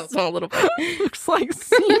 Josh, Take go. a small little bite. looks like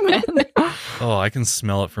semen. Oh, I can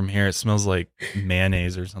smell it from here. It smells like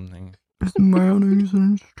mayonnaise or something.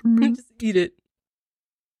 Just eat it.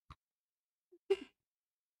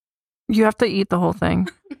 You have to eat the whole thing.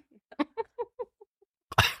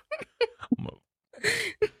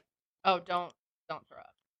 Oh, don't throw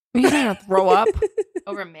up You gonna throw up?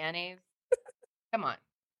 over mayonnaise. Come on.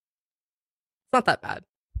 It's not that bad.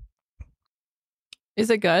 Is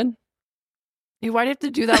it good? Why do you have to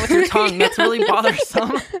do that with your tongue? That's really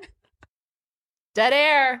bothersome. Dead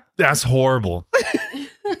air. That's horrible.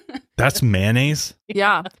 That's mayonnaise.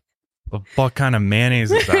 Yeah. The fuck kind of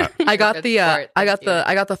mayonnaise is that? I got Good the start. I got Thank you. the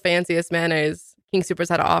I got the fanciest mayonnaise King Supers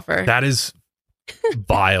had to offer. That is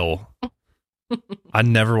vile. I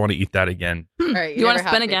never want to eat that again. All right, You want to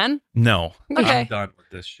never spin have again? No. Okay. I'm done with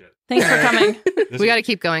this shit. Thanks for coming. We got to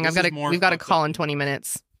keep going. this is more We've got to fucked call up. in 20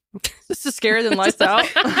 minutes. This is scarier than lights out.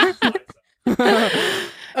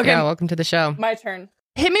 Okay, Yeah, welcome to the show. my turn.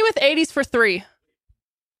 Hit me with 80s for 3.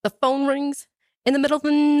 The phone rings in the middle of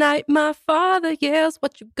the night. My father yells,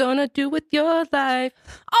 "What you gonna do with your life?"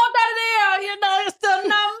 Oh, daddy, you know you're still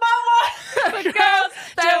number 1. The girls,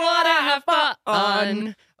 they wanna have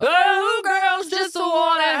fun. Oh, girls just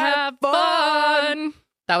wanna have fun.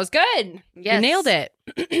 That was good. Yes. You nailed it.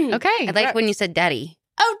 Okay. I like when you said daddy.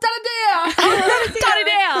 Oh, daddy,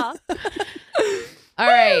 All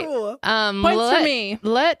right. Points for me.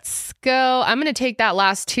 Let's go. I'm going to take that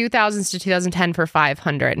last 2000s to 2010 for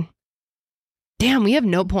 500. Damn, we have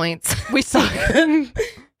no points. We suck.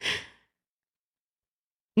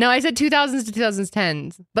 No, I said 2000s to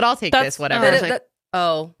 2010s, but I'll take That's- this, whatever. That- That- that-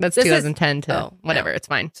 oh, That's this is- 2010 to oh, whatever. no. It's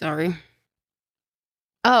fine. Sorry.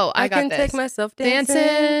 Oh, I got can this. take myself dancing.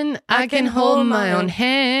 Dancing, I can hold my own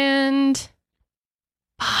hand.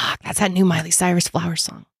 Fuck, that's that new Miley Cyrus Flower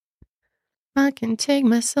song. I can take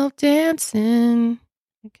myself dancing.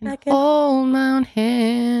 I can hold my own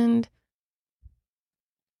hand.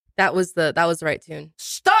 That was the right tune.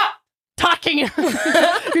 Stop talking.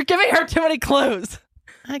 You're giving her too many clues.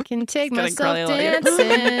 I can take It's getting myself Curly later.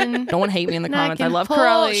 dancing. No one hate me in the And comments. I can love hold-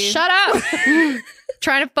 Curly. Shut up.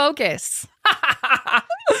 Trying to focus.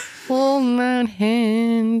 Hold my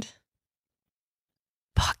hand.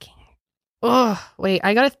 Fucking. Oh, wait.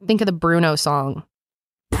 I got to think of the Bruno song.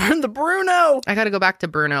 The Bruno. I got to go back to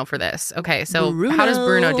Bruno for this. Okay, so how does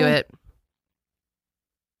Bruno do it?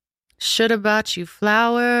 Should have bought you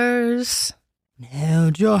flowers.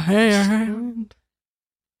 Held your hand.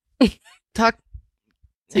 Talk.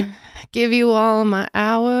 Give you all my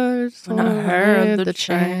hours. When I heard the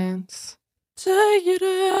chance. Take it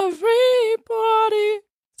to everybody.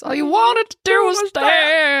 All you wanted to do was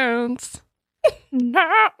dance.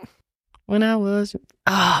 No. When I was.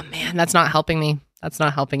 Oh, man, that's not helping me. That's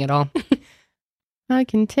not helping at all. I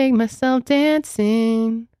can take myself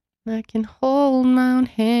dancing. I can hold my own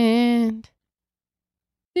hand.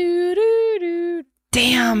 Doo-doo-doo.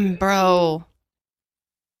 Damn, bro.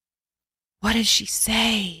 What did she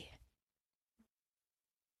say?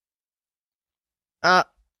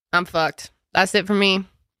 I'm fucked. That's it for me.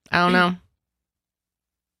 I don't know.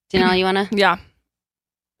 Janelle, you wanna? Yeah.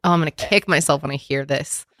 Oh, I'm going to kick myself when I hear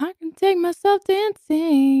this. I can take myself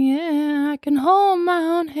dancing. Yeah. I can hold my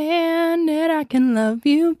own hand. And I can love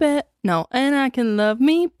you better. No. And I can love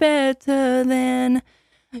me better than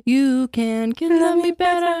you can. Can love me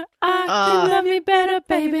better. I can love me better,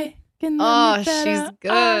 baby. Can love Oh, me better. she's I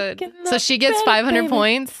good. can So love she me gets better, 500 baby.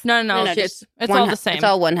 points? No, No, it's all the same. It's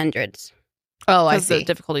all 100s. Oh, I 'Cause the see.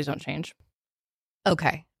 difficulties don't change.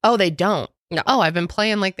 Okay. Oh, they don't? No. Oh, I've been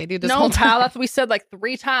playing like they do this no, whole pal, time. that's what we said like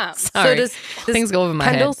 3 times. Sorry. So does Things go over my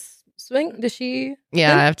Kendall head. swing? Does she?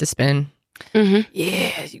 Yeah, I have to spin. Mm-hmm.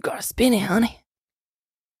 Yeah, you gotta spin it, honey.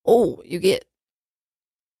 Oh, you get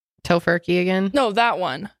Tofurkey again? no that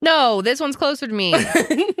one. No, this one's closer to me.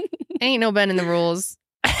 Ain't no bending the rules.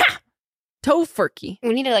 Tofurkey.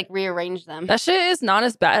 We need to like rearrange them. That shit is not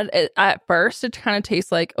as bad. At first, it kind of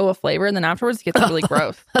tastes like a flavor, and then afterwards, it gets really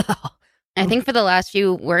gross. I think for the last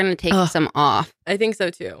few, we're gonna take some off. I think so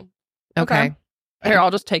too. Okay. Here, I'll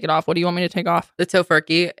just take it off. What do you want me to take off? The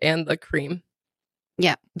tofurkey and the cream.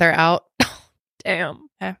 Yeah, they're out. Damn.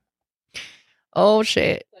 Okay. Oh,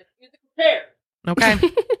 shit. Okay.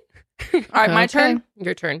 All right, my turn.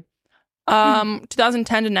 Your turn.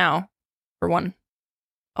 2010 to now for one.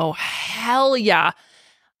 Oh hell yeah!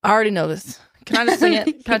 I already know this Can I just sing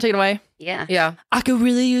it? Can I take it away? Yeah. Yeah. I could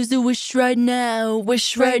really use a wish right now.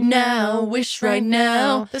 Wish right now. Wish right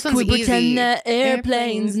now. This Could one's we easy. pretend that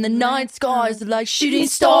airplanes in the night skies are like shooting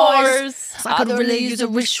stars? I could really use a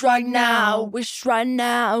wish right now. Wish right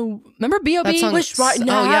now. Remember B.O.B.? That song- Wish right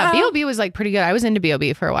now. Oh yeah, B.O.B. was like pretty good. I was into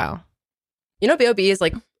B.O.B. for a while. You know, B.O.B. is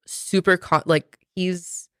like super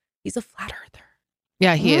he's a flat earther.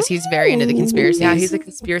 Yeah, he is. He's very into the conspiracy. Yeah, he's a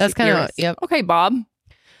conspiracy That's kind of theorist. yep. Okay, Bob.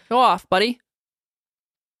 Go off, buddy.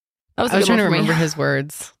 That was a I was good trying to one for me. remember his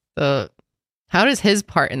words. How does his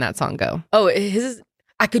part in that song go? Oh, his is,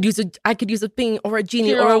 I could use a thing or a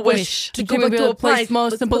genie or a wish to go back to a place more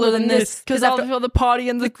simpler than this. Because I'll after feel the party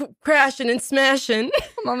and the crashing and smashing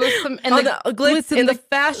and the glitz and the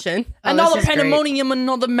fashion and Oh, all the this is great. pandemonium and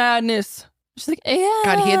all the madness. She's like, yeah.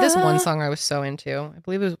 God, he had this one song I was so into. I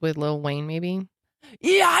believe it was with Lil Wayne, maybe.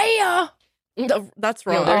 Yeah. No, that's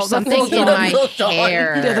wrong. There's something in my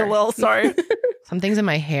hair. Yeah, the little, sorry. Something's in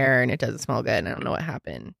my hair and it doesn't smell good. And I don't know what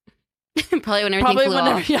happened. Probably when everything Probably flew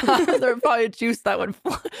whenever, off. yeah, there's probably a juice that would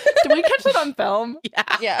fly. Did we catch that on film?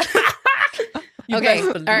 Yeah. Okay.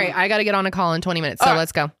 All right. I got to get on a call in 20 minutes. So All right.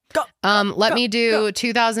 let's go. Go. Let me do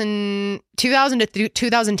 2000 to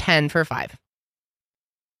 2010 for 5.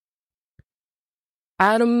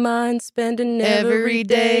 I don't mind spending every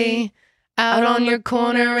day out on your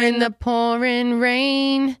corner in the pouring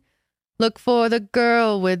rain. Look for the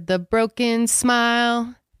girl with the broken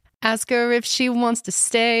smile. Ask her if she wants to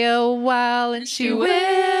stay a while, and she will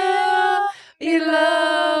be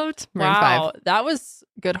loved. Maroon Wow, 5. that was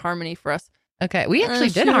good harmony for us. Okay, we actually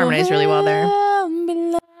did harmonize really well there.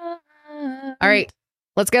 All right,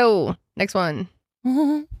 let's go. Next one.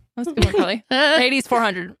 That's a good one, Kelly. Hades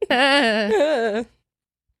 400.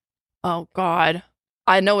 Oh, God.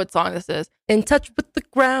 I know what song this is. In touch with the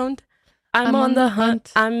ground. I'm on the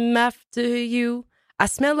hunt. hunt. I'm after you. I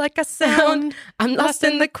smell like a sound. I'm lost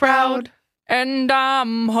in the crowd. And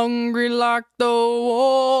I'm hungry like the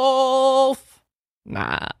wolf.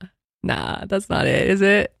 Nah, that's not it, is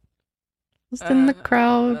it? Just in the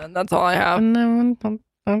crowd. That's all I have.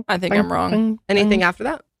 I think I'm wrong. Anything after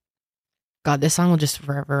that? God, this song will just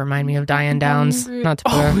forever remind me of Diane Downs. Hungry. Not to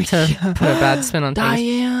put, Oh, to yeah. put a bad spin on things.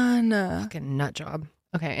 Diana. Fucking nut job.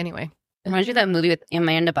 Okay, anyway. Reminds me of that movie with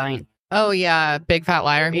Amanda Bynes. Oh, yeah. Big Fat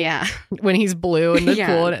Liar. Yeah. When he's blue in the Yeah.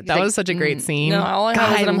 pool. He's That like, was such a great scene. No, all I have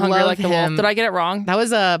God, is that I'm hungry love like the wolf. him. Did I get it wrong? That was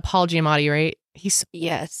Paul Giamatti, right? He's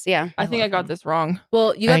Yes. Yeah. I think I got this wrong.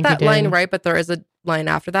 Well, you I got think that you line did. right, but there is a line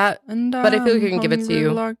after that. And But I feel like I can give it to hungry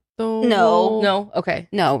you. like the No. wolf. No? Okay.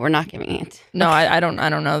 No, we're not giving it. No, I don't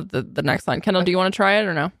know the next line. Kendall, do you want to try it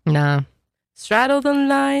or no? nah. Straddle the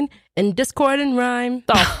line in discord and rhyme.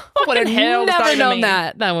 The fucking hell does Never that even known mean?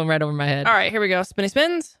 that. That went right over my head. All right, here we go. Spinny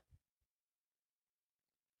spins.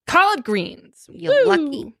 Collard greens. You're Woo.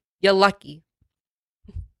 lucky. You're lucky.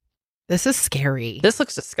 This is scary. This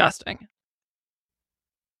looks disgusting.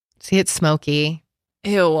 See, it's smoky.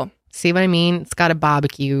 Ew. See what I mean? It's got a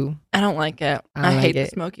barbecue. I don't like it. I I like hate it.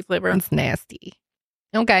 the smoky flavor. It's nasty.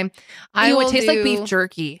 Okay. I Ew, will it tastes like do- beef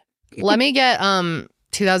jerky. Let me get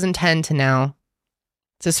 2010 to now.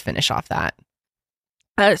 Just finish off that.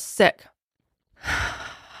 That is sick.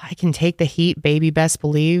 I can take the heat, baby. Best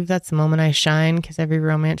believe that's the moment I shine because every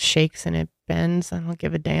romance shakes and it bends. I don't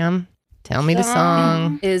give a damn. Tell me the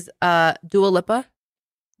song. Is Dua Lipa.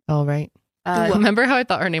 Oh, right. Remember how I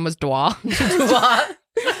thought her name was Dua?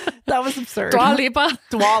 That was absurd. Dua Lipa?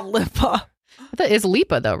 Dua Lipa. I thought it's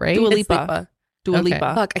Lipa though, right? Dua It's Lipa. Lipa. Dua Okay.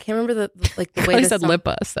 Lipa. Fuck, I can't remember the way I the said song-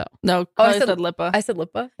 Lipa, so. No, Oh, I said Lipa. I said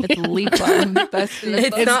Lipa. It's Lipa. That's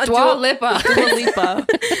It's Lipa. not Dua Dua Lipa. Dua Lipa.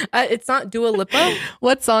 It's not Dua Lipa.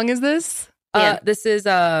 What song is this? Yeah. This is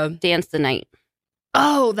Dance the Night.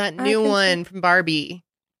 Oh, that I new can one from Barbie.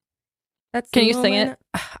 that's Can the you sing moment-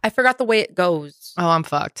 I forgot the way it goes. Oh, I'm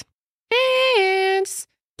fucked.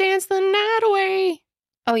 Dance the night away.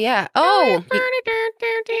 Oh yeah. Oh.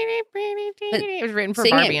 It was written for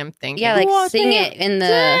Sing it. Barbie, I'm thinking. Yeah, like sing it in the.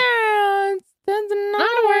 Dance the Not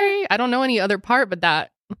night away. I don't know any other part but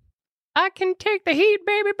that. I can take the heat,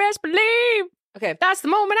 baby, best believe. Okay. That's the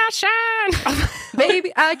moment I shine.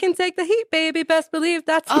 Baby, I can take the heat, baby. Best believe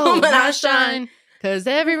that's the Oh, moment I I shine. shine. Because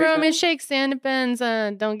every romance shakes and it bends.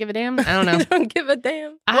 Don't give a damn. I don't know. Don't give a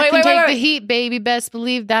damn. I can take the heat, baby. Best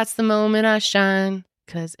believe that's the moment I shine.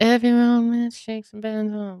 Because every romance shakes and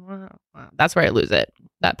bends. Oh, wow. Wow. That's where I lose it.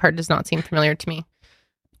 That part does not seem familiar to me.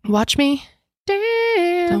 Watch me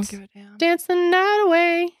dance. Don't give a damn. Dance the night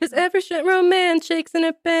away. Because every shit romance shakes and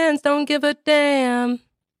it bends. Don't give a damn.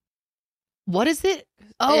 What is it?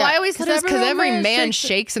 Oh, Yeah, I always thought it was because every man shakes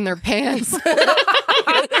shakes in their pants.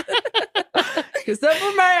 Cause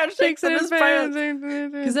every man shakes in his pants.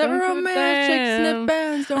 Cause every man shakes in his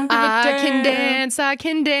pants. Don't give a I damn. can dance, I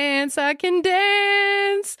can dance, I can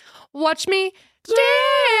dance. Watch me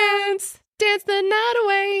dance, dance the night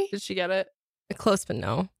away. Did she get it? Close, but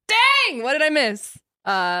no. Dang, what did I miss?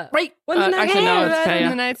 Right. Actually, no, it's okay. The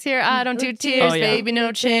Yeah. night's here. I don't do tears, Oh, yeah. baby,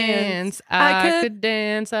 no chance. I could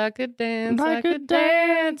dance, I could dance, I could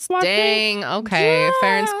dance. Watch me Dang, okay,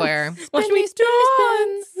 fair and square. Watch me dance.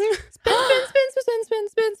 Spin, spin, spin, spin, spin,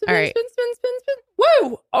 spin, spin, All right. spin, spin, spin, spin.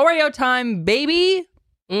 Woo! Oreo time, baby.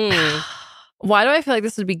 Why do I feel like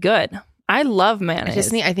this would be good? I love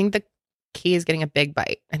mayonnaise. I think the key is getting a big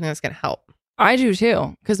bite. I think that's gonna help. I do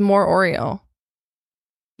too, because more Oreo.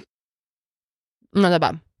 Not that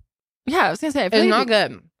bad. Yeah, I was gonna say I feel It's like not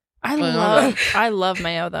good. I love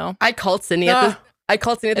mayo though. I called Sydney at the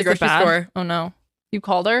Is it grocery bad? store. Oh no, you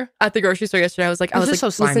called her? At the grocery store yesterday, I was like, This is so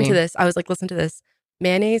listen slimy. to this. I was like, listen to this.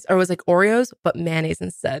 Mayonnaise, or it was like Oreos, but mayonnaise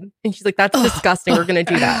instead. And she's like, that's disgusting. We're gonna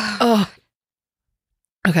do that. Oh,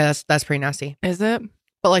 okay, that's pretty nasty. Is it?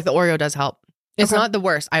 But like the Oreo does help. It's Okay. not the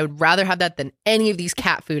worst. I would rather have that than any of these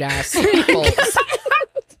cat food ass bowls.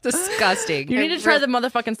 Disgusting. You need to try the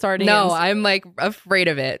motherfucking sardines. No, I'm like afraid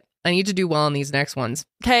of it. I need to do well on these next ones.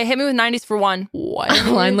 Okay, hit me with 90s for one.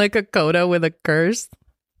 Line like a coda with a curse.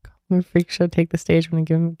 When freak show take the stage when I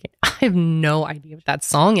give him. I have no idea what that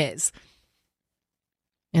song is.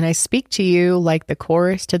 And I speak to you like the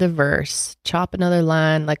chorus to the verse. Chop another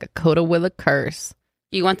line like a coda with a curse.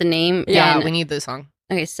 Do you want the name? Yeah, And- we need this song.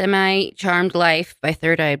 Okay, Semi-Charmed Life by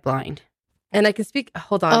Third Eye Blind. And I can speak.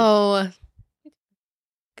 Hold on. Oh,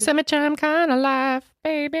 semi-charm kind of life,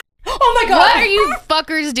 baby. Oh my god! What are you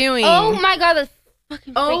fuckers doing? Oh my god, that's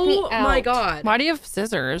fucking freaked me Oh out. my god! Why do you have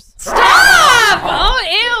scissors? Stop!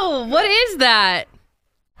 Oh, ew. What is that?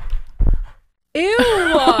 Ew!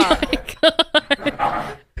 Oh my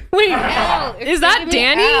God. Wait, Ow, it's is that freaking me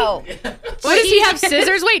Danny? out. What does he have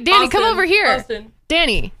scissors? Wait, Danny, come over here. Austin.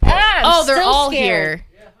 Danny. I'm Oh, they're so all scared. here.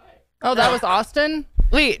 Oh, that was Austin?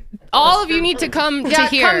 Wait, all of you need to come Yeah, to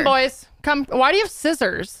here. come, boys. Come. Why do you have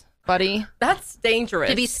scissors, buddy? That's dangerous.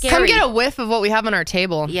 To be scary. Come get a whiff of what we have on our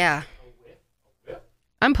table. Yeah.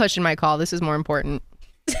 I'm pushing my call. This is more important.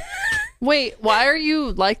 Wait, why are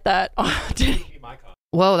you like that?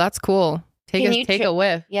 Whoa, that's cool. Can you Take a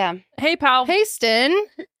whiff. Yeah. Hey, pal. Hey, Stin.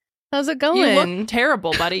 How's it You going? look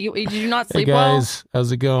terrible, buddy. Did you not Hey sleep well? guys,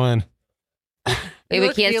 how's it going? Wait, You we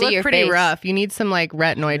look, can't you see look your pretty face. rough. You need some like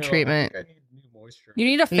retinoid treatment. You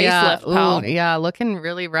need a facelift, Yeah, pal. ooh, yeah, looking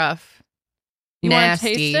really rough. You want to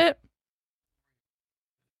Nasty. taste it?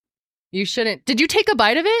 You shouldn't. Did you take a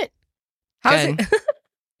bite of it? How's Good. it?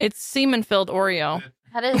 It's semen-filled Oreo.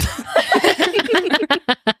 How does...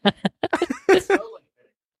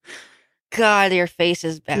 God, your face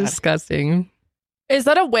is bad. Disgusting. Is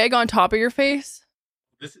that a wig on top of your face?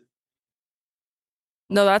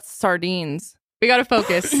 No, that's sardines. We gotta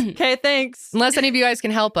focus. Okay, thanks. Unless any of you guys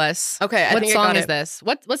can help us. Okay, I What think I song got is it. this?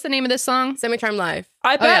 What's the name of this song? Semi-Charmed Life.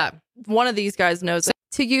 I Oh bet yeah. one of these guys knows it.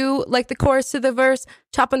 To you, like the chorus to the verse,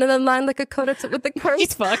 chop another line like a coda with the curse.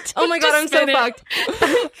 He's fucked. Oh my god, I'm Just so spin it.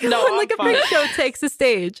 fucked. No, I'm like a fine. freak show takes the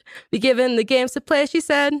stage. Be given the games to play, she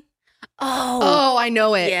said. Oh, I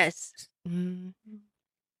know it. Yes.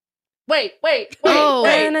 Wait. Oh,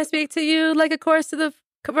 And I speak to you like a chorus to the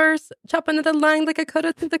verse, chop another line like a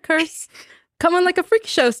coda to the curse. Come on like a freak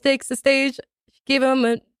show stakes the stage. Give him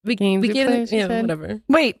a we Games we give play, him she yeah, said. whatever.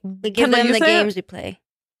 Wait. We give Kendall, them you the say it? games we play.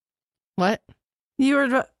 What? You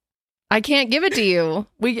were I can't give it to you.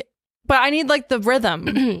 but I need like the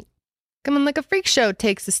rhythm. Come on, like a freak show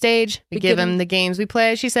takes the stage. We give him the games we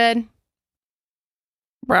play. She said.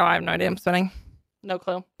 Bro, I have no idea. I'm spinning. No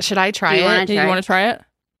clue. Should I try Do you it? wanna Do you want to try it?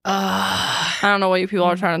 Uh, I don't know what you people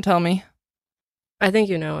are trying to tell me. I think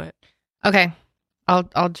you know it. okay,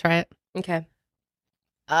 I'll try it. Okay.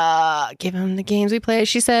 Give him the games we play.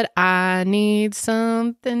 She said, I need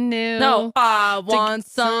something new. No, I want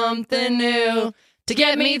something new to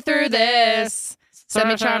get me through this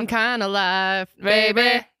semi-charmed kind of life,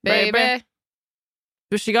 baby.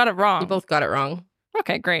 But she got it wrong. You both got it wrong.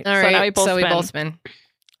 Okay, great. All so right, now we both so we spin. both spin.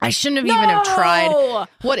 I shouldn't have even have tried.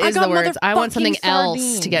 What I is the got words? I want something motherfucking else to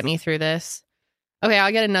sardines. get me through this. Okay,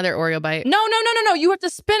 I'll get another Oreo bite. No. You have to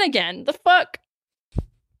spin again. The fuck?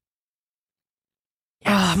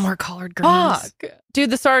 Ah, more collard greens. Fuck. Dude,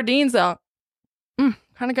 the sardines out. Kind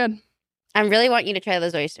of good. I really want you to try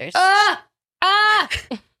those oysters.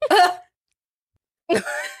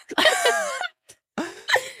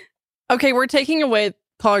 Okay, we're taking away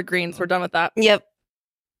collard greens. We're done with that. Yep.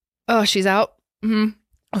 Oh, she's out. Mm-hmm.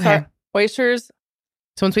 Okay. So, oysters.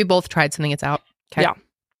 So once we both tried something, it's out. Okay. Yeah.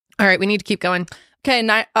 All right, we need to keep going.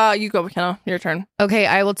 Okay, you go, McKenna. Your turn. Okay,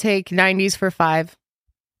 I will take 90s for 5.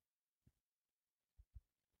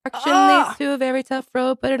 Action leads to a very tough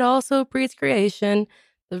road, but it also breeds creation.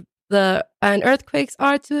 And earthquakes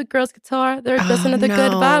are to a girl's guitar. They're just another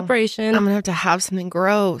good vibration. I'm gonna have something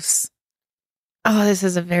gross. Oh, this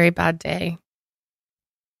is a very bad day.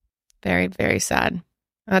 Very, very sad.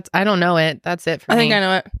 I don't know it. That's it for me. I think I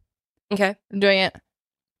know it. Okay. I'm doing it.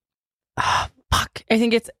 Oh, fuck. I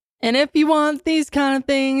think it's, and if you want these kind of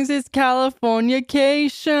things, it's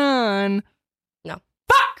Californication. No.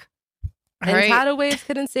 Fuck! And right. tidal waves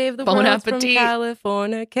couldn't save the Bon world appetit. from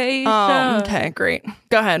Californication. Oh, okay, great.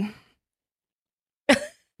 Go ahead.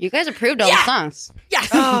 You guys approved all the songs. Yes.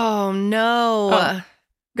 Oh, no.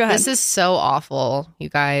 Go ahead. This is so awful, you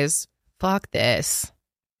guys. Fuck this.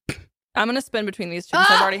 I'm going to spin between these two because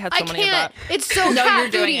I've already had so many of that. It's so No, cat you're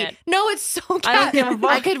doing foodie. it. No, it's so cat. I don't give a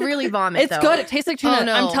fuck. I could really vomit, It's though. good. It tastes like tuna. Oh,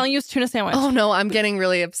 no. I'm telling you, it's tuna sandwich. Oh, no. I'm getting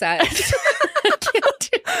really upset.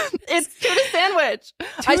 It's tuna sandwich.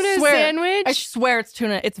 Tuna sandwich? I swear it's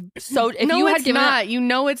tuna. It's so. If no, you had it's given not. it, You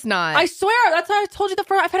know it's not. I swear. That's why I told you the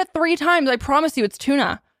first. I've had it 3 times. I promise you, it's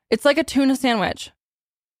tuna. It's like a tuna sandwich.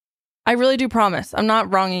 I really do promise. I'm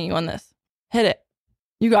not wronging you on this. Hit it.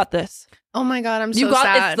 You got this. Oh my God, I'm so You got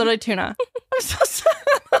sad. It's literally tuna. I'm so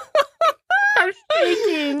sad. I'm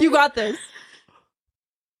shaking. You got this.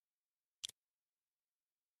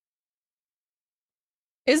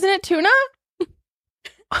 Isn't it tuna?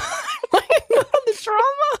 The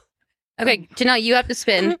trauma. Okay, Janelle, you have to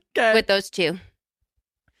spin with those two.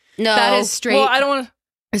 No. That is straight. Well, I don't want to.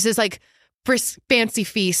 This is like fancy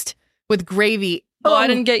feast with gravy. Oh, I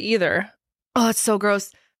didn't get either. Oh, it's so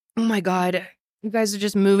gross. Oh my God. You guys are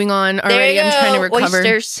just moving on There already. you I'm trying to go. recover.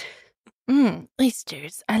 Oysters.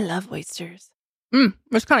 Oysters. I love oysters.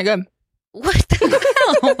 It's kind of good. What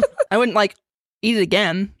the hell? I wouldn't eat it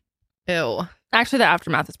again. Ew. Actually, the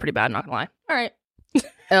aftermath is pretty bad, not gonna lie. All right.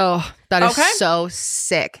 Oh, that is Okay. so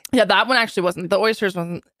sick. Yeah, that one actually wasn't. The oysters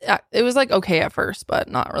wasn't. It was okay at first, but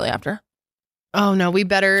not really after. Oh no, we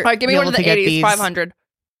better. All right, give me be one able of the to get 80s, these. 500.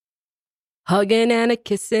 Hugging and a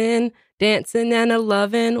kissing, dancing and a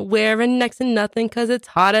loving, wearing next to nothing because it's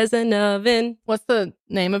hot as an oven. What's the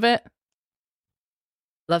name of it?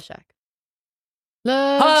 Love Shack.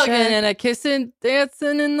 Love Hugging Shack. and a kissing,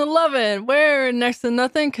 dancing in the loving, wearing next to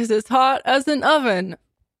nothing because it's hot as an oven.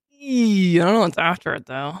 I don't know what's after it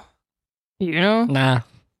though. You know? Nah.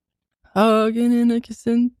 Hugging and a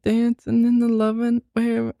kissing, dancing in the loving.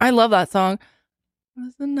 I love that song.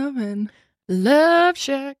 What's an oven? Love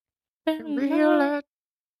Shack. Real life.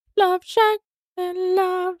 Love Shack and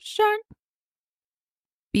Love Shack.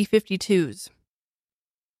 B-52s.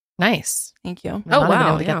 Nice. Thank you. I'm not even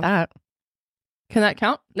able to get that. Can that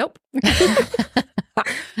count? Nope.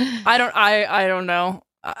 I don't know.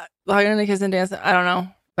 Hugging and a kissing, dancing. I don't know.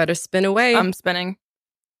 Better spin away. I'm spinning.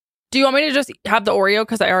 Do you want me to just have the Oreo?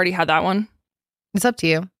 Because I already had that one. It's up to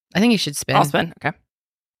you. I think you should spin. I'll spin. Okay.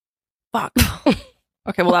 Fuck.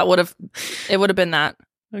 Okay, well, it would have been that.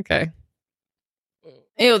 Okay.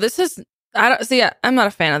 Ew, this is, I'm not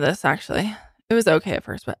a fan of this, actually. It was okay at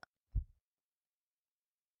first, but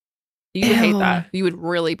you would hate Ew. that. You would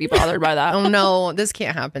really be bothered by that. Oh no, this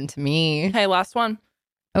can't happen to me. Hey, last one.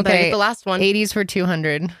 Okay, the last one. 80s for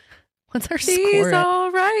 200. What's our She's score?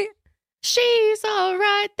 all right. She's all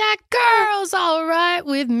right. That girl's all right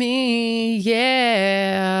with me.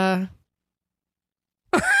 Yeah.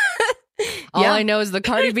 All I know is the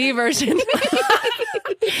Cardi B version.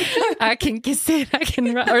 I can kiss it. I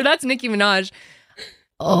can, or that's Nicki Minaj.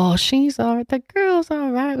 Oh, she's all right. That girl's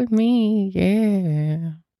all right with me.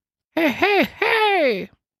 Yeah. Hey, hey, hey.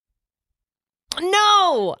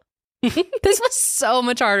 No. This was so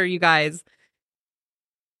much harder, you guys.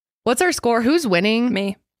 What's our score? Who's winning?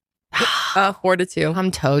 Me. 4-2.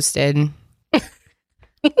 I'm toasted.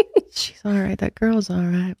 She's all right. That girl's all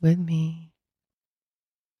right with me.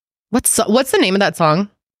 What's the name of that song?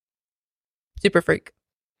 Super Freak.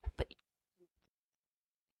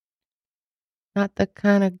 Not the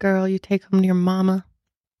kind of girl you take home to your mama.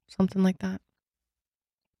 Something like that.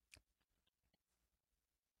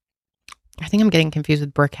 I think I'm getting confused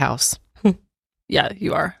with Brick House. Yeah,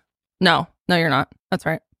 you are. No, you're not. That's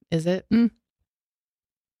right. Is it? Mm.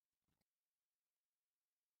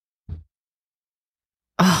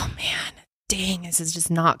 Oh, man. Dang, this is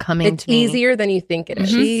just not coming It's to me. easier than you think it is.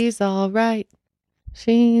 She's all right.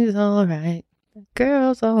 She's all right. The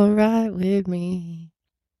girl's all right with me.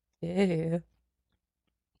 Yeah.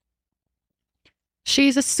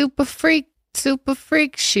 She's a super freak. Super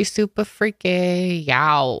freak. She's super freaky.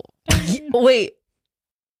 Yow. Wait.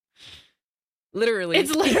 Literally.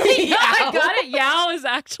 It's literally I got it. Yow is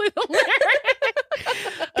actually the lyric.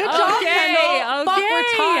 Good job, Kendall. Fuck,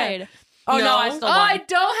 we're tied. Oh no, I still won. I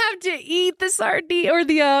don't have to eat the sardine or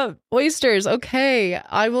the oysters. Okay,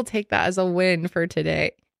 I will take that as a win for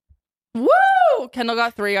today. Woo! Kendall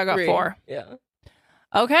got 3. I got 4. Yeah.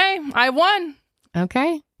 Okay, I won.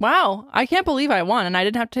 Okay. Wow, I can't believe I won, and I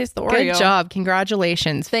didn't have to taste the Oreo. Good job.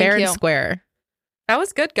 Congratulations. Thank Fair you. and square. That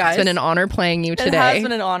was good, guys. It's been an honor playing you today. It has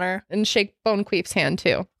been an honor. And shake Bone Queef's hand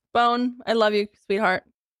too. Bone, I love you, sweetheart.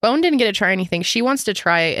 Bone didn't get to try anything. She wants to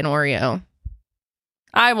try an Oreo.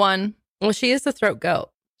 I won. Well, she is the throat goat.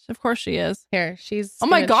 Of course she is. Here, she's. Oh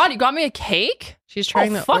my God, you got me a cake? She's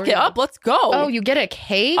trying the fuck Oreo. it up. Let's go. Oh, you get a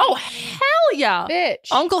cake? Oh, hell yeah.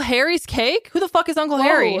 Bitch. Uncle Harry's cake? Who the fuck is Uncle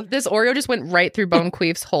Harry? Whoa, this Oreo just went right through Bone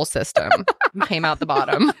Queef's whole system and came out the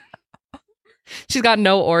bottom. She's got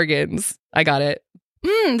no organs. I got it.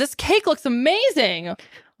 This cake looks amazing.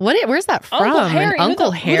 Where's that from? Uncle Harry.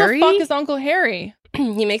 Uncle Harry? Who the fuck is Uncle Harry?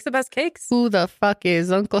 He makes the best cakes. Who the fuck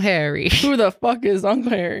is Uncle Harry? Who the fuck is Uncle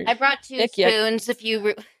Harry? I brought 2 Ick, yuck. spoons if you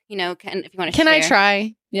if you want to Can share. I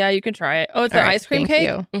try? Yeah, you can try it. Oh, it's All an right, ice cream thank cake?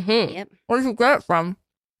 you. Mm-hmm. Yep. Where did you get it from?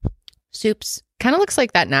 Soups. Kind of looks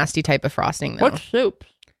like that nasty type of frosting though. What soup?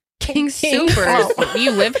 King Supers.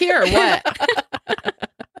 You live here or what?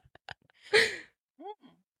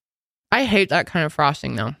 I hate that kind of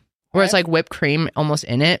frosting though. Where it's like whipped cream almost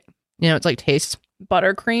in it. You know, it's like tastes.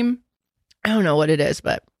 Buttercream? I don't know what it is,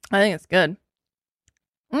 but I think it's good.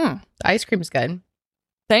 the ice cream's good.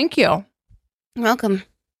 Thank you. You're welcome.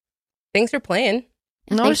 Thanks for playing.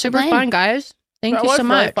 No, Thanks super for playing. fun, guys. Thank That you was so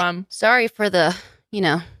really much. fun. Sorry for the,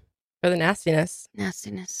 For the nastiness.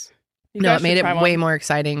 nastiness. You No, guys it made should it try way one. more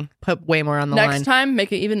exciting. Put way more on the Next line. time,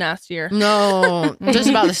 make it even nastier. No, just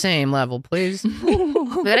about the same level, please.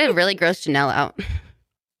 We gotta really gross Janelle out.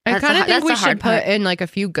 I That's kind the- of think that's we the should hard put part. in like a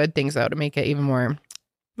few good things though to make it even more.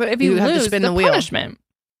 But if You you have to lose, spin the the wheel. punishment.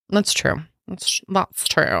 That's true. That's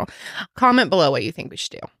true. Comment below what you think we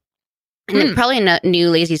should do. And then probably a new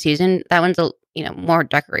lazy Susan. That one's more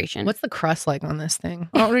decoration. What's the crust like on this thing?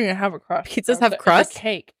 I don't even have a crust. Pizzas have It's a crust?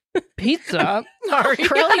 cake. Pizza? Sorry.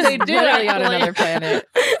 Curly's They do literally on actually. another planet.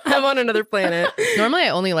 I'm on another planet. Normally, I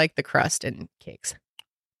only like the crust in cakes.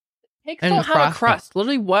 Cakes And don't have a frosting. crust.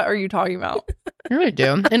 Literally, what are you talking about? I really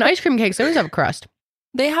do. And ice cream cakes always have a crust.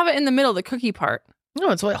 They have it in the middle, the cookie part. No,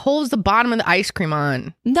 it's what holds the bottom of the ice cream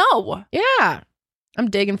on. No. Yeah. I'm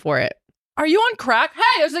digging for it. Are you on crack? Hey,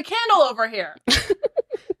 there's a candle over here.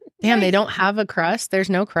 Damn, they don't have a crust. There's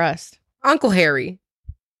no crust. Uncle Harry.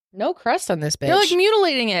 No crust on this bitch. You're like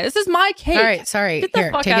mutilating it. This is my cake. All right, sorry. Get the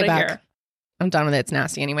Here, fuck take out it of back. here. I'm done with it. It's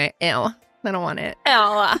nasty anyway. Ew. I don't want it.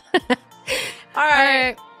 Ella. All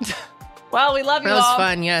right. Well, we love you That was all.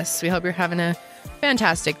 fun. Yes. We hope you're having a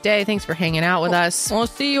fantastic day. Thanks for hanging out with us. We'll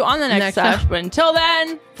see you on the next Next time. session. But until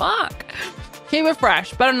then, Fuck. keep it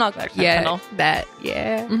fresh. Better not next time, Yeah. Kendall. That.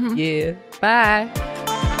 Yeah. Mhm. Yeah. Bye.